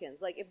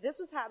Republicans? If this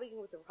was happening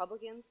with the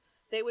Republicans,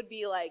 they would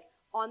be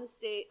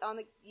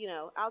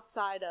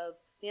outside of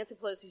Nancy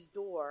Pelosi's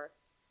door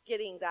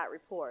getting that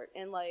report,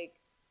 and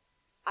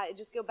I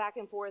just go back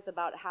and forth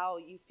about how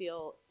you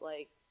feel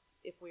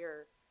if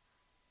we're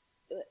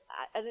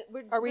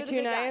are we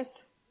too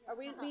nice? Are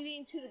we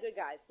being too the good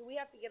guys? Do we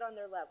have to get on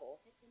their level?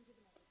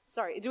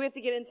 Sorry, do we have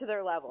to get into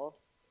their level?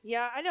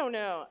 Yeah, I don't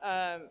know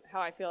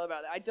how I feel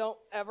about it. I don't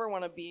ever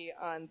want to be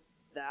on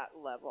that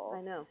level.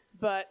 I know.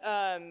 But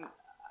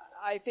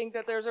I think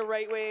that there's a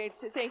right way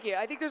to, thank you,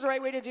 I think there's a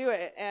right way to do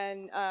it.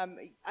 And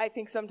I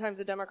think sometimes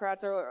the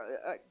Democrats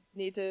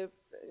need to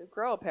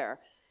grow a pair,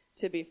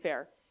 to be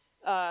fair.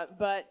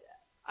 But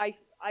I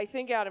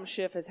think Adam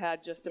Schiff has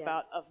had just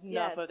about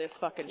enough of this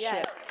fucking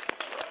shit.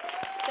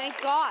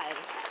 Thank God.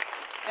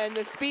 And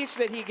the speech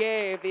that he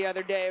gave the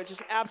other day was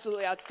just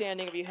absolutely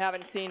outstanding. If you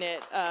haven't seen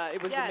it,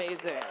 it was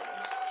amazing.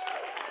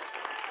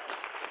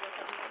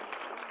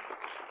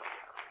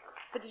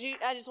 But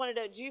I just wanted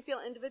to. Do you feel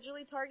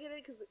individually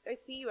targeted? Because I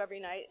see you every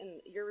night,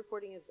 and your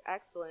reporting is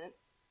excellent.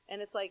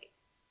 And it's like,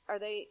 are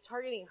they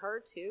targeting her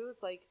too?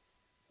 It's like,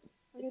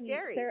 it's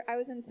scary. I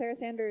was in Sarah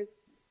Sanders'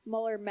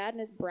 Mueller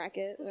madness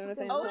bracket. I don't know if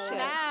anyone saw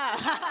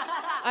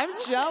that. I'm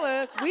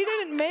jealous. We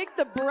didn't make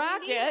the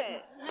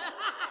bracket.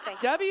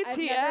 WTF? I've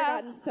never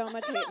gotten so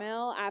much hate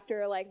mail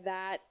after like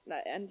that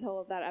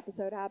until that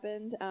episode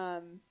happened.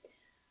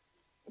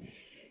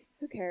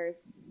 Who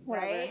cares?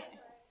 Whatever. Right?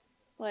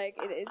 Like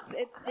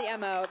it's the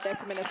MO of this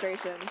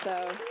administration.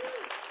 So.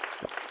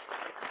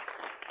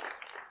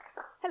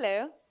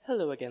 Hello.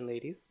 Hello again,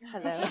 ladies.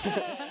 Hello.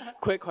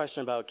 Quick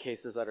question about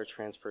cases that are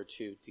transferred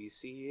to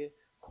D.C.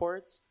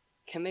 courts.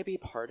 Can they be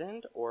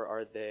pardoned, or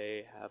are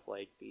they have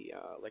like the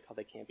like how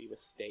they can't be with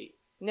state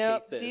No,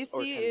 cases?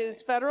 DC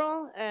is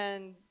federal,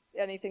 and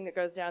anything that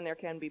goes down there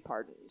can be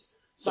pardoned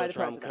So by the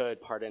Trump president.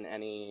 could pardon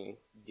any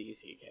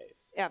D.C.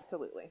 case.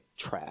 Absolutely.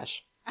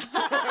 Trash.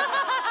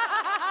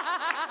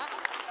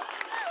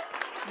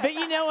 But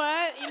you know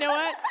what?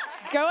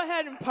 Go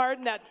ahead and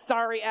pardon that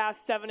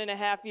sorry-ass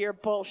 7.5-year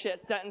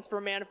bullshit sentence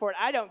for Manafort.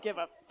 I don't give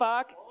a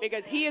fuck,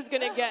 because he is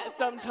going to get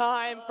some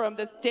time from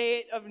the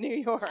state of New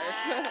York.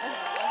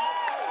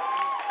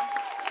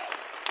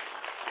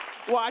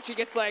 Watch, he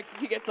gets like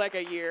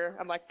a year.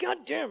 I'm like,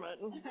 God damn it.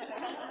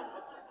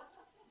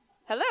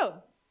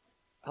 Hello.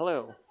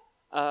 Hello.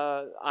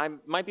 I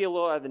might be a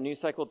little out of the news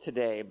cycle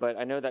today, but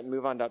I know that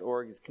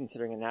MoveOn.org is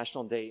considering a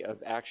national day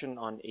of action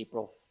on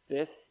April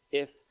 5th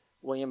if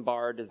William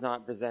Barr does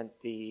not present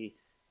the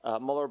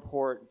Mueller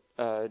report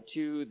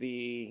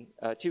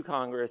to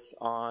Congress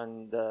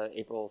on the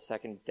April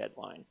 2nd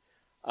deadline.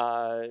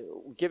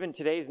 Given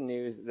today's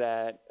news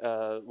that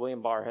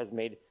William Barr has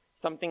made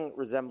something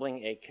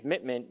resembling a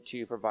commitment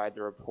to provide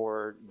the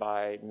report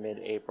by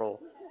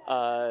mid-April,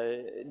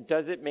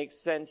 does it make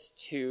sense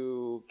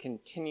to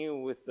continue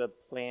with the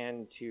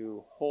plan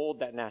to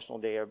hold that National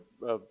Day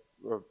of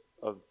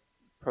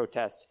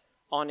protest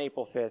on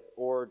April 5th,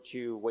 or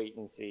to wait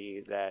and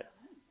see that?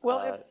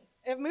 Well,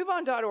 if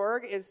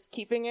MoveOn.org is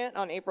keeping it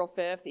on April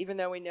 5th, even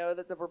though we know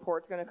that the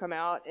report's going to come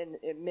out in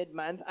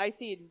mid-month, I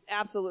see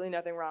absolutely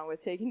nothing wrong with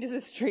taking to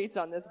the streets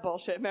on this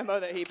bullshit memo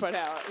that he put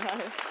out.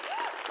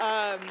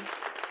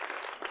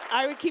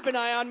 I would keep an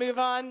eye on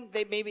MoveOn.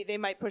 They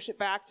might push it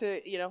back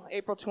to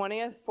April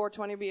 20th.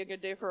 420 would be a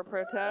good day for a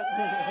protest.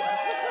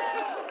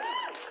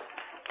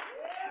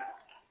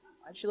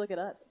 Why'd she look at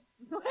us?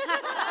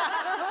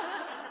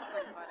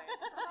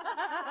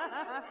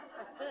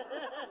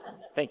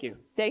 Thank you.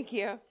 Thank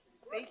you.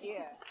 Thank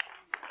you.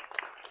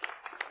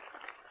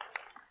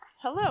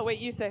 Hello. Wait,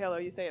 you say hello.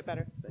 You say it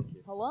better. Thank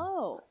you.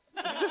 Hello.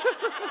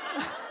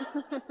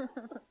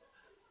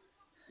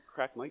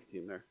 Crack mic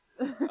team there.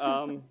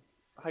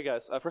 Hi,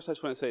 guys. First, I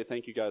just want to say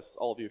thank you, guys,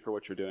 all of you, for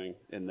what you're doing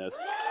in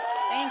this.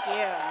 Thank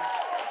you.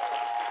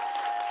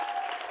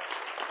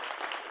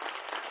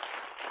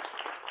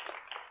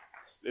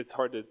 It's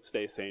hard to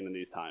stay sane in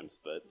these times,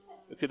 but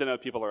it's good to know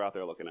people are out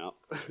there looking out.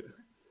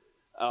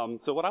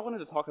 So what I wanted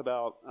to talk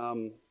about,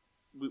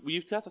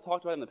 you guys have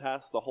talked about in the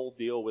past the whole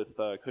deal with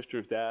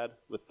Kushner's dad,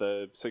 with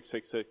the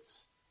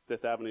 666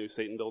 Fifth Avenue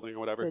Satan building or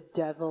whatever. The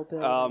devil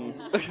building.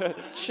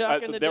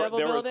 Chuck and the devil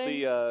there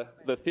building? was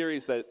the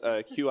theories that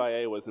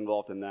QIA was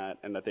involved in that,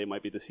 and that they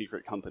might be the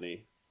secret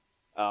company.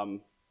 I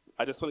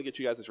just want to get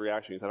you guys'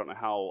 reactions. I don't know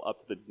how up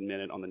to the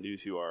minute on the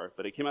news you are,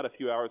 but it came out a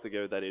few hours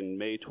ago that in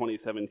May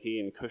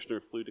 2017,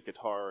 Kushner flew to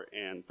Qatar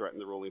and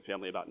threatened the ruling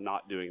family about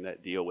not doing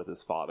that deal with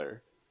his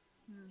father.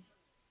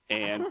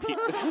 And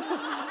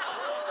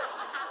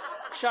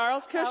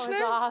Charles Kushner?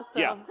 That was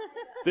awesome. yeah,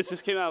 this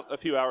just came out a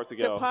few hours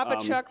ago. So Papa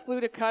Chuck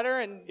flew to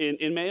Qatar and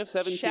in May of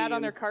 17, shat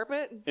on their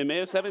carpet? In May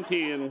of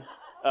 17,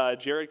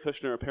 Jared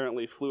Kushner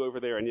apparently flew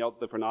over there and yelled at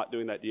them for not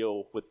doing that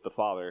deal with the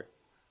father,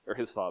 or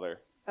his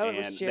father. Oh, it and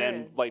was Jared.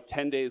 then, like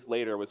 10 days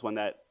later, was when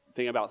that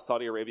thing about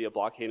Saudi Arabia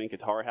blockading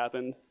Qatar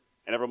happened,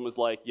 and everyone was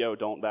like, "Yo,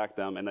 don't back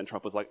them." And then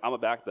Trump was like, "I'm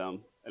gonna back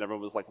them," and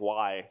everyone was like,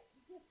 "Why?"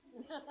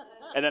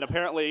 And then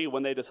apparently,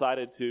 when they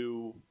decided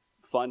to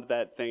fund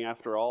that thing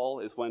after all,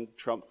 is when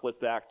Trump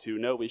flipped back to,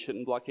 "No, we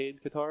shouldn't blockade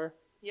Qatar."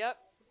 Yep.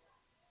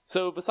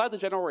 So, beside the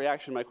general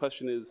reaction, my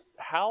question is,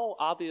 how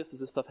obvious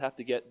does this stuff have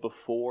to get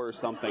before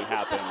something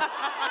happens?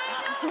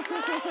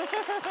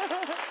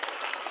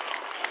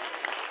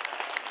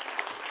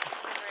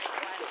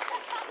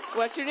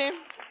 What's your name?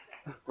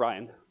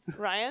 Ryan.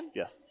 Ryan?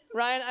 Yes.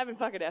 Ryan, I've been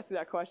fucking asking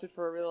that question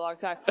for a really long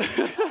time.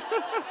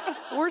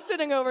 We're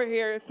sitting over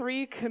here,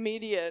 3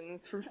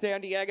 comedians from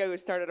San Diego who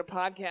started a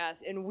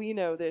podcast, and we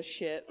know this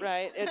shit,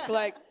 right? It's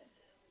like,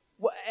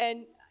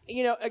 and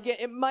again,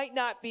 it might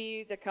not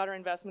be the Qatar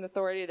Investment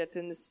Authority that's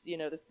in this,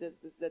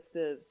 that's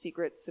the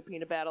secret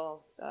subpoena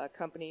battle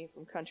company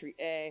from country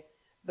A,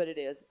 but it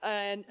is.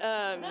 And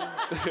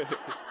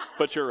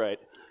but you're right.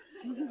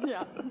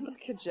 yeah, it's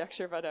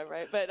conjecture, but I'm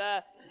right. But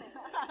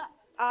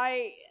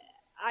I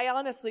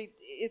honestly,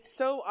 it's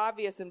so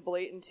obvious and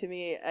blatant to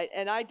me,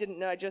 and I didn't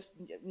know. I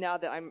didn't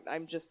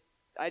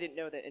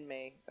know that in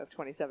May of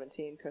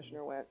 2017,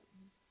 Kushner went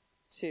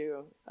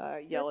to yell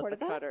at the reported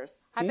that?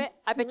 cutters. I bet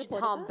you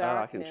Tom I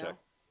Barrett can knew. check.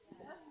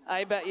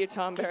 I bet you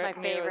Tom He's my Barrett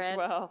knew as favorite.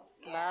 well.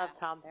 Love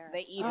Tom Barrett.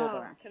 The evil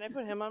one. Can I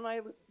put him on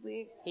my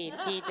league?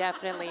 He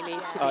definitely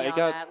needs to be It on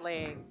got- that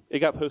league. It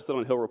got posted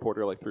on Hill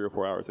Reporter like 3 or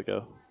 4 hours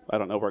ago. I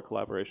don't know where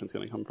collaboration's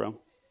going to come from.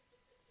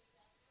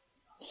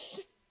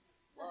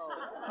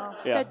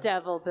 Yeah. The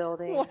Devil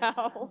Building.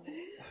 Wow.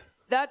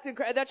 That's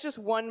That's just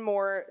one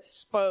more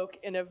spoke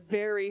in a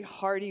very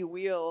hearty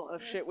wheel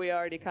of shit we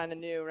already kind of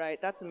knew,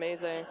 right? That's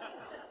amazing.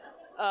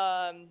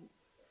 I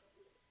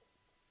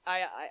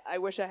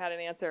wish I had an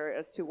answer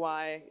as to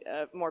why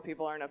more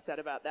people aren't upset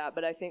about that,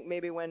 but I think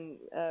maybe when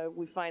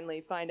we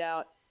finally find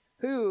out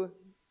who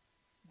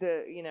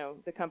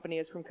the company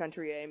is from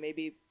Country A,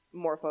 maybe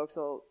more folks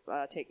will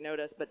take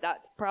notice. But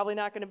that's probably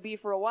not going to be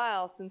for a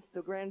while, since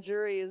the grand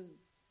jury is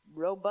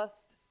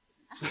robust.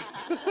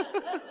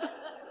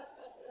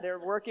 They're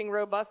working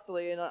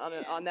robustly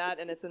on that,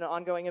 and it's an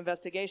ongoing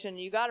investigation.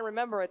 You got to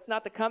remember, it's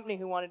not the company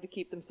who wanted to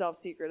keep themselves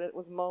secret; it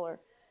was Mueller.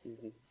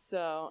 Mm-hmm.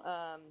 So,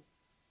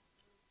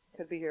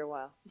 could be here a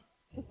while.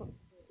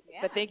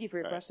 But thank you for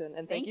your question,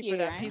 and thank you for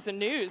that Ryan. piece of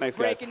news. Thanks,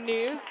 guys. Breaking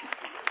news.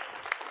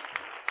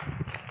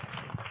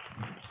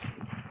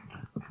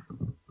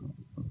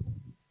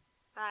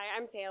 Hi,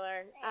 I'm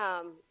Taylor.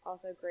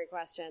 Also, great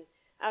question.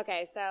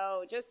 Okay,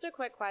 so just a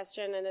quick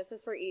question, and this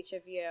is for each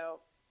of you.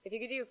 If you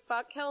could do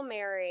fuck, kill,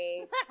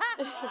 marry,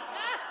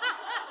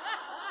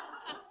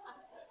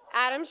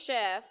 Adam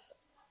Schiff,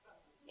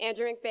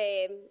 Andrew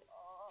McBabe,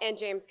 and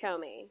James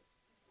Comey.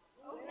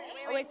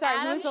 Wait, sorry,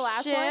 Adam who's the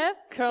last Schiff? one?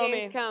 Comey.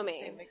 James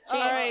Comey. All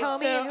James right, Comey,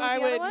 so and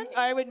who's the other one?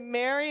 I would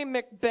marry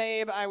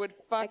McBabe. I would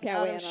fuck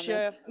can't weigh Adam in on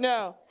Schiff. this.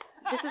 No.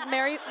 This is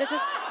Mary. This is.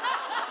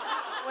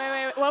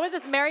 Wait. What was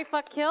this? Marry,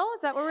 fuck, kill?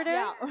 Is that what we're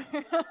doing?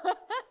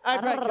 I'd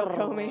probably kill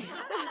Comey.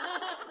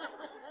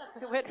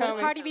 What does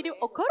Cardi B do?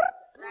 Okur?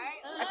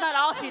 That's not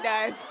all she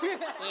does.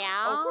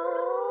 Yeah.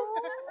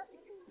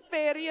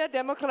 Sferia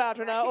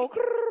Demokraterna. Oh,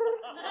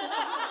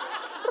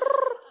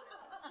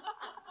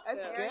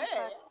 That's good.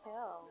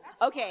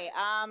 Okay,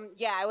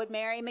 yeah, I would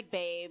marry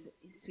McBabe,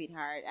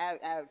 sweetheart.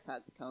 I would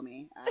fuck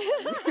Comey.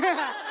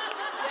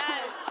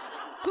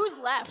 Who's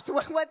left?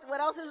 What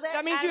else is there?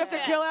 That means you have to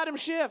kill Adam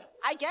Schiff.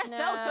 I guess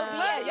so. So be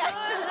it. Yeah.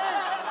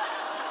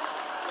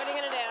 What are you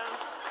going to do?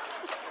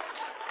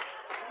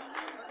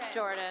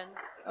 Jordan.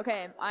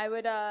 Okay, I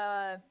would,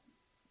 I'd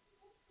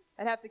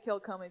have to kill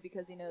Comey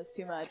because he knows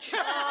too much.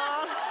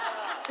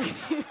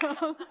 He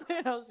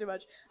knows too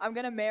much. I'm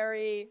gonna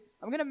marry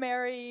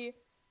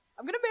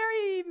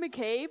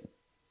McCabe.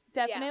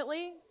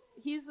 Definitely.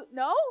 He's,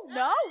 no,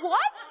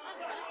 what?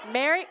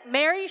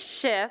 Marry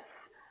Schiff,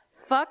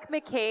 fuck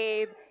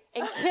McCabe,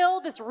 and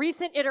kill this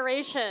recent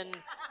iteration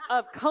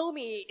of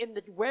Comey in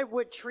the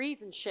redwood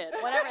trees and shit.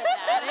 Whatever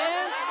that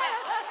is.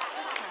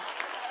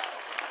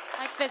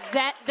 Like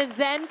the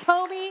Zen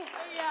Comey?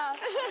 Yeah.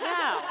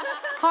 No.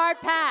 Hard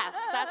pass.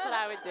 That's what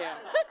I would do.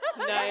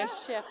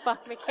 Nice. Schiff,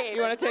 fuck McCabe.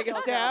 You want to take a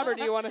stab, or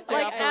do you want to stay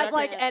like off the as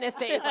record? like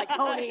NSA's like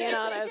honing in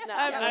on us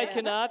now? I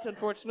cannot,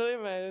 unfortunately.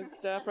 My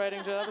staff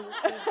writing job is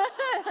the same.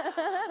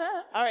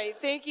 All right,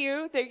 thank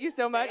you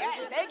so much.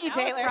 Thank you, That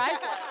was Taylor.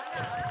 priceless.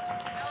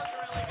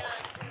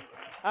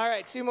 All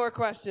right, 2 more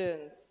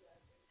questions.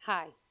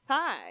 Hi.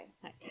 Hi.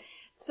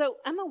 So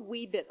I'm a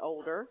wee bit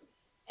older,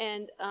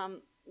 and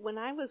when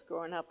I was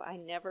growing up, I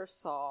never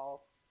saw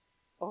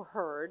or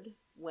heard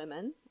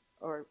women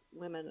or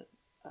women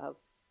of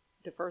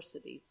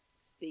diversity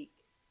speak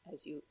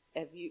as you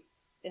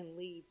and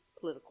lead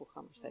political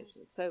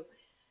conversations. So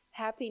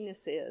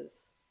happiness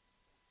is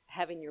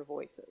having your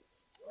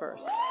voices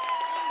first.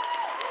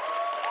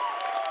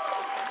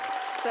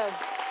 So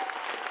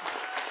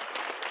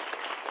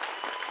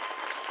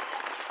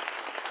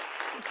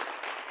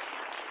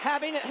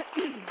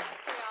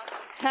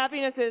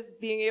Happiness is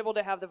being able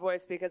to have the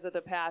voice because of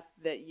the path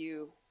that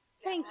you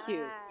thank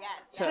you.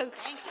 Yes.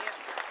 Thank you.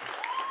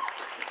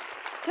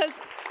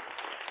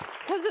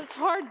 Because it's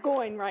hard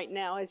going right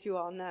now, as you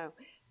all know.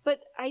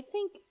 But I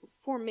think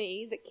for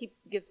me, that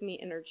gives me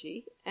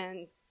energy,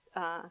 and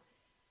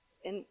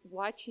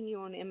watching you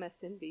on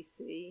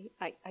MSNBC,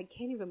 I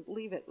can't even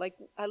believe it. Like,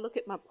 I look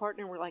at my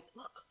partner, and we're like,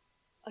 look,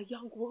 a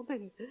young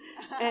woman,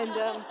 and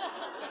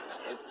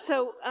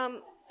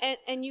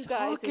and you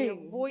guys and your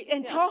voice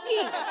and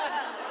talking.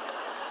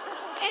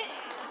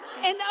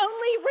 And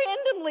only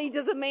randomly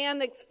does a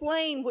man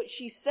explain what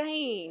she's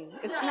saying.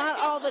 It's not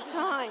all the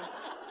time.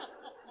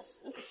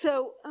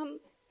 So,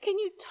 can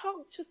you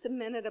talk just a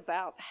minute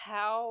about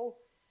how,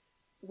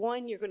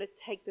 one, you're going to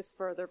take this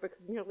further,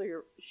 because Merely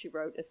She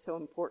Wrote is so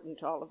important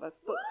to all of us,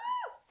 but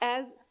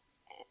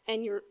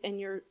and your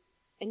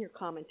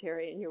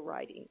commentary and your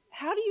writing,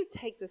 how do you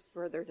take this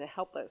further to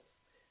help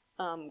us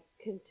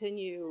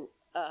continue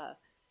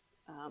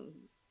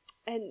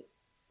and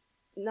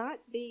not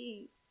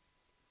be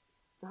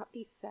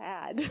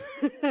sad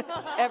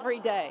every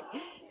day?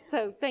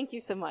 So thank you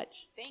so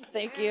much.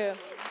 Thank you.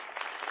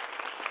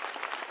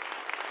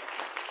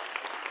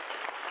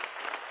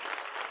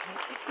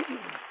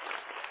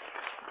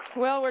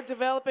 Well, we're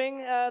developing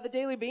the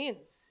Daily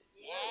Beans.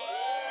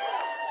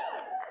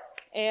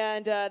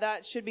 And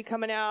that should be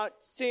coming out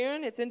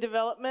soon. It's in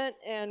development,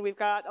 and we've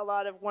got a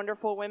lot of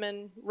wonderful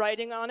women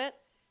writing on it.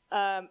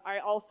 I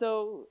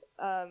also,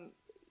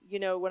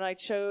 when I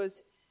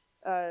chose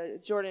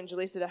Jordan and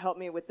Jaleesa to help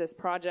me with this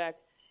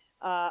project,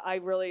 I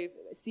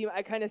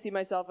kind of see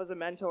myself as a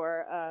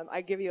mentor.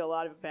 I give you a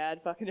lot of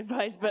bad fucking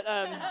advice, but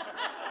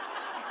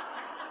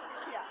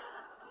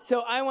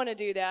so I want to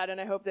do that, and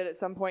I hope that at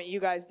some point you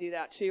guys do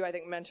that too. I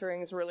think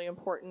mentoring is really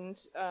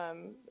important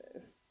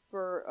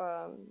for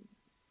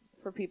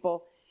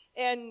people.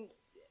 And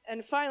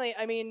finally,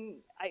 I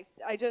mean, I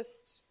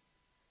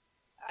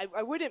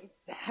wouldn't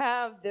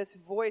have this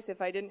voice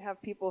if I didn't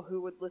have people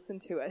who would listen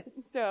to it.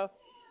 So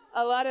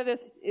a lot of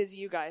this is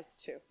you guys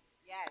too.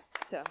 Yes.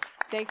 So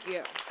thank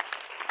you.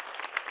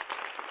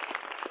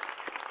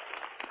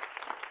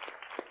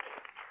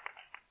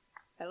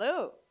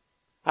 Hello.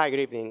 Hi, good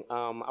evening.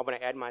 I want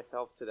to add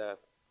myself to the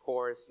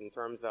chorus in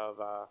terms of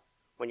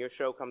when your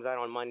show comes out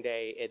on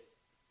Monday, it's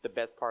the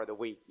best part of the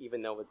week,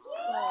 even though it's...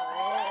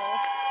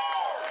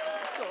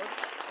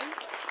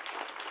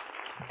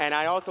 And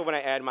I also want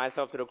to add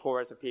myself to the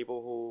chorus of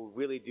people who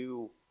really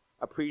do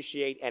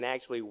appreciate and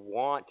actually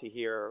want to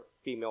hear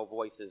female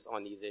voices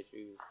on these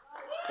issues.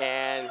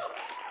 And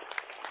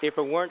if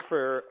it weren't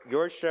for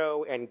your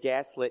show and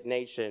Gaslit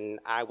Nation,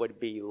 I would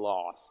be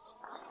lost.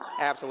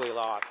 Absolutely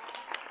lost.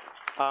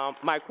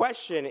 My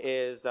question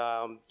is,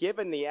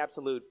 given the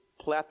absolute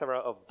plethora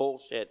of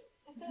bullshit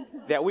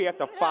that we have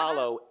to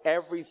follow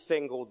every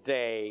single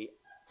day,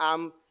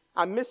 I'm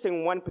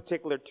missing one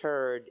particular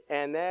turd,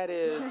 and that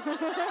is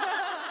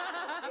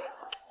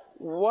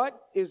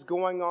what is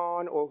going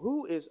on, or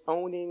who is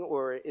owning,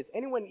 or is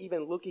anyone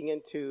even looking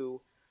into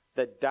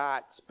the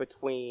dots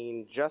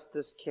between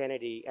Justice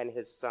Kennedy and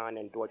his son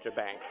and Deutsche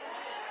Bank?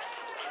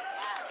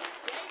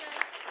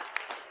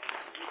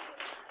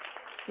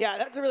 Yeah,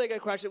 that's a really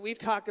good question. We've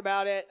talked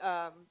about it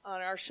on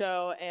our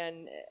show,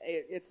 and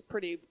it's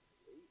pretty...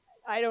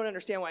 I don't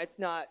understand why it's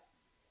not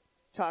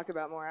talked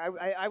about more.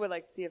 I would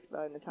like to see if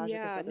Natasha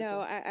Yeah, could put this no,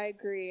 one. I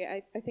agree.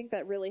 I think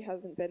that really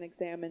hasn't been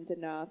examined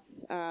enough.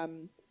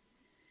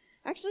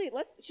 Actually,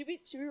 should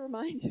we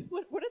remind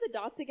what are the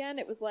dots again?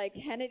 It was like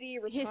Kennedy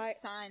retired.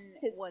 His son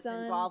was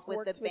involved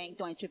with the bank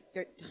Deutsche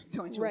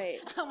Right.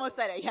 I almost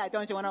said it. Yeah,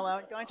 Deutsche went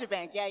alone. Deutsche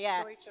Bank.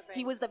 Yeah. Deutsche Bank.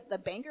 He was the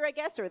banker, I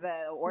guess, or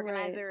the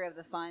organizer of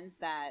the funds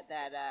that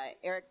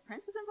Eric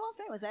Prince was involved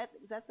in. Was that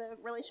the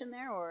relation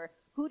there, or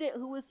who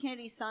was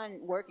Kennedy's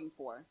son working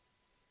for?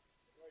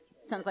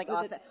 Sounds like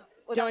Austin.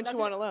 Don't you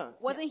want alone?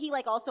 Wasn't he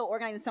like also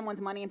organizing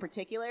someone's money in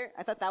particular?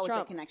 I thought that was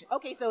Trump's. the connection.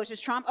 Okay, so it's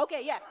just Trump.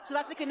 Okay, yeah. So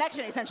that's the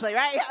connection essentially,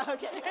 right? Yeah,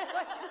 okay.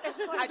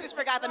 I just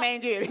forgot the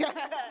main dude.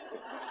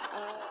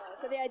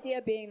 So the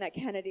idea being that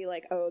Kennedy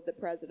like owed the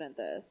president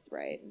this,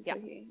 right? And so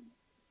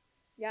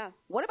yeah.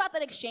 What about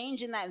that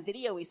exchange in that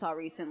video we saw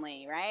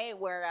recently, right?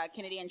 Where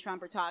Kennedy and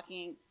Trump are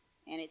talking,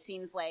 and it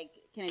seems like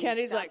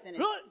Kennedy's stopped like, in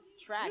his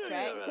tracks,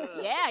 right?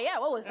 Yeah.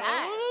 What was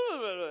that?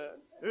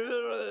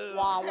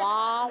 Wah,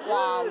 wah,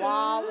 wah,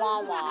 wah,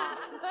 wah, wah.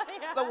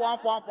 The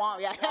womp, womp,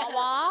 womp, yeah.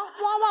 Wah,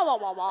 wah, wah, wah,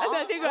 wah, wah. And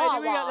I think we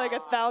got like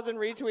 1,000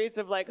 retweets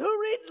of like, who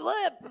reads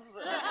lips?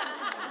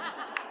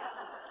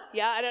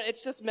 Yeah,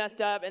 it's just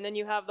messed up. And then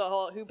you have the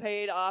whole who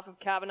paid off of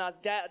Kavanaugh's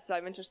debts.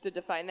 I'm interested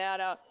to find that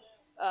out.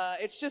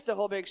 It's just a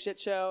whole big shit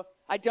show.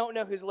 I don't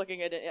know who's looking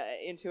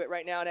into it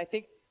right now. And I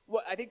think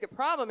the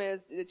problem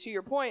is, to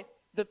your point,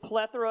 the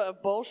plethora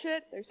of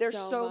bullshit. There's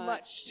so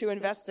much to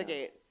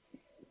investigate.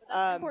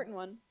 That's an important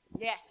one.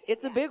 Yes.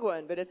 It's a big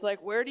one, but it's like,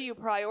 where do you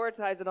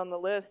prioritize it on the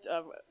list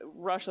of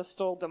Russia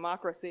stole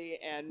democracy?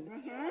 And,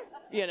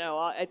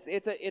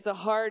 it's a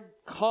hard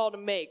call to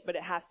make, but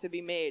it has to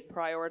be made,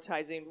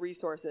 prioritizing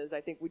resources.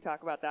 I think we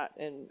talk about that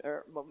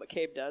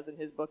McCabe does in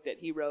his book that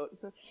he wrote.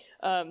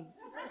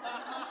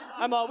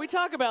 We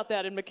talk about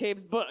that in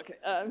McCabe's book.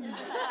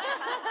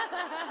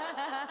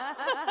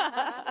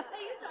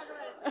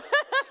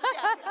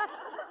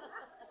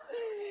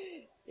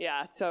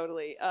 Yeah,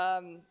 totally.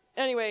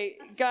 Anyway,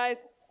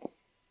 guys,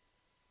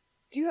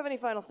 do you have any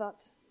final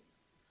thoughts?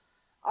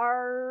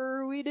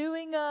 Are we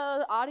doing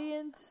a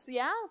audience?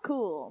 Yeah,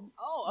 cool.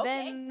 Oh, okay.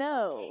 Then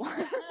no.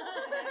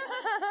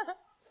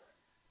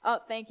 Oh,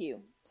 thank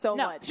you so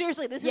much.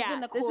 Seriously, this has been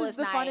the coolest This is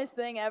the night. funnest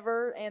thing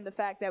ever, and the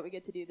fact that we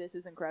get to do this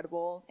is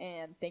incredible.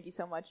 And thank you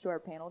so much to our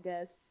panel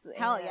guests.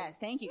 Hell and yes,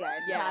 thank you guys.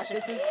 Yeah, Tasha.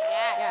 this is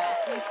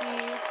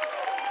DC.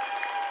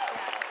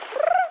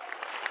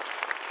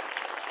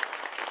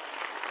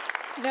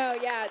 No,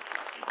 yeah.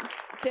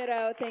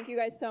 Ditto. Thank you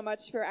guys so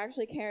much for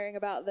actually caring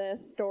about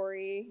this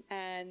story.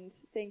 And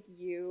thank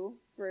you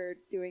for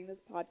doing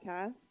this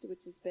podcast, which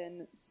has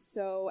been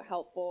so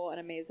helpful and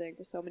amazing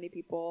for so many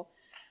people.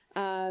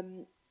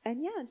 And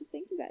yeah, just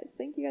thank you guys.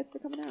 Thank you guys for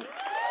coming out.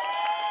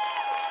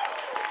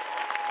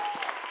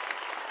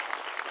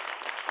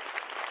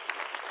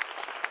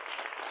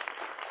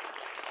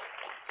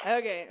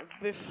 Okay,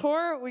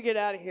 before we get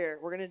out of here,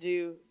 we're going to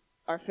do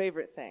our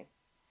favorite thing.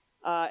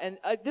 And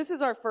this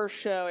is our first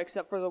show,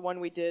 except for the one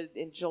we did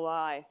in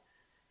July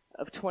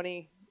of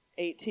 20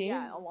 18?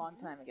 Yeah, a long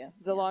time ago. It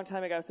was a long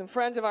time ago. Some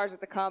friends of ours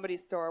at the Comedy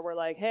Store were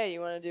like, hey, you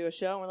want to do a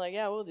show? And we're like,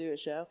 yeah, we'll do a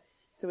show.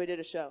 So we did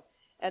a show.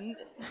 And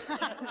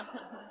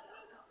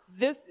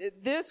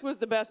this was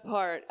the best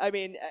part. I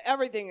mean,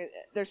 everything,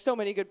 there's so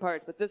many good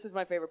parts, but this is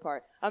my favorite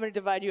part. I'm going to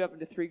divide you up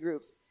into 3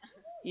 groups.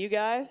 You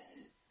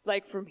guys,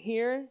 like from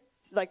here,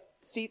 like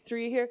seat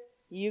 3 here,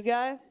 you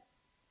guys.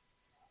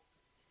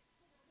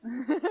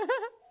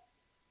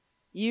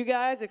 You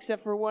guys,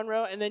 except for 1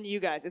 row, and then you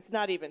guys. It's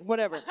not even.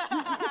 Whatever.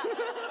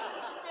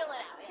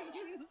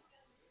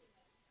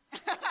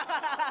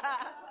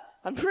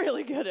 I'm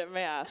really good at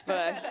math,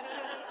 but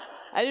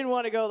I didn't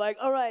want to go like,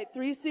 all right,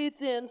 3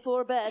 seats in,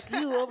 4 back,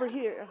 you over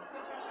here.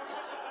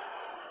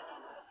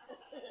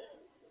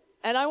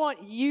 And I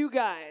want you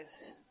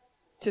guys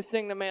to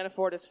sing the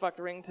Manafortis fucked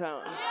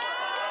ringtone.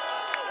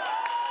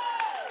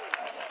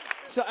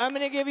 So I'm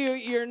going to give you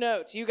your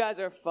notes. You guys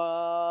are fucked.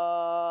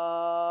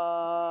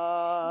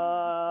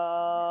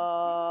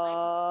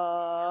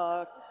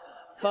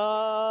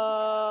 Fucked.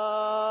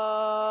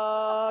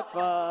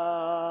 Fucked.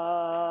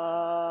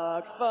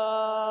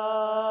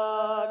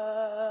 Fucked.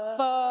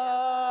 Fucked.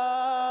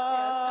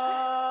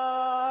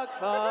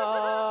 Fucked.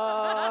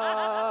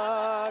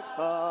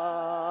 Fucked.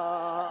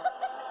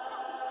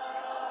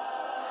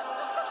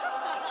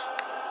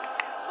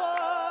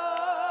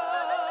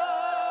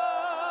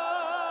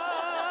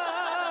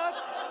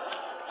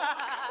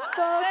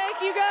 Thank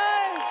you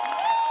guys.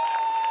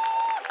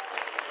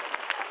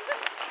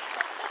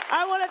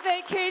 I want to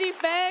thank Katie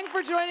Fang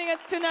for joining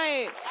us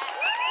tonight.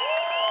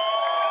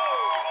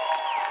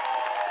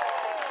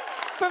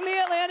 From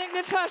The Atlantic,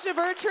 Natasha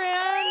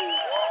Bertrand.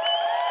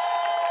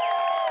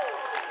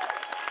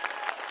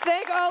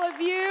 Thank all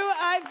of you.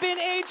 I've been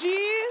AG.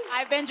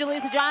 I've been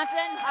Jaleesa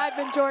Johnson. I've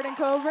been Jordan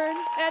Coburn.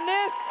 And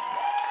this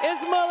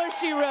is Mueller,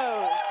 She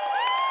Wrote.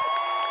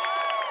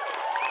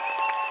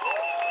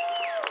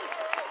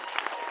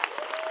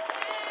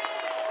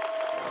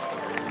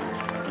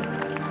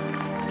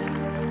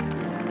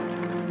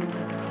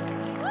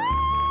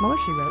 Mueller,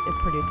 She Wrote is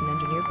produced and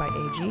engineered by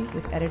AG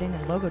with editing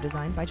and logo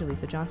design by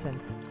Jaleesa Johnson.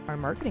 Our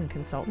marketing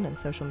consultant and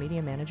social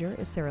media manager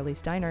is Sarah Lee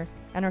Steiner,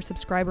 and our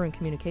subscriber and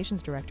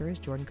communications director is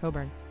Jordan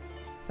Coburn.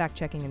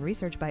 Fact-checking and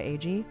research by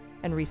AG,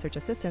 and research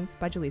assistance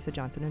by Jaleesa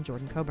Johnson and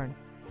Jordan Coburn.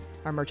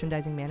 Our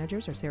merchandising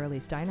managers are Sarah Lee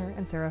Steiner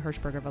and Sarah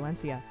Hirschberger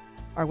Valencia.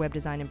 Our web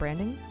design and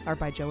branding are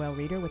by Joelle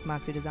Reeder with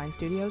Moxie Design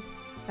Studios,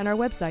 and our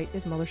website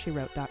is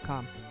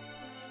MuellerSheWrote.com.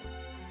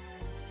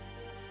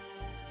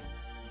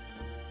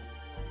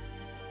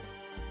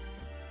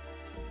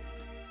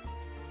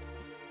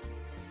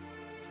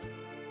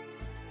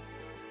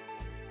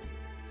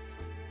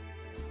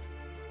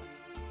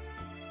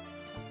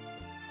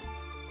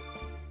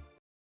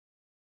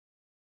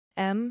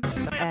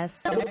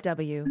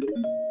 MSW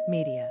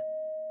Media.